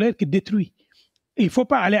 pas la colère qui détruit. Il ne faut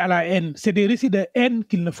pas aller à la haine. C'est des récits de haine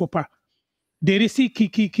qu'il ne faut pas. Des récits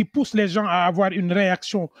qui poussent les gens à avoir une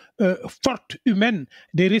réaction forte, humaine.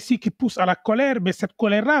 Des récits qui poussent à la colère, mais cette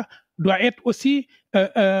colère-là doit être aussi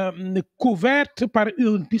couverte par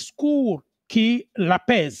un discours qui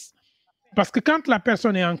l'apaise. Parce que quand la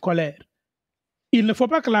personne est en colère, il ne faut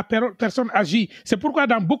pas que la personne agisse. C'est pourquoi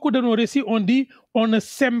dans beaucoup de nos récits, on dit on ne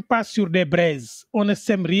sème pas sur des braises. On ne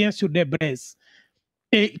sème rien sur des braises.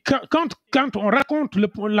 Et quand on raconte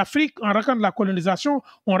l'Afrique, on raconte la colonisation,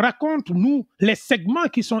 on raconte, nous, les segments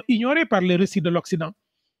qui sont ignorés par les récits de l'Occident.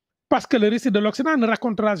 Parce que le récit de l'Occident ne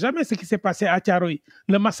racontera jamais ce qui s'est passé à Thiaroye,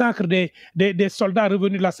 le massacre des soldats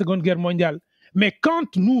revenus de la Seconde Guerre mondiale. Mais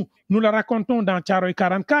quand nous le racontons dans Thiaroye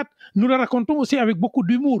 44, nous le racontons aussi avec beaucoup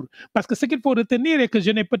d'humour. Parce que ce qu'il faut retenir et que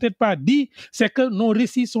je n'ai peut-être pas dit, c'est que nos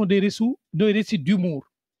récits sont des récits d'humour.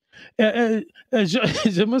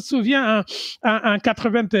 Je me souviens en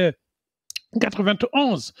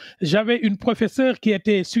 91, j'avais une professeure qui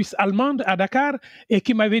était suisse-allemande à Dakar et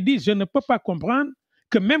qui m'avait dit « Je ne peux pas comprendre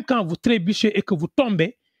que même quand vous trébuchez et que vous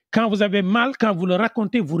tombez, quand vous avez mal, quand vous le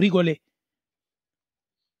racontez, vous rigolez. »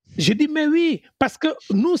 Je dis, mais oui, parce que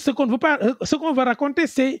nous, ce qu'on veut raconter,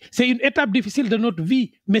 c'est une étape difficile de notre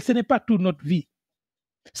vie, mais ce n'est pas toute notre vie.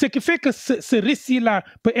 Ce qui fait que ce récit-là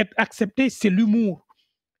peut être accepté, c'est l'humour.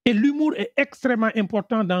 Et l'humour est extrêmement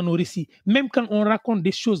important dans nos récits. Même quand on raconte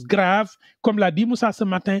des choses graves, comme l'a dit Moussa ce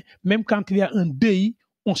matin, même quand il y a un deuil,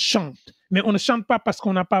 on chante. Mais on ne chante pas parce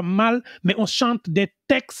qu'on n'a pas mal, mais on chante des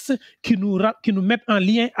textes qui nous mettent en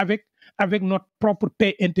lien avec notre propre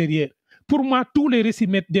paix intérieure. Pour moi, tous les récits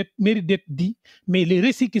méritent d'être dits, mais les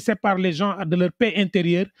récits qui séparent les gens de leur paix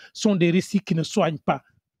intérieure sont des récits qui ne soignent pas.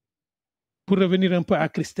 Pour revenir un peu à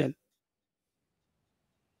Christelle.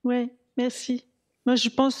 Oui, merci. Moi, je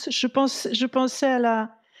pensais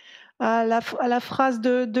à la phrase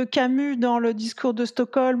de Camus dans le discours de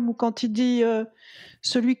Stockholm, où quand il dit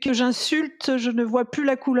celui que j'insulte, je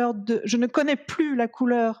ne connais plus la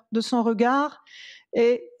couleur de son regard,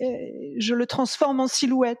 et je le transforme en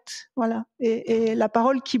silhouette. Voilà. Et la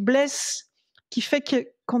parole qui blesse, qui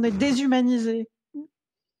fait qu'on est déshumanisé.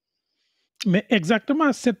 Mais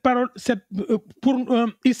exactement, cette parole,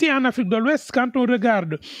 ici en Afrique de l'Ouest, quand on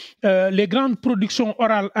regarde les grandes productions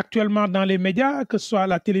orales actuellement dans les médias, que ce soit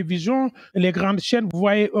la télévision, les grandes chaînes, vous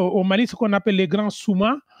voyez au Mali ce qu'on appelle les grands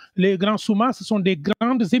soumats. Les grands soumats, ce sont des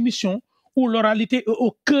grandes émissions où l'oralité est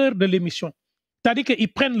au cœur de l'émission. C'est-à-dire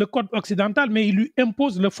qu'ils prennent le code occidental, mais ils lui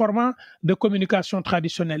imposent le format de communication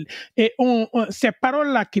traditionnel. Et ces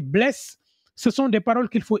paroles-là qui blessent, ce sont des paroles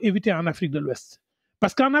qu'il faut éviter en Afrique de l'Ouest.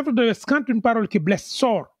 Parce qu'en Afrique de l'Ouest, quand une parole qui blesse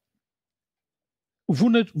sort, vous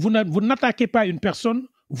n'attaquez pas une personne,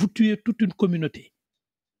 vous tuez toute une communauté.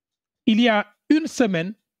 Il y a une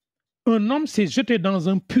semaine, un homme s'est jeté dans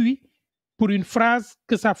un puits pour une phrase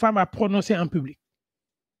que sa femme a prononcée en public.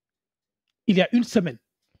 Il y a une semaine.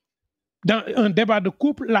 Dans un débat de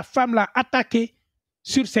couple, la femme l'a attaqué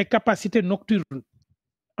sur ses capacités nocturnes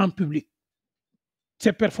en public,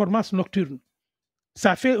 ses performances nocturnes.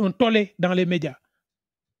 Ça a fait un tollé dans les médias.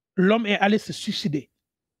 L'homme est allé se suicider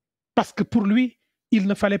parce que pour lui, il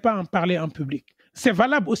ne fallait pas en parler en public. C'est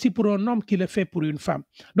valable aussi pour un homme qui le fait pour une femme.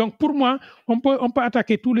 Donc pour moi, on peut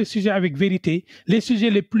attaquer tous les sujets avec vérité, les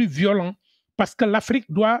sujets les plus violents, parce que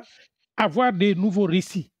l'Afrique doit avoir des nouveaux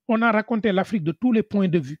récits. On a raconté l'Afrique de tous les points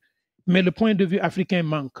de vue, mais le point de vue africain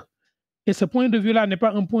manque. Et ce point de vue-là n'est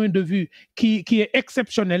pas un point de vue qui est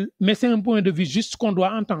exceptionnel, mais c'est un point de vue juste qu'on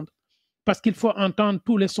doit entendre. Parce qu'il faut entendre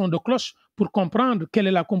tous les sons de cloche pour comprendre quelle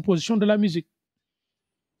est la composition de la musique.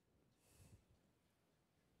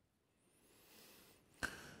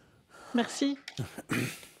 Merci.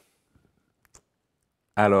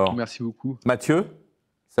 Alors, merci beaucoup. Mathieu,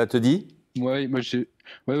 ça te dit? Ouais, moi je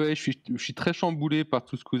suis très chamboulé par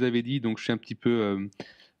tout ce que vous avez dit, donc je suis un petit peu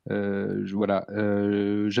voilà.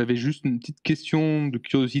 J'avais juste une petite question de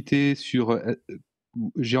curiosité sur.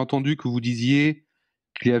 J'ai entendu que vous disiez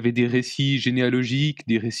qu'il y avait des récits généalogiques,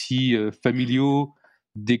 des récits familiaux,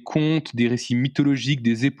 des contes, des récits mythologiques,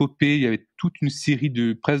 des épopées. Il y avait toute une série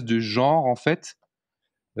presque de genres en fait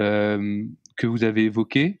que vous avez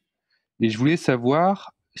évoqués. Et je voulais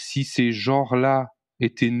savoir si ces genres-là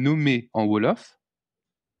étaient nommés en Wolof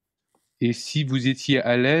et si vous étiez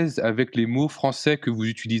à l'aise avec les mots français que vous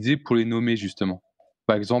utilisez pour les nommer justement.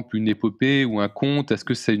 Par exemple, une épopée ou un conte, est-ce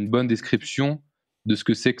que c'est une bonne description de ce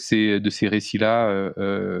que c'est que de ces récits-là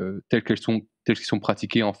tels qu'ils sont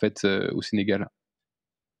pratiqués en fait au Sénégal?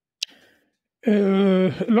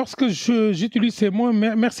 Lorsque j'utilise ces mots,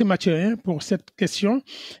 merci Mathieu hein, pour cette question.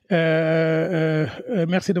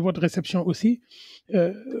 Merci de votre réception aussi.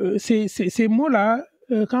 Ces mots-là,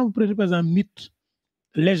 quand vous prenez par exemple mythe,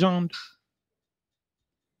 légende,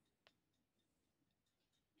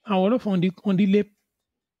 en Wolof, on dit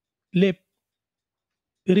les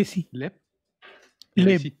récits.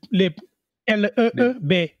 Les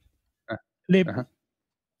L-E-E-B.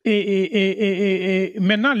 Et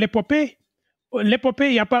maintenant, l'épopée,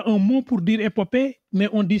 il n'y a pas un mot pour dire épopée, mais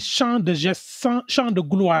on dit chant de geste, chant de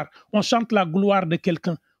gloire. On chante la gloire de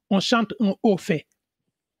quelqu'un. On chante un haut fait.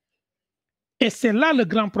 Et c'est là le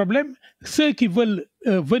grand problème. Ceux qui veulent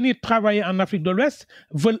venir travailler en Afrique de l'Ouest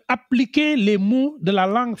veulent appliquer les mots de la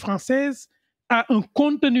langue française à un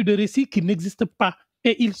contenu de récit qui n'existe pas.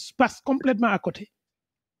 Et ils passent complètement à côté.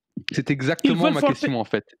 C'est exactement ma question, en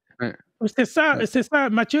fait. Ouais. C'est ça,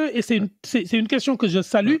 Mathieu, et c'est une question que je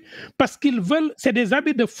salue, parce qu'ils veulent, c'est des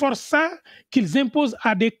habits de forçat qu'ils imposent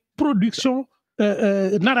à des productions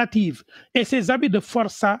narratives. Et ces habits de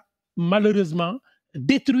forçat, malheureusement,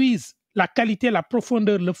 détruisent la qualité, la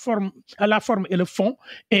profondeur, la forme et le fond.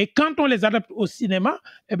 Et quand on les adapte au cinéma,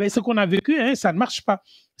 eh bien, ce qu'on a vécu, hein, ça ne marche pas.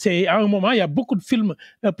 À un moment, il y a beaucoup de films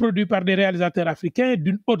produits par des réalisateurs africains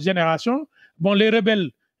d'une haute génération. Bon, les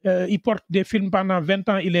rebelles, ils portent des films pendant 20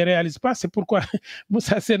 ans, ils ne les réalisent pas. C'est pourquoi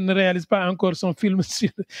Moussa Sen ne réalise pas encore son film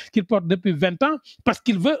qu'il porte depuis 20 ans, parce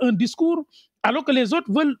qu'il veut un discours, alors que les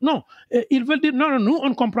autres veulent... Non, ils veulent dire, non, nous, on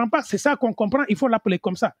ne comprend pas, c'est ça qu'on comprend, il faut l'appeler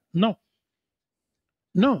comme ça. Non.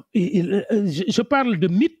 Non, je parle de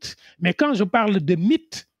mythe, mais quand je parle de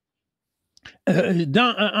mythe,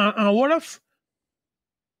 en Wolof,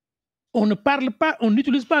 on ne parle pas, on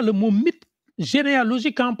n'utilise pas le mot mythe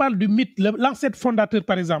généalogique quand on parle du mythe. L'ancêtre fondateur,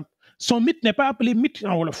 par exemple, son mythe n'est pas appelé mythe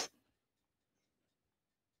en Wolof.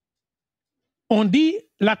 On dit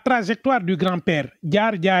la trajectoire du grand-père,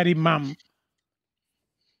 Djar Djari Mam.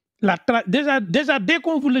 Déjà, dès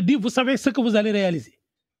qu'on vous le dit, vous savez ce que vous allez réaliser.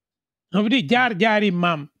 On vous dit Djar Djari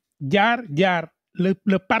Mam, Djar,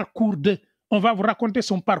 le parcours de. On va vous raconter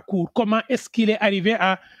son parcours, comment est-ce qu'il est arrivé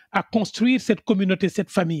à construire cette communauté,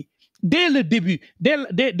 cette famille. Dès le début, dès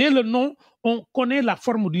le nom, on connaît la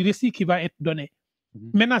forme du récit qui va être donné.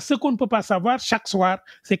 Maintenant, ce qu'on ne peut pas savoir chaque soir,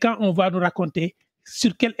 c'est quand on va nous raconter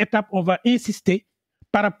sur quelle étape on va insister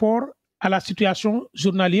par rapport à la situation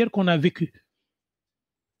journalière qu'on a vécue.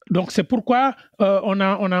 Donc, c'est pourquoi on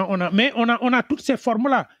a toutes ces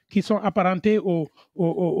formes-là qui sont apparentées au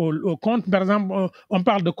conte. Par exemple, on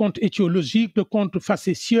parle de conte étiologique, de conte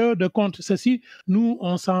facétieux, de conte ceci. Nous,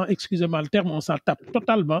 on s'en, excusez-moi le terme, on s'en tape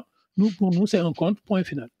totalement. Pour nous, c'est un conte, point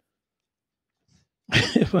final.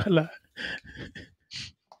 Voilà.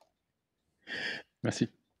 Merci.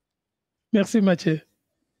 Merci, Mathieu.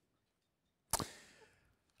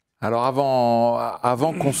 Alors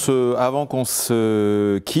avant qu'on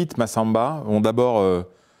se quitte, Massamba, bon, d'abord,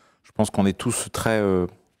 je pense qu'on est tous très,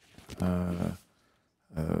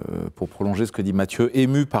 pour prolonger ce que dit Mathieu,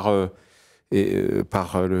 émus par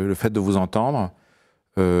le fait de vous entendre,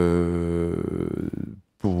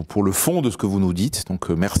 pour le fond de ce que vous nous dites. Donc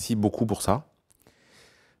merci beaucoup pour ça.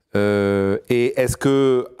 Et est-ce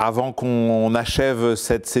que, avant qu'on achève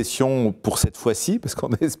cette session pour cette fois-ci, parce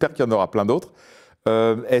qu'on espère qu'il y en aura plein d'autres,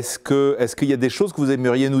 est-ce qu'il y a des choses que vous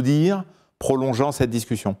aimeriez nous dire, prolongeant cette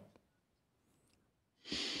discussion?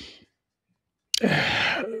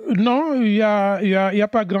 Non, il n'y a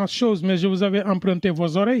pas grand-chose, mais je vous avais emprunté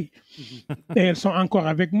vos oreilles et elles sont encore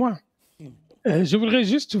avec moi. Je voudrais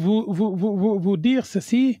juste vous dire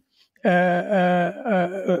ceci,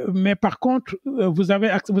 mais par contre, vous allez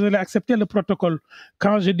accepter le protocole.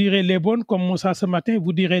 Quand je dirai les bonnes, comme Moussa ce matin,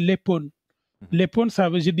 vous direz les bonnes. L'épone, ça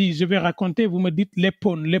veut dire, je vais raconter, vous me dites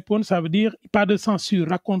l'épone. L'épone, ça veut dire pas de censure,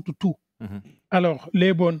 raconte tout. Alors,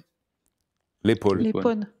 les bonnes. L'épaule.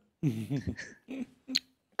 L'épone.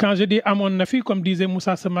 Quand je dis à mon nafi, comme disait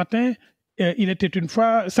Moussa ce matin, il était une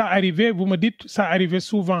fois, ça arrivait, vous me dites, ça arrivait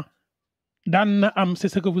souvent. Dan am, c'est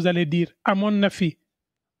ce que vous allez dire. À mon nafi.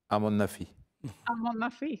 À mon nafi. À mon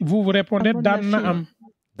avis. Vous répondez Dan am.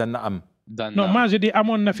 Dan am. Non, moi je dis à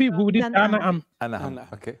mon nafi, vous dites Dan am. Anam.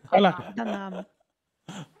 Ok. Voilà.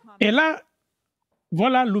 Et là,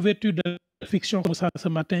 voilà l'ouverture de la fiction comme ça ce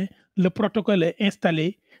matin. Le protocole est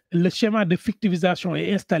installé, le schéma de fictivisation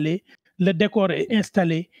est installé, le décor est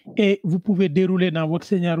installé et vous pouvez dérouler dans votre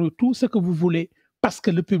scénario tout ce que vous voulez parce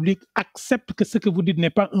que le public accepte que ce que vous dites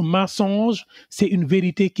n'est pas un mensonge, c'est une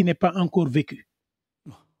vérité qui n'est pas encore vécue.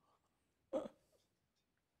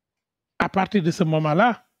 À partir de ce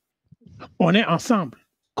moment-là, on est ensemble.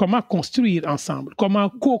 Comment construire ensemble? Comment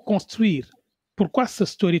co-construire? Pourquoi ce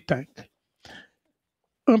StoryTANK?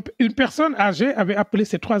 Une personne âgée avait appelé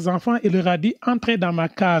ses 3 enfants et leur a dit « Entrez dans ma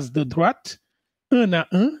case de droite, un à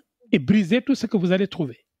un, et brisez tout ce que vous allez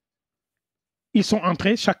trouver. » Ils sont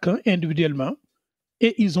entrés chacun individuellement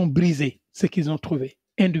et ils ont brisé ce qu'ils ont trouvé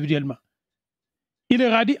individuellement. Il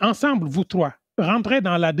leur a dit « Ensemble, vous 3, rentrez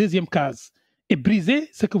dans la 2e case et brisez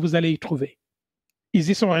ce que vous allez y trouver. » Ils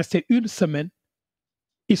y sont restés 1 semaine.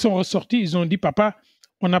 Ils sont ressortis, ils ont dit « Papa,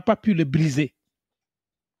 on n'a pas pu le briser. »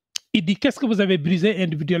 Il dit « Qu'est-ce que vous avez brisé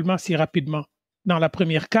individuellement si rapidement ?» Dans la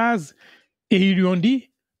première case. Et ils lui ont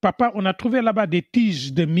dit « Papa, on a trouvé là-bas des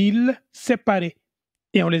tiges de mil séparées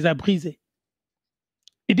et on les a brisées. »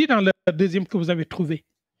 Il dit dans la 2e que vous avez trouvé,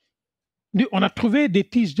 il dit, on a trouvé des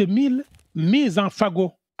tiges de mil mises en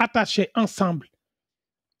fagot, attachées ensemble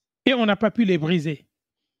et on n'a pas pu les briser.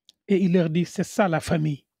 Et il leur dit « C'est ça la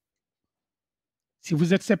famille. Si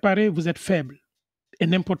vous êtes séparés, vous êtes faibles et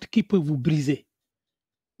n'importe qui peut vous briser.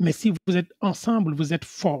 Mais si vous êtes ensemble, vous êtes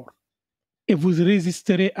forts et vous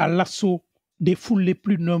résisterez à l'assaut des foules les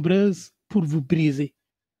plus nombreuses pour vous briser. »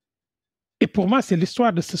 Et pour moi, c'est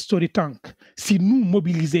l'histoire de ce StoryTANK. Si nous,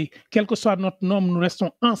 mobilisés, quel que soit notre nom, nous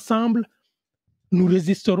restons ensemble, nous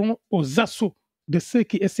résisterons aux assauts de ceux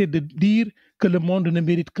qui essaient de dire que le monde ne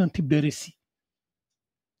mérite qu'un type de récit.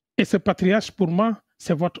 Et ce patriarche, pour moi,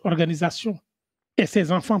 c'est votre organisation. Et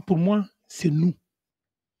ces enfants, pour moi, c'est nous.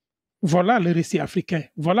 Voilà le récit africain.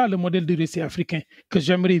 Voilà le modèle du récit africain que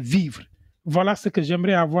j'aimerais vivre. Voilà ce que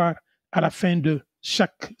j'aimerais avoir à la fin de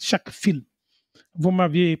chaque film. Vous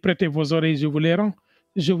m'aviez prêté vos oreilles, je vous les rends.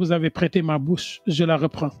 Je vous avais prêté ma bouche, je la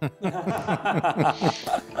reprends.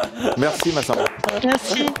 Merci Massamba.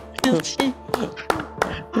 Merci, merci.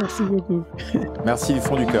 Merci beaucoup. Merci du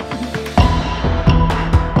fond du cœur.